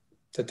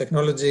the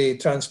technology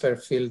transfer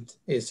field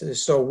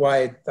is so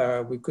wide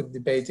that we could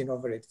debate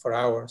over it for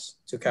hours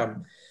to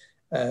come.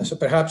 So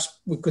perhaps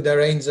we could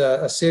arrange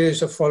a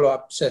series of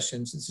follow-up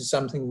sessions. This is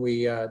something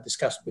we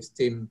discussed with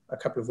Tim a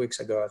couple of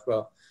weeks ago as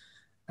well.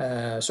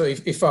 So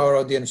if our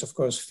audience, of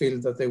course, feel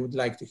that they would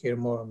like to hear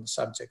more on the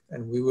subject,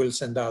 and we will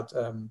send out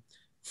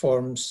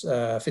forms,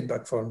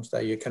 feedback forms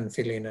that you can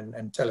fill in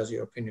and tell us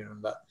your opinion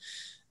on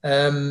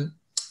that.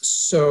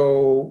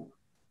 So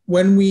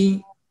when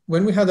we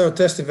when we had our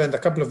test event a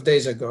couple of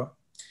days ago,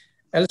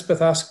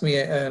 Elspeth asked me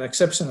an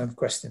exceptional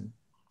question.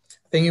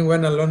 I think it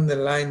went along the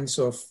lines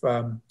of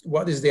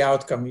what is the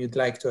outcome you'd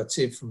like to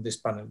achieve from this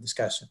panel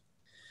discussion?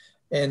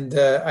 And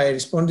I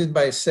responded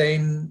by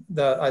saying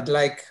that I'd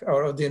like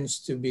our audience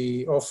to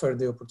be offered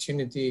the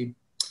opportunity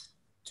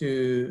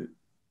to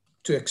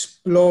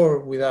explore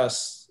with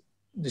us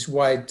this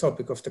wide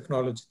topic of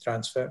technology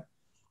transfer,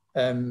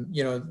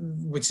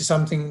 which is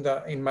something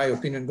that, in my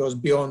opinion, goes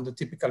beyond the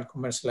typical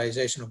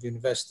commercialization of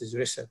universities'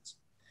 research.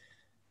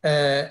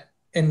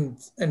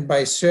 And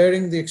by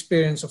sharing the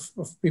experience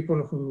of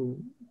people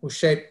who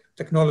shape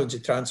technology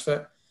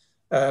transfer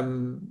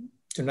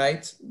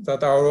tonight,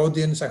 that our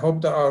audience, I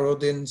hope that our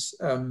audience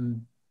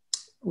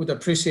would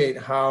appreciate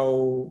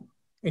how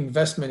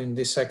investment in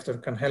this sector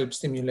can help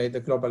stimulate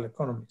the global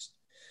economies.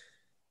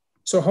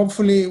 So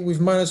hopefully we've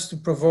managed to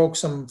provoke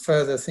some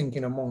further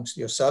thinking amongst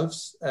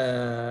yourselves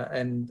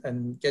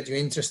and get you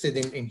interested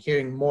in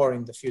hearing more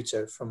in the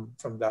future from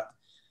that.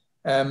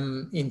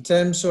 In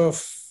terms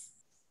of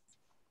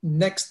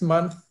next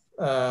month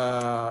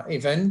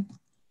event,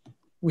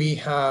 we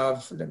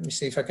have, let me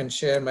see if I can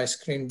share my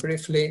screen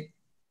briefly.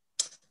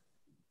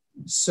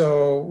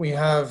 So we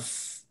have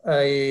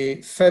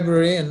a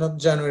February and not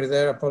January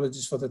there,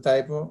 apologies for the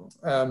typo.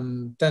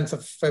 10th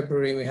of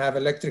February, we have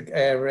electric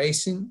air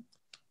racing.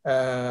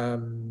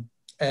 And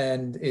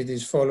it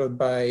is followed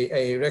by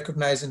a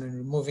recognizing and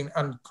removing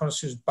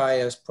unconscious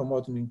bias,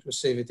 promoting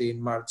inclusivity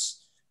in March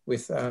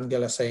with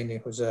Angela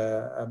Saini, who's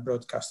a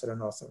broadcaster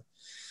and author.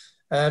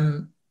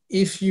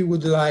 If you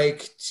would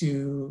like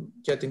to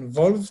get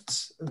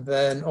involved,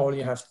 then all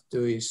you have to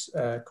do is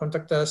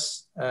contact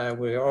us.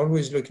 We're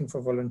always looking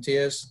for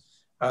volunteers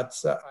at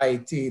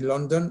IET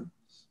London,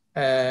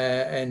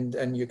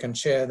 and you can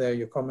share there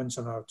your comments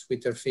on our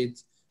Twitter feed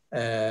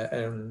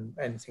and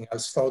anything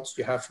else, thoughts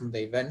you have from the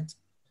event.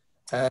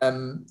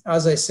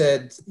 As I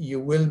said, you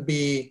will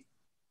be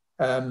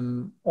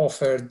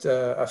offered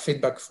a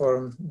feedback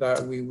form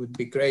that we would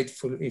be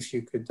grateful if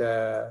you could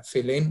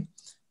fill in.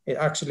 It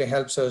actually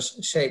helps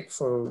us shape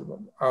for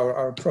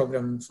our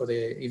program for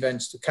the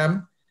events to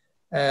come.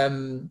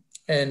 And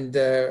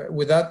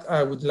with that,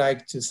 I would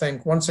like to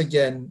thank once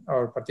again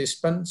our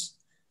participants,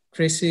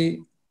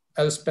 Chrissy,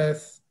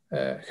 Elspeth,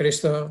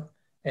 Christos,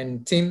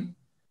 and Thom,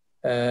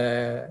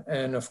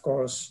 and of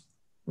course,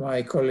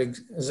 my colleague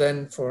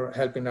Zen for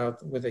helping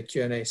out with the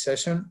Q&A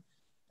session.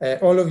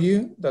 All of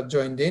you that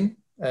joined in,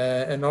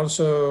 and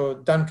also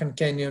Duncan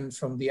Kenyon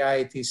from the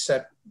IET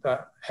CEP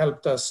that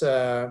helped us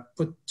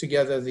put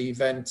together the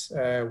event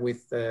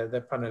with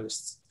the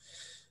panelists.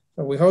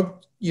 So we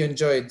hope you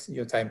enjoyed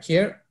your time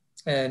here,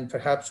 and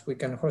perhaps we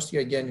can host you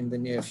again in the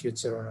near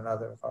future on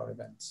another of our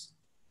events.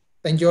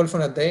 Thank you all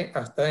for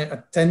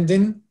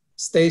attending.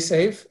 Stay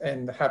safe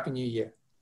and Happy New Year.